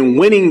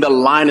winning the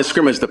line of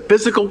scrimmage. The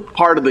physical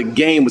part of the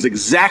game was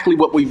exactly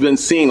what we've been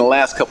seeing the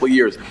last couple of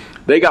years.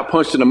 They got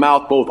punched in the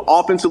mouth both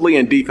offensively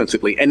and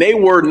defensively. And they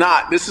were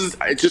not. This is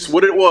just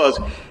what it was.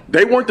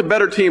 They weren't the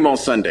better team on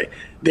Sunday.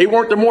 They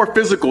weren't the more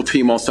physical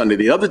team on Sunday.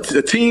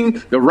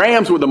 The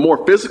Rams were the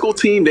more physical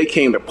team. They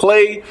came to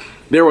play.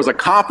 There was a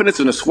confidence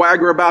and a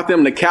swagger about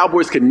them. The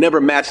Cowboys could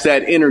never match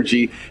that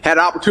energy. Had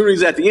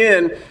opportunities at the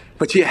end,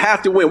 but you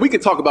have to win. We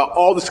can talk about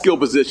all the skill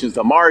positions,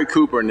 the Amari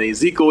Cooper and the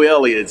Ezekiel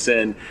Elliott's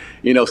and,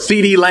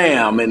 CeeDee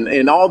Lamb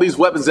and all these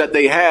weapons that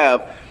they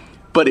have.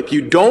 But if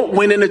you don't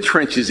win in the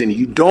trenches and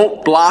you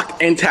don't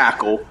block and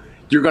tackle,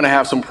 you're going to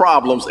have some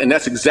problems, and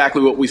that's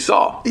exactly what we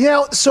saw.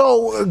 Yeah,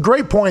 so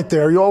great point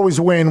there. You always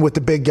win with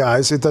the big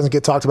guys. It doesn't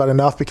get talked about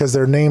enough because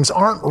their names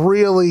aren't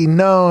really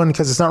known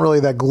because it's not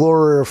really that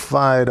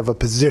glorified of a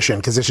position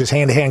because it's just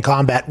hand-to-hand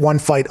combat, one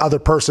fight, other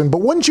person.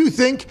 But wouldn't you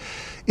think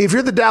if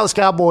you're the Dallas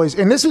Cowboys,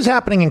 and this is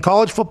happening in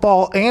college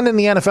football and in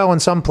the NFL in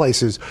some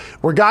places,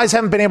 where guys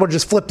haven't been able to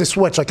just flip the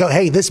switch, like, oh,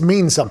 hey, this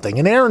means something.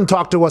 And Aaron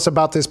talked to us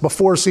about this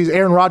before season.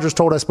 Aaron Rodgers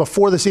told us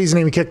before the season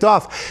even kicked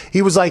off.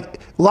 He was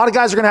like, a lot of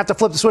guys are going to have to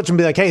flip the switch and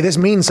be like, hey, this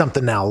means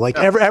something now. Like,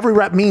 every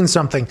rep means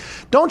something.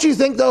 Don't you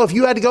think, though, if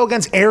you had to go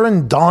against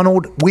Aaron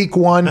Donald week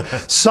one,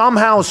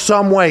 somehow,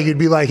 some way, you'd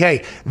be like,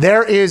 hey,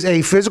 there is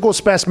a physical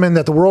specimen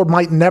that the world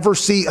might never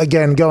see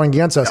again going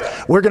against us.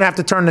 We're going to have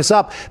to turn this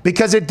up.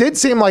 Because it did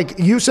seem like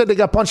you said they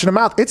got punched in the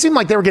mouth. It seemed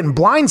like they were getting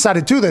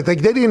blindsided too, that they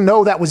didn't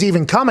know that was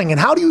even coming. And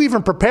how do you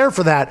even prepare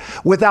for that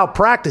without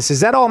practice? Is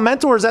that all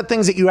mental, or is that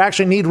things that you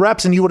actually need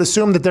reps and you would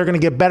assume that they're going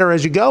to get better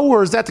as you go,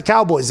 or is that the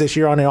Cowboys this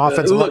year on the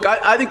offensive line? Look,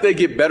 I think they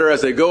get better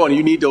as they go, and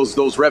you need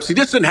those reps. You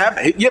just didn't have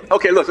 –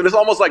 okay, listen, it's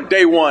almost like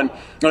day one.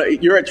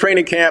 You're at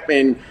training camp,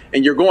 and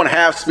you're going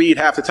half speed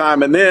half the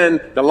time, and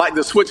then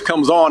the switch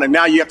comes on, and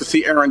now you have to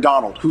see Aaron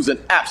Donald, who's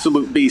an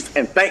absolute beast.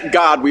 And thank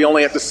God we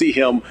only have to see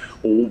him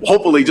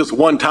hopefully just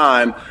one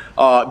time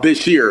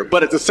this year.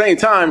 But at the same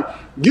time,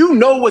 you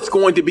know what's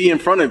going to be in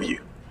front of you.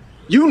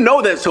 You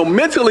know that. So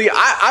mentally,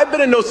 I've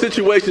been in those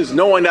situations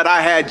knowing that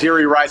I had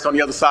Jerry Rice on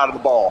the other side of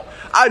the ball.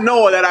 I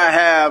know that I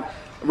have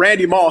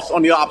Randy Moss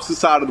on the opposite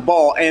side of the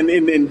ball. And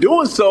in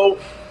doing so,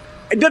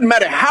 it doesn't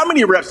matter how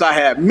many reps I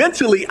have.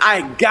 Mentally,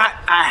 I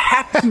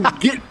have to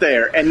get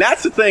there. And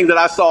that's the thing that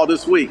I saw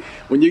this week.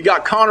 When you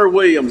got Connor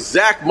Williams,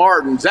 Zach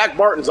Martin's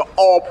an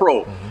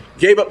all-pro.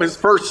 Gave up his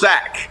first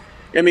sack,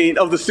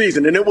 of the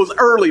season. And it was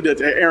early to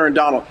Aaron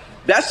Donald.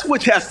 That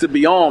switch has to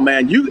be on,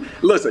 man. You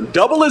listen,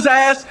 double his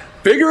ass,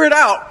 figure it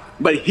out,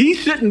 but he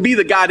shouldn't be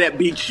the guy that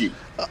beats you.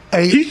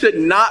 He should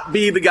not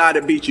be the guy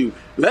that beat you.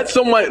 Let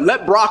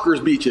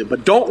Brockers beat you,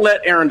 but don't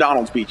let Aaron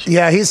Donalds beat you.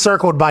 Yeah, he's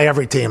circled by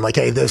every team. Like,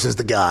 hey, this is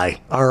the guy.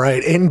 All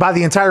right. And by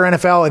the entire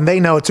NFL, and they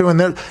know it too.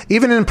 And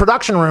even in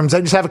production rooms,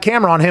 they just have a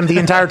camera on him the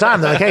entire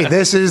time. They're like, hey,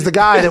 this is the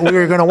guy that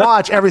we're going to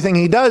watch. Everything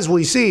he does,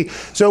 we see.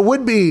 So it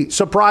would be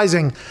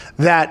surprising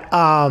that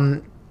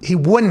he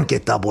wouldn't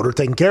get doubled or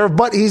taken care of,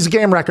 but he's a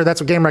game wrecker.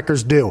 That's what game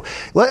wreckers do.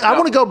 I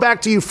want to go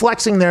back to you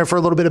flexing there for a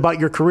little bit about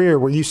your career,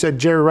 where you said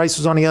Jerry Rice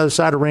was on the other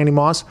side of Randy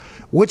Moss.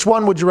 Which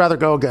one would you rather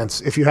go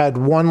against if you had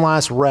one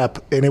last rep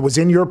and it was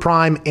in your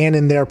prime and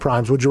in their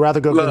primes? Would you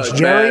rather go against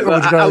Jerry, or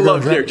would you rather go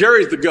against Jerry?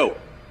 Jerry's the GOAT.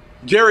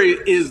 Jerry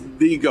is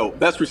the GOAT,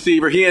 best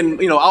receiver.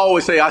 I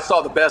always say I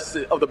saw the best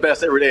of the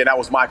best every day, and that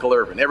was Michael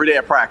Irvin. Every day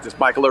at practice,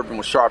 Michael Irvin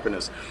was sharpening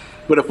us.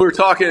 But if we're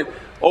talking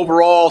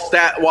overall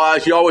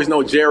stat-wise, you always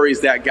know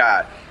Jerry's that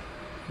guy.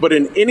 But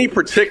in any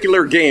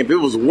particular game, if it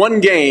was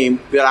one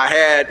game that I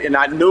had and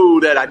I knew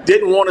that I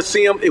didn't want to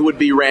see him, it would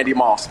be Randy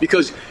Moss.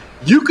 Because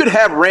you could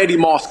have Randy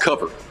Moss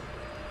covered,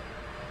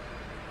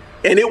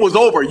 and it was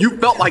over. You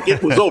felt like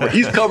it was over.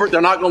 He's covered.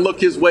 They're not going to look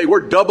his way.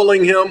 We're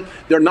doubling him.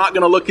 They're not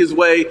going to look his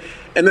way.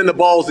 And then the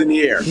ball's in the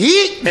air.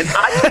 And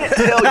I can't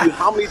tell you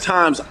how many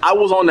times I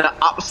was on that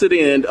opposite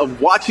end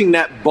of watching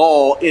that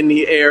ball in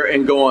the air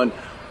and going,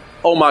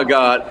 oh, my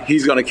God,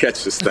 he's going to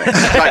catch this thing.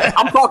 Like,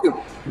 I'm talking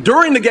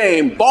during the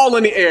game, ball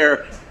in the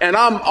air, and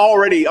I've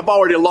already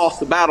lost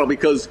the battle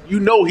because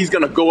he's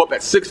going to go up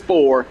at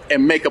 6'4"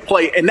 and make a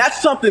play. And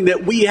that's something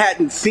that we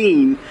hadn't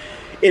seen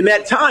in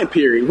that time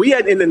period. We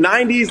had in the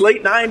 90s,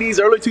 late 90s,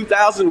 early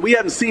 2000s, we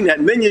hadn't seen that.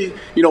 And then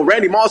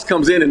Randy Moss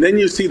comes in, and then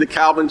you see the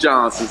Calvin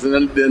Johnsons,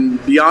 and then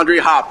DeAndre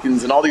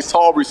Hopkins, and all these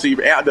tall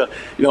receivers,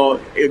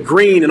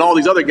 Green, and all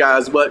these other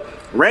guys. But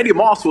Randy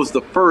Moss was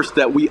the first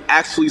that we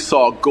actually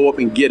saw go up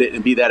and get it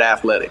and be that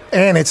athletic.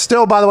 And it's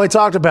still, by the way,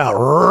 talked about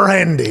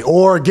Randy,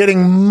 or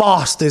getting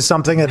mossed is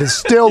something that is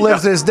still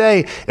lives this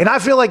day. And I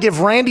feel like if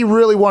Randy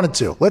really wanted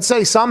to, let's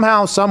say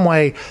somehow, some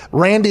way,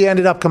 Randy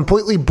ended up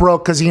completely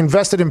broke because he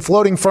invested in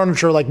floating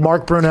furniture like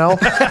Mark Brunell.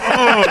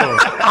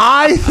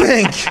 I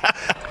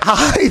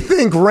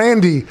think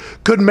Randy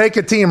could make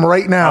a team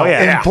right now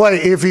and play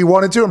if he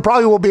wanted to, and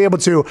probably will be able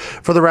to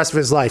for the rest of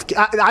his life.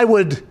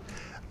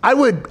 I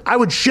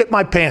would shit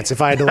my pants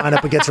if I had to line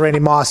up against Randy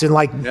Moss, and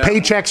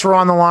paychecks were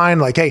on the line.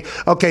 Like, hey,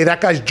 okay, that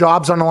guy's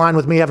job's on the line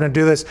with me having to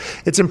do this.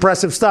 It's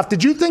impressive stuff.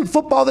 Did you think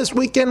football this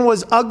weekend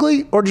was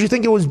ugly, or did you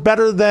think it was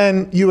better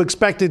than you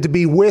expected to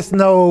be, with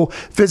no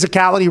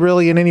physicality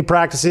really in any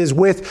practices,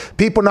 with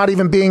people not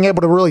even being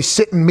able to really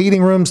sit in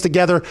meeting rooms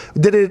together?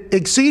 Did it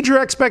exceed your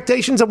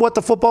expectations of what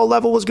the football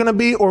level was going to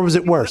be, or was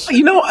it worse?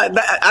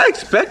 I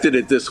expected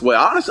it this way.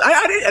 Honestly,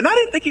 I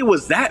didn't think it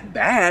was that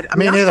bad.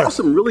 I saw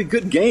some really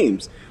good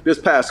games this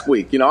past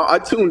week. I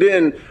tuned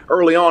in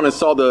early on and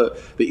saw the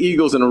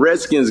Eagles and the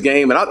Redskins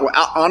game, and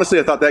honestly,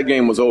 I thought that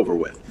game was over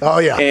with. Oh,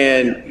 yeah.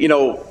 And,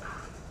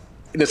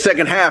 in the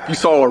second half, you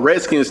saw a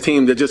Redskins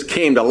team that just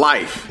came to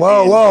life.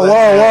 Whoa,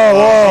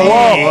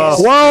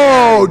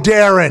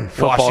 Darren.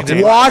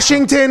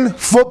 Washington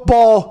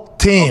football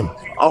team.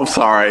 I'm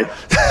sorry.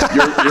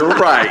 You're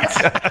right.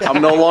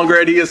 I'm no longer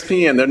at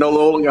ESPN. They're no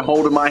longer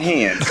holding my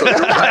hand. So you're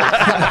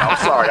right. I'm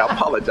sorry. I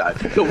apologize.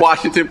 The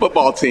Washington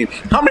football team.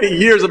 How many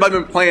years have I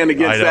been playing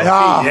against that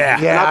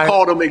team? And I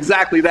called them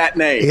exactly that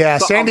name. Yeah,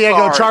 so San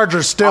Diego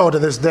Chargers still to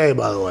this day,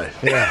 by the way.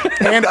 Yeah.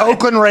 And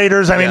Oakland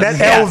Raiders. That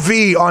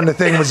LV on the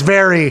thing was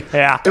very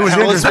it was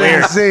interesting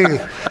to see.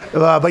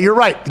 But you're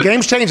right. The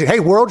game's changing. Hey,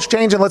 world's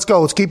changing. Let's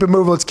go. Let's keep it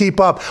moving. Let's keep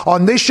up.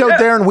 On this show,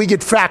 Darren, we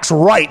get facts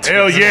right.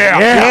 Hell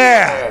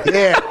yeah.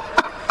 Yeah.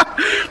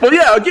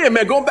 Well, again,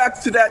 man, going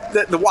back to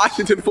the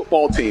Washington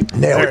football team,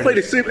 they played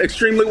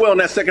extremely well in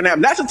that second half.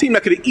 And that's a team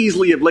that could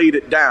easily have laid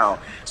it down.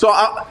 So,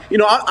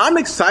 I'm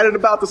excited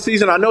about the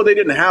season. I know they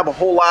didn't have a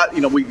whole lot.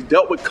 We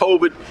dealt with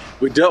COVID.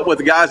 We dealt with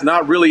the guys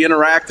not really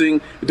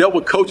interacting. We dealt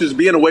with coaches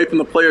being away from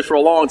the players for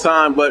a long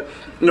time. But,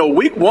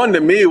 week one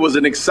to me was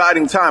an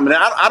exciting time. And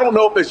I don't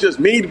know if it's just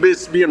me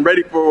being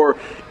ready for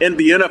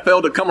the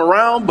NFL to come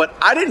around, but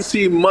I didn't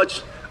see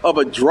much of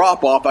a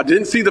drop-off. I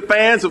didn't see the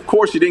fans. Of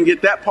course, you didn't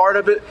get that part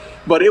of it,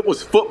 but it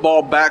was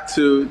football back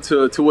to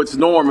its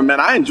norm, and,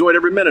 man, I enjoyed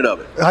every minute of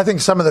it. I think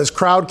some of those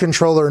crowd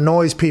controller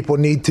noise people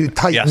need to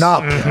tighten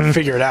up and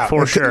figure it out.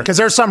 For sure. Because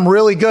there's some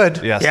really good.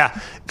 Yes. Yeah.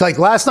 Like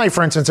last night,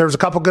 for instance, there was a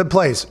couple good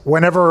plays.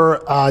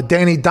 Whenever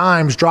Danny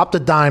Dimes dropped a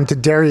dime to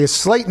Darius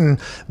Slayton,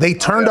 they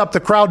turned up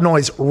the crowd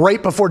noise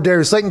right before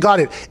Darius Slayton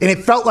got it. And it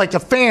felt like a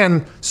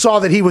fan saw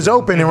that he was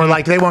open and were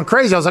like, they went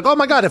crazy. I was like, oh,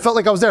 my God, it felt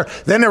like I was there.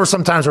 Then there were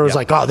some times where it was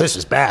like, oh, this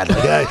is bad.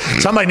 Like,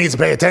 somebody needs to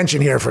pay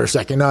attention here for a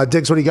second.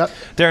 Diggs, what do you got?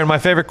 Darren, my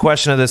favorite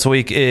question of this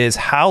week is,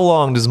 how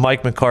long does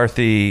Mike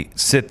McCarthy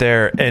sit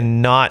there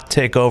and not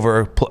take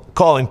over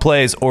calling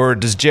plays, or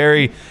is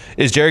Jerry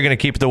going to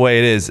keep it the way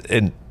it is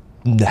and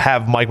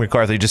have Mike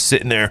McCarthy just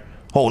sitting there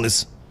holding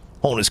his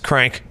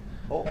crank?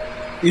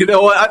 You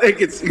know what? I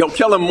think it's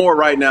Kellen Moore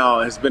right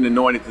now has been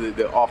anointed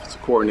the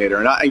offensive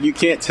coordinator, and you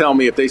can't tell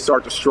me if they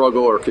start to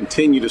struggle or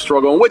continue to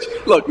struggle. Which,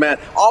 look, man,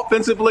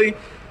 offensively,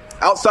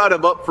 outside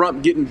of up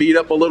front getting beat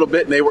up a little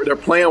bit, and they're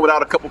playing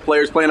without a couple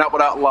players, playing out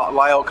without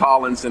Lyle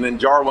Collins, and then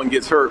Jarwin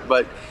gets hurt.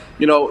 But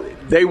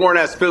they weren't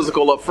as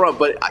physical up front.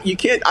 But you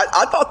can't.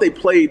 I thought they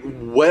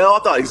played well. I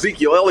thought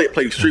Ezekiel Elliott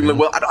played extremely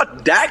well. I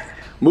thought Dak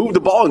moved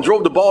the ball and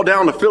drove the ball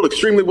down the field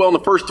extremely well in the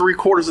first 3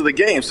 quarters of the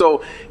game.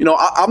 So,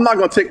 I'm not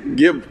going to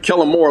give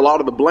Kellen Moore a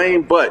lot of the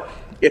blame, but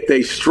if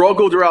they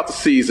struggle throughout the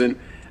season,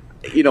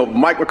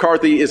 Mike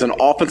McCarthy is an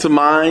offensive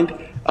mind.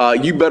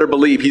 You better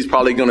believe he's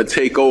probably going to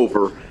take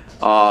over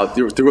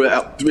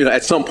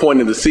at some point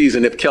in the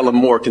season if Kellen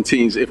Moore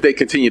if they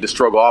continue to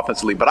struggle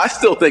offensively. But I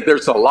still think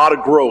there's a lot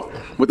of growth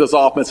with this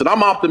offense, and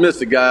I'm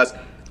optimistic, guys.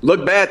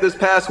 Look bad this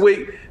past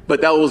week, but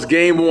that was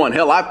game 1.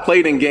 Hell, I've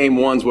played in game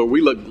 1s where we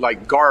looked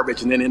like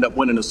garbage and then end up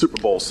winning the Super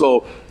Bowl.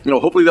 So,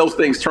 hopefully those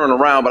things turn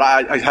around, but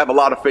I have a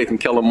lot of faith in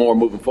Kellen Moore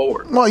moving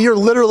forward. Well, you're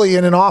literally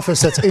in an office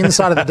that's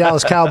inside of the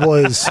Dallas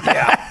Cowboys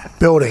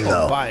building,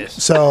 though.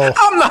 So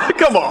I'm not.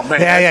 Come on,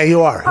 man. Yeah, you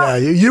are. Yeah,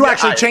 you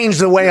actually changed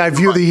the way I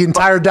view the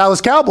entire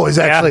Dallas Cowboys,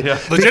 actually.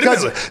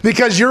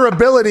 Because your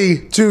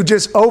ability to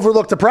just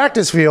overlook the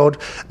practice field.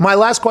 My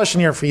last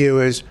question here for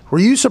you is, were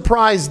you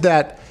surprised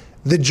that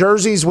the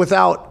jerseys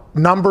without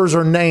numbers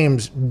or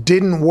names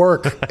didn't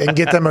work and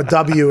get them a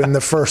W in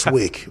the first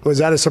week? Was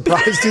that a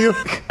surprise to you?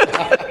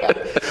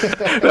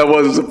 That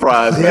was a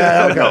surprise.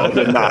 Yeah, okay. No,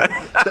 they're not.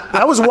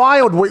 That was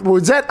wild.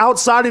 Was that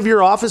outside of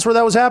your office where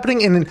that was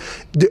happening? And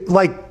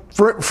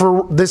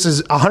for this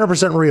is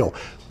 100% real.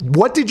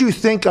 What did you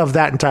think of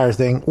that entire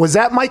thing? Was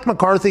that Mike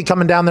McCarthy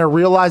coming down there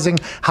realizing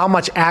how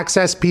much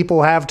access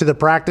people have to the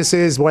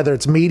practices, whether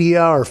it's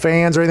media or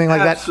fans or anything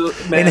like that?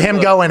 Man, and him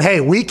going, hey,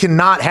 we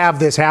cannot have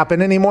this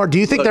happen anymore. Do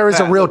you think there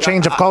is a real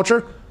change of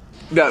culture?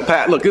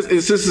 Pat, look,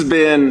 this has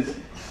been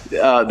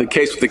the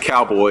case with the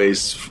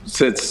Cowboys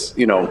since,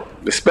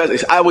 especially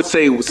I would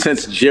say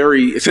since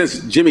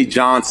Jimmy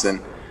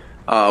Johnson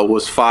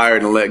was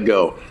fired and let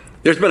go.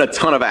 There's been a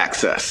ton of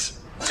access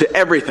to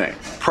everything,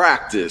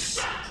 practice,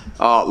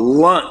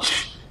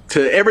 lunch,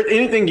 to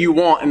anything you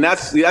want, and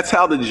that's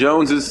how the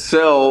Joneses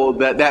sell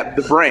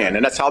the brand,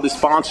 and that's how the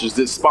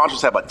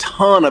sponsors have a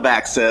ton of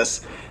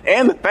access,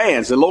 and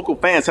the local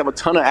fans have a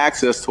ton of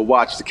access to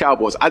watch the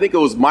Cowboys. I think it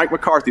was Mike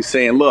McCarthy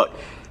saying, "Look,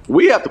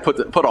 we have to put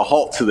a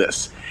halt to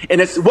this." And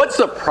it's what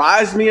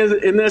surprised me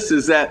in this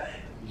is that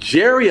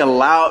Jerry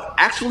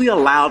actually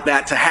allowed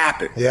that to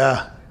happen.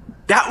 Yeah.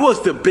 That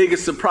was the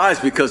biggest surprise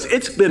because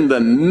it's been the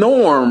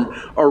norm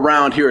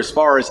around here as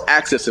far as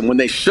access. And when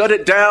they shut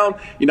it down,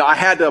 I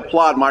had to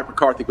applaud Mike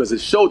McCarthy because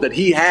it showed that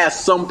he has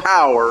some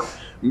power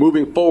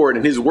moving forward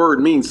and his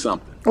word means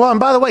something. Well,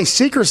 and by the way,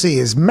 secrecy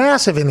is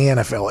massive in the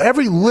NFL.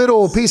 Every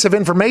little piece of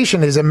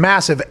information is a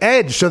massive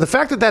edge. So the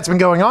fact that that's been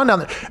going on down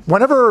there,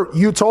 whenever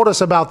you told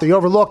us about the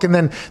overlook and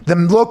then the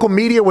local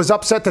media was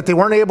upset that they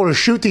weren't able to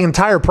shoot the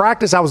entire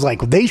practice, I was like,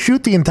 they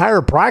shoot the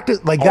entire practice?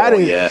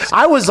 Yes.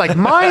 I was like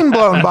mind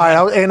blown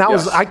by it. And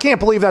I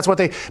can't believe that's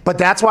but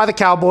that's why the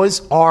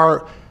Cowboys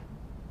are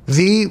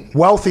the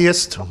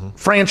wealthiest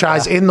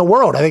franchise in the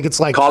world. I think it's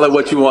like... Call it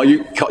what you want.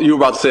 You were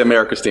about to say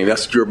America's team.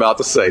 That's what you're about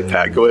to say,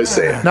 Pat. Go ahead and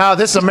say it. No,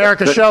 this is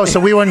America's show, so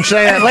we wouldn't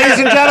say that. Ladies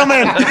and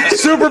gentlemen,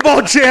 Super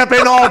Bowl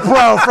champion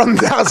All-Pro from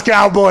the Dallas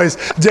Cowboys,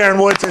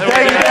 Darren Woodson.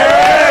 Thank you,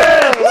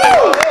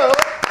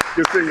 Darren.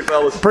 Good seeing you,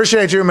 fellas.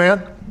 Appreciate you,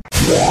 man.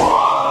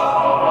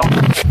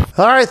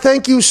 All right,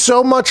 thank you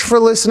so much for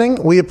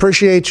listening. We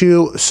appreciate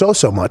you so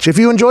much. If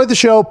you enjoyed the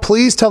show,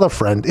 please tell a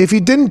friend. If you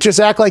didn't, just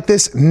act like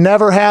this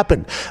never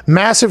happened.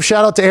 Massive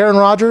shout out to Aaron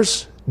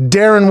Rodgers,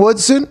 Darren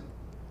Woodson,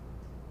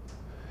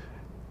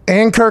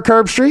 and Kirk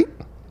Herbstreit,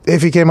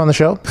 if he came on the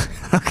show.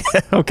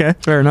 Okay,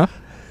 fair enough.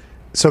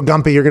 So,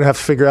 Gumpy, you're going to have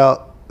to figure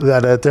out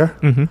that out there.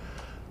 Mm-hmm.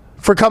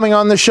 For coming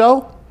on the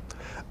show,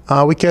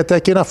 we can't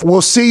thank you enough.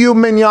 We'll see you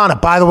manana.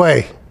 By the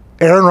way,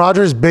 Aaron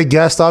Rodgers, big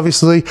guest,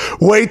 obviously.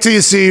 Wait till you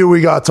see who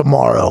we got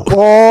tomorrow.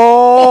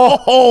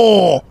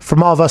 Oh!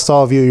 From all of us to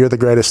all of you, you're the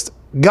greatest.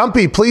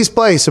 Gumpy, please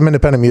play some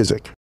independent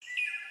music.